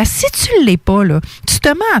épanoui, parce que si tu l'es pas, là, tu te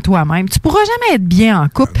mens à toi-même. Tu pourras jamais être bien en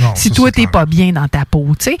couple si toi, t'es pas bien dans ta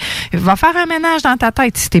peau. Tu sais, va faire un ménage dans ta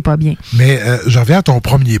tête si t'es pas bien. Mais je reviens à ton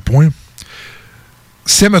premier point.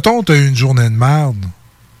 Si, mettons, tu as eu une journée de merde,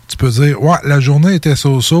 tu peux dire, ouais, la journée était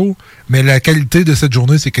so-so, mais la qualité de cette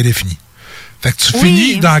journée, c'est qu'elle est finie. Fait que tu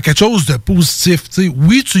finis dans quelque chose de positif. T'sais.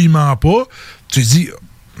 Oui, tu y mens pas. Tu dis,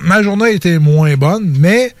 ma journée était moins bonne,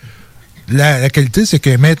 mais la qualité, c'est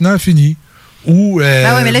qu'elle est maintenant finie. Ou, oui,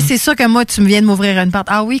 mais là, c'est sûr que moi, tu me viens de m'ouvrir une porte.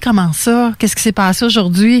 Ah oui, comment ça? Qu'est-ce qui s'est passé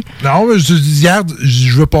aujourd'hui? Non, mais je dis, hier,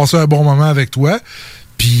 je veux passer un bon moment avec toi.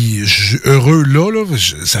 Puis, je suis heureux là,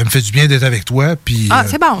 ça me fait du bien d'être avec toi. Puis,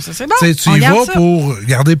 c'est bon, ça, c'est bon. Tu y vas pour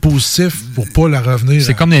garder positif, pour pas la revenir.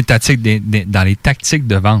 C'est comme dans les tactiques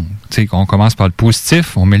de vente. T'sais, on commence par le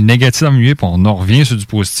positif, on met le négatif dans le milieu, puis on en revient sur du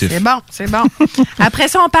positif. C'est bon. Après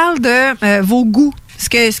ça, on parle de vos goûts.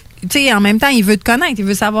 Tu sais, en même temps, il veut te connaître, il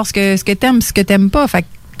veut savoir ce que t'aimes, ce que t'aimes pas. Fait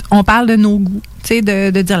on parle de nos goûts, tu sais,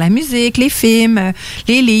 de dire la musique, les films,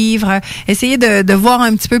 les livres, essayer de voir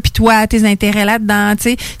un petit peu, puis toi, tes intérêts là-dedans, tu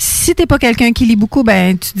sais. Si t'es pas quelqu'un qui lit beaucoup,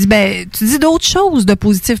 tu dis d'autres choses de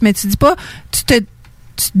positif, mais tu dis pas, tu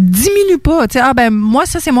diminues pas, tu sais, moi,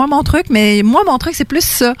 ça, c'est moi mon truc, mais moi, mon truc, c'est plus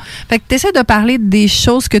ça. Fait que t'essaies de parler des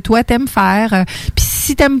choses que toi, t'aimes faire, puis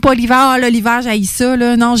si t'aimes pas l'hiver, l'hiver, j'haïs ça,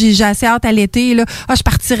 là, non, j'ai assez hâte à l'été, là, je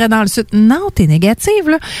partirais dans le sud. Non, t'es négative,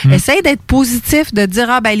 là. Essaye d'être positif, de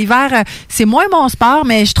dire, l'hiver, c'est moins mon sport,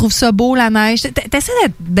 mais je trouve ça beau, la neige. T'essaies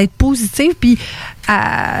d'être positive, puis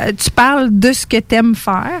tu parles de ce que t'aimes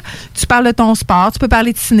faire, tu parles de ton sport, tu peux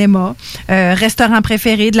parler de cinéma, restaurant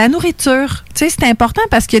préféré, de la nourriture. Tu sais, c'est important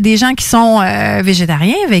parce qu'il y a des gens qui sont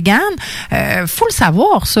végétariens, véganes. Faut le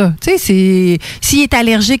savoir, ça. Tu sais, s'il est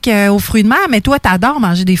allergique aux fruits de mer, mais toi, t'adores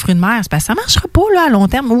manger des fruits de mer, c'est parce que ça marchera pas, là, à long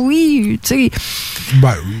terme. Oui, tu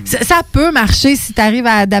sais. Ça peut marcher si tu arrives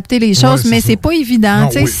à adapter les choses, mais c'est pas évident.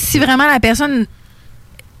 Tu sais, si vraiment la personne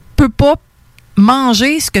peut pas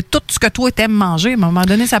manger tout ce que toi t'aimes manger, à un moment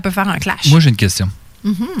donné, ça peut faire un clash. Moi, j'ai une question.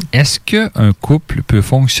 Est-ce qu'un couple peut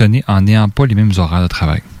fonctionner en n'ayant pas les mêmes horaires de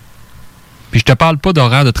travail? Puis je te parle pas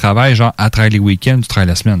d'horaire de travail, genre à travailler les week-ends, tu travailles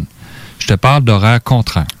la semaine. Je te parle d'horaire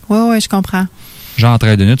contraint. Oui, je comprends. Genre, à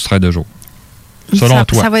travailler de nuit, tu travailles de jour. Selon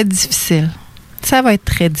toi. Ça va être difficile. Ça va être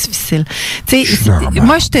très difficile.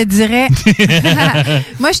 Moi, je te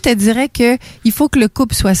dirais que il faut que le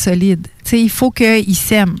couple soit solide. Il faut qu'il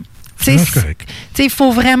s'aime. Il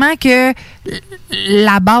faut vraiment que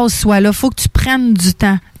la base soit là. Il faut que tu prennes du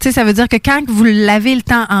temps. Ça veut dire que quand vous l'avez le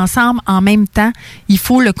temps ensemble, en même temps, il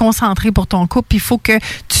faut le concentrer pour ton couple. Il faut que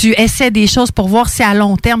tu essaies des choses pour voir si à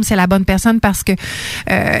long terme, c'est la bonne personne, parce que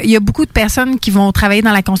il y a beaucoup de personnes qui vont travailler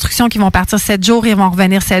dans la construction, qui vont partir 7 jours, ils vont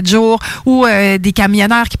revenir 7 jours, ou des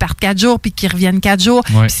camionneurs qui partent 4 jours puis qui reviennent 4 jours.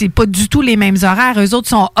 Ouais. Puis c'est pas du tout les mêmes horaires. Eux autres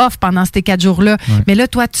sont off pendant ces 4 jours-là. Ouais. Mais là,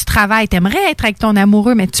 toi, tu travailles. T'aimerais être avec ton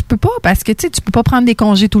amoureux, mais tu peux pas, parce que tu peux pas prendre des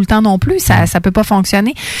congés tout le temps non plus. Ça peut pas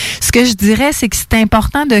fonctionner. Ce que je dirais, c'est que c'est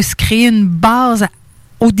important de se créer une base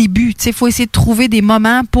au début. Il faut essayer de trouver des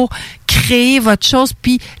moments pour créer votre chose,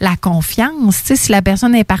 puis la confiance. Si la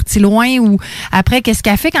personne est partie loin, ou après, qu'est-ce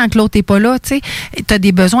qu'elle fait quand l'autre n'est pas là? Tu as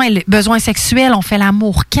des besoins sexuels, on fait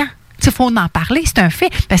l'amour quand? Il faut en parler, c'est un fait.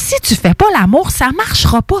 Parce que si tu fais pas l'amour, ça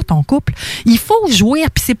marchera pas, ton couple. Il faut jouir,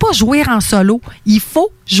 puis c'est pas jouir en solo. Il faut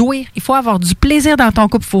jouir. Il faut avoir du plaisir dans ton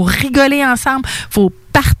couple. Il faut rigoler ensemble. Il faut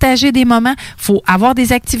partager des moments. Il faut avoir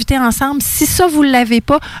des activités ensemble. Si ça, vous ne l'avez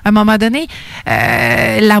pas, à un moment donné,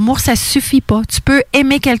 l'amour, ça suffit pas. Tu peux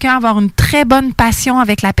aimer quelqu'un, avoir une très bonne passion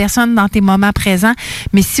avec la personne dans tes moments présents,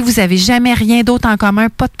 mais si vous avez jamais rien d'autre en commun,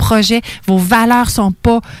 pas de projet, vos valeurs sont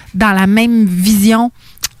pas dans la même vision,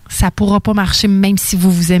 ça pourra pas marcher même si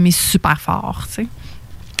vous vous aimez super fort, tu sais.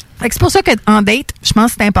 C'est pour ça qu'en date, je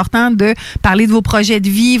pense que c'est important de parler de vos projets de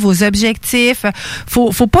vie, vos objectifs.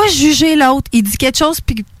 Faut pas juger l'autre. Il dit quelque chose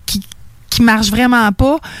puis qui marche vraiment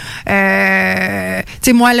pas. Tu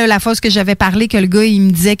sais, moi, là, la fois que j'avais parlé, que le gars, il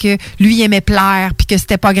me disait que lui, il aimait plaire, puis que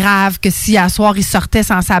c'était pas grave, que si à soir, il sortait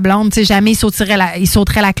sans sa blonde, tu sais, jamais il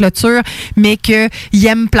sauterait la clôture, mais que il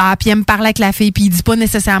aime plaire, puis il aime parler avec la fille, puis il dit pas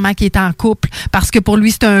nécessairement qu'il est en couple, parce que pour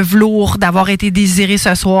lui, c'est un velours d'avoir été désiré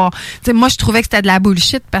ce soir. Tu sais, moi, je trouvais que c'était de la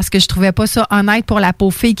bullshit, parce que je trouvais pas ça honnête pour la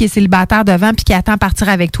pauvre fille qui est célibataire devant, puis qui attend partir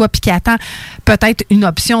avec toi, puis qui attend peut-être une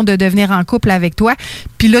option de devenir en couple avec toi.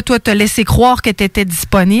 Puis là, toi, t'as laissé croire que tu étais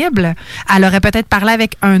disponible. Elle aurait peut-être parlé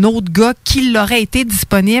avec un autre gars qui l'aurait été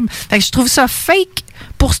disponible. Fait que je trouve ça fake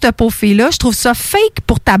pour cette pauvre fille-là. Je trouve ça fake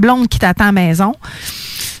pour ta blonde qui t'attend à la maison.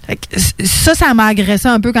 Fait que ça m'a agressé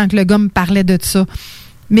un peu quand le gars me parlait de ça.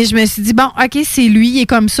 Mais je me suis dit, bon, OK, c'est lui, il est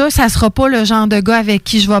comme ça. Ça sera pas le genre de gars avec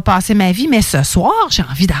qui je vais passer ma vie. Mais ce soir, j'ai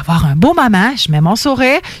envie d'avoir un beau moment. Je mets mon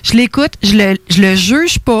sourire, je l'écoute, je le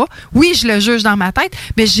juge pas. Oui, je le juge dans ma tête,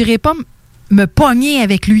 mais je n'irai pas me pogner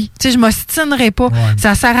avec lui. Tu sais, je m'ostinerai pas. Ouais.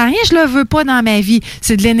 Ça sert à rien, je le veux pas dans ma vie.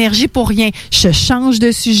 C'est de l'énergie pour rien. Je change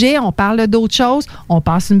de sujet, on parle d'autres choses, on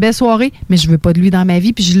passe une belle soirée, mais je veux pas de lui dans ma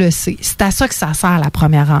vie, puis je le sais. C'est à ça que ça sert, la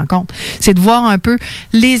première rencontre. C'est de voir un peu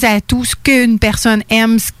les atouts, ce qu'une personne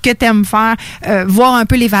aime, ce que t'aimes faire, voir un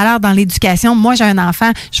peu les valeurs dans l'éducation. Moi, j'ai un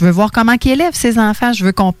enfant, je veux voir comment il élève ses enfants, je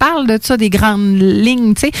veux qu'on parle de ça, des grandes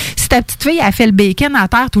lignes, tu sais. Si ta petite fille, elle fait le bacon à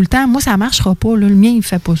terre tout le temps, moi, ça marchera pas, là. Le mien, il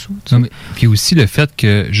fait pas ça. Non, mais puis aussi le fait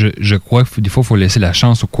que je crois que des fois, il faut laisser la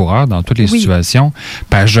chance au coureur dans toutes les situations.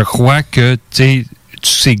 Parce que je crois que tu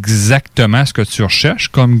sais exactement ce que tu recherches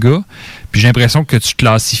comme gars. Puis j'ai l'impression que tu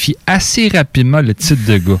classifies assez rapidement le type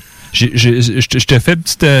de gars. Je te fais une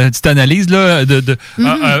petite analyse là,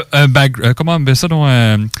 comment on appelle ça, donc,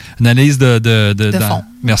 une analyse de fond.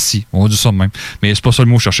 Merci, on dit ça de même. Mais c'est pas ça le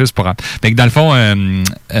mot chercher, c'est pas grave. Fait que dans le fond,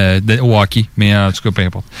 au hockey, mais en tout cas, peu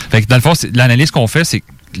importe. Fait que dans le fond, l'analyse qu'on fait, c'est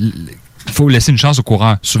il faut laisser une chance au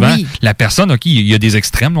courant. Souvent, la personne, OK, il y a des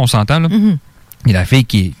extrêmes, on s'entend, là. Mm-hmm. Il y a la fille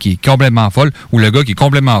qui est complètement folle ou le gars qui est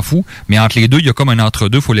complètement fou, mais entre les deux, il y a comme un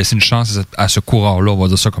entre-deux. Il faut laisser une chance à ce coureur-là, on va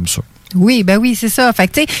dire ça comme ça. Oui, ben oui, c'est ça. Fait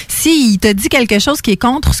que, tu sais, s'il te dit quelque chose qui est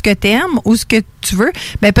contre ce que tu aimes ou ce que tu veux,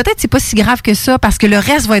 ben peut-être c'est pas si grave que ça parce que le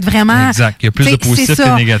reste va être vraiment... Exact. Il y a plus de positif que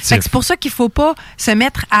de négatif. Fait que c'est pour ça qu'il faut pas se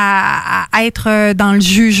mettre à être dans le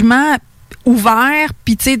jugement ouvert,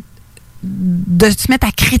 puis tu sais, de se mettre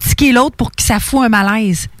à critiquer l'autre pour que ça fout un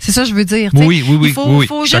malaise. C'est ça que je veux dire. Oui. Il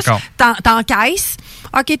faut juste t'encaisses.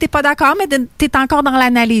 OK, t'es pas d'accord, mais t'es encore dans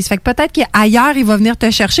l'analyse. Fait que peut-être qu'ailleurs, il va venir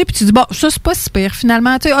te chercher puis tu dis, bon, ça, c'est pas si pire.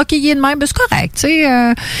 Finalement, tu sais, OK, il est de même, ben, c'est correct. Tu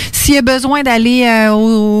sais, s'il y a besoin d'aller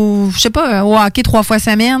au hockey 3 fois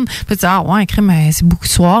semaine, tu dis, ah ouais, crème, c'est beaucoup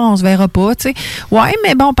de soirs, on se verra pas, tu sais. Ouais,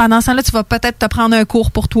 mais bon, pendant ce temps-là, tu vas peut-être te prendre un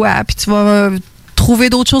cours pour toi puis tu vas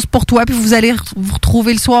trouver d'autres choses pour toi, puis vous allez vous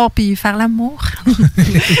retrouver le soir, puis faire l'amour.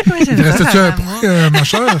 Il restait-tu un point, ma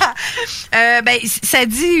chère? Ben, ça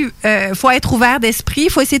dit, faut être ouvert d'esprit,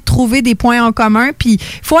 faut essayer de trouver des points en commun, puis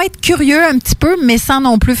faut être curieux un petit peu, mais sans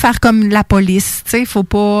non plus faire comme la police, tu sais, faut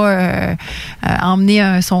pas emmener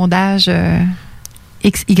un sondage...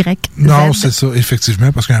 XY. Non, c'est ça,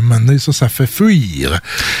 effectivement, parce qu'à un moment donné, ça fait fuir.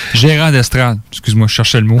 Gérant d'estrade. Excuse-moi, je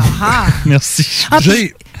cherchais le mot. Ah. Merci.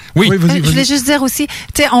 Oui, vas-y. Je voulais juste dire aussi,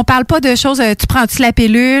 tu sais, on parle pas de choses, tu prends-tu la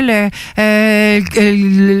pilule,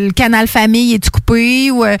 le canal famille est-tu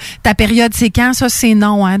coupé ou ta période c'est quand? Ça, c'est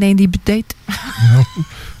non, hein, d'un début de date. Non,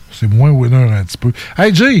 c'est moins winner un petit peu.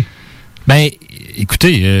 Hey, Jay! Ben,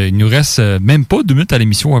 écoutez, il nous reste même pas 2 minutes à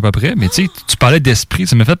l'émission à peu près, mais tu sais, tu parlais d'esprit,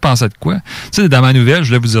 ça m'a fait penser à de quoi? Tu sais, dans ma nouvelle, je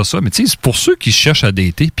voulais vous dire ça, mais tu sais, pour ceux qui cherchent à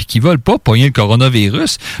dater puis qui veulent pas pogner le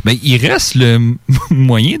coronavirus, ben, il reste le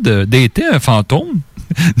moyen de dater un fantôme.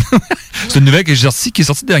 C'est une nouvelle qui est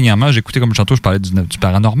sortie dernièrement. J'ai écouté comme tantôt, je parlais du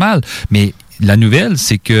paranormal, mais la nouvelle,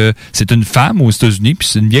 c'est que c'est une femme aux États-Unis, puis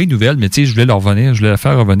c'est une vieille nouvelle, mais tu sais, je voulais la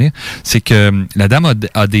faire revenir. C'est que la dame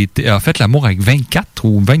a fait l'amour avec 24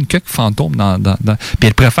 ou 20 quelques fantômes puis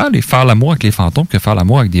elle préfère faire l'amour avec les fantômes que faire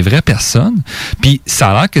l'amour avec des vraies personnes. Puis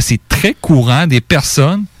ça a l'air que c'est très courant des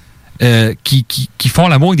personnes qui font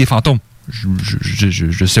l'amour avec des fantômes.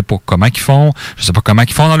 Je sais pas comment ils font, je sais pas comment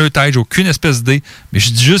ils font dans leur tête, j'ai aucune espèce d'idée, mais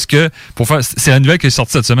je dis juste que c'est la nouvelle qui est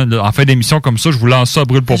sortie cette semaine, là. En fin d'émission comme ça, je vous lance ça à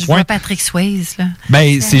brûle pour point. Je vois Patrick Swayze, là.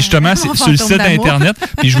 Ben, c'est justement sur le site internet,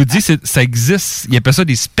 puis je vous dis, ça existe, ils appellent ça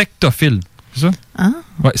des spectophiles. C'est ça? Hein?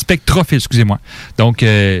 Ouais, spectrophiles, excusez-moi. Donc,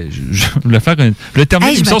 je voulais faire le terme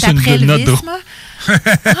d'émission sur une note drôle.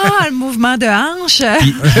 Ah, le mouvement de hanche.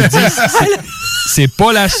 Puis, je vous dis, c'est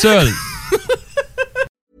pas la seule.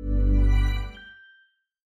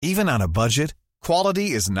 Even on a budget,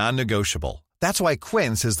 quality is non-negotiable. That's why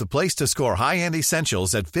Quince is the place to score high-end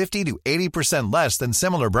essentials at 50 to 80% less than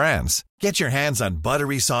similar brands. Get your hands on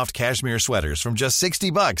buttery soft cashmere sweaters from just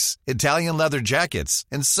 $60, Italian leather jackets,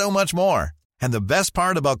 and so much more. And the best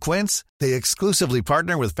part about Quince, they exclusively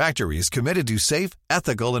partner with factories committed to safe,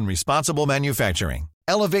 ethical, and responsible manufacturing.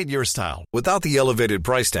 Elevate your style without the elevated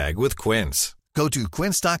price tag with Quince. Go to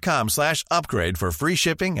quince.com/upgrade for free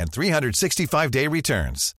shipping and 365-day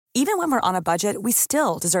returns. Even when we're on a budget, we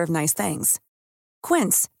still deserve nice things.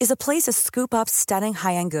 Quince is a place to scoop up stunning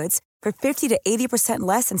high-end goods for 50 to 80%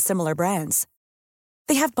 less than similar brands.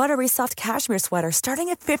 They have buttery soft cashmere sweaters starting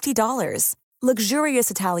at $50, luxurious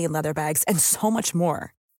Italian leather bags, and so much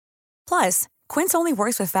more. Plus, Quince only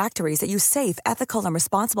works with factories that use safe, ethical, and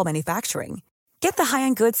responsible manufacturing. Get the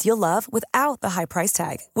high-end goods you'll love without the high price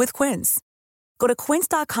tag with Quince. Go to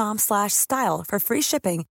quince.com/style for free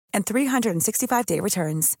shipping and 365-day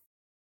returns.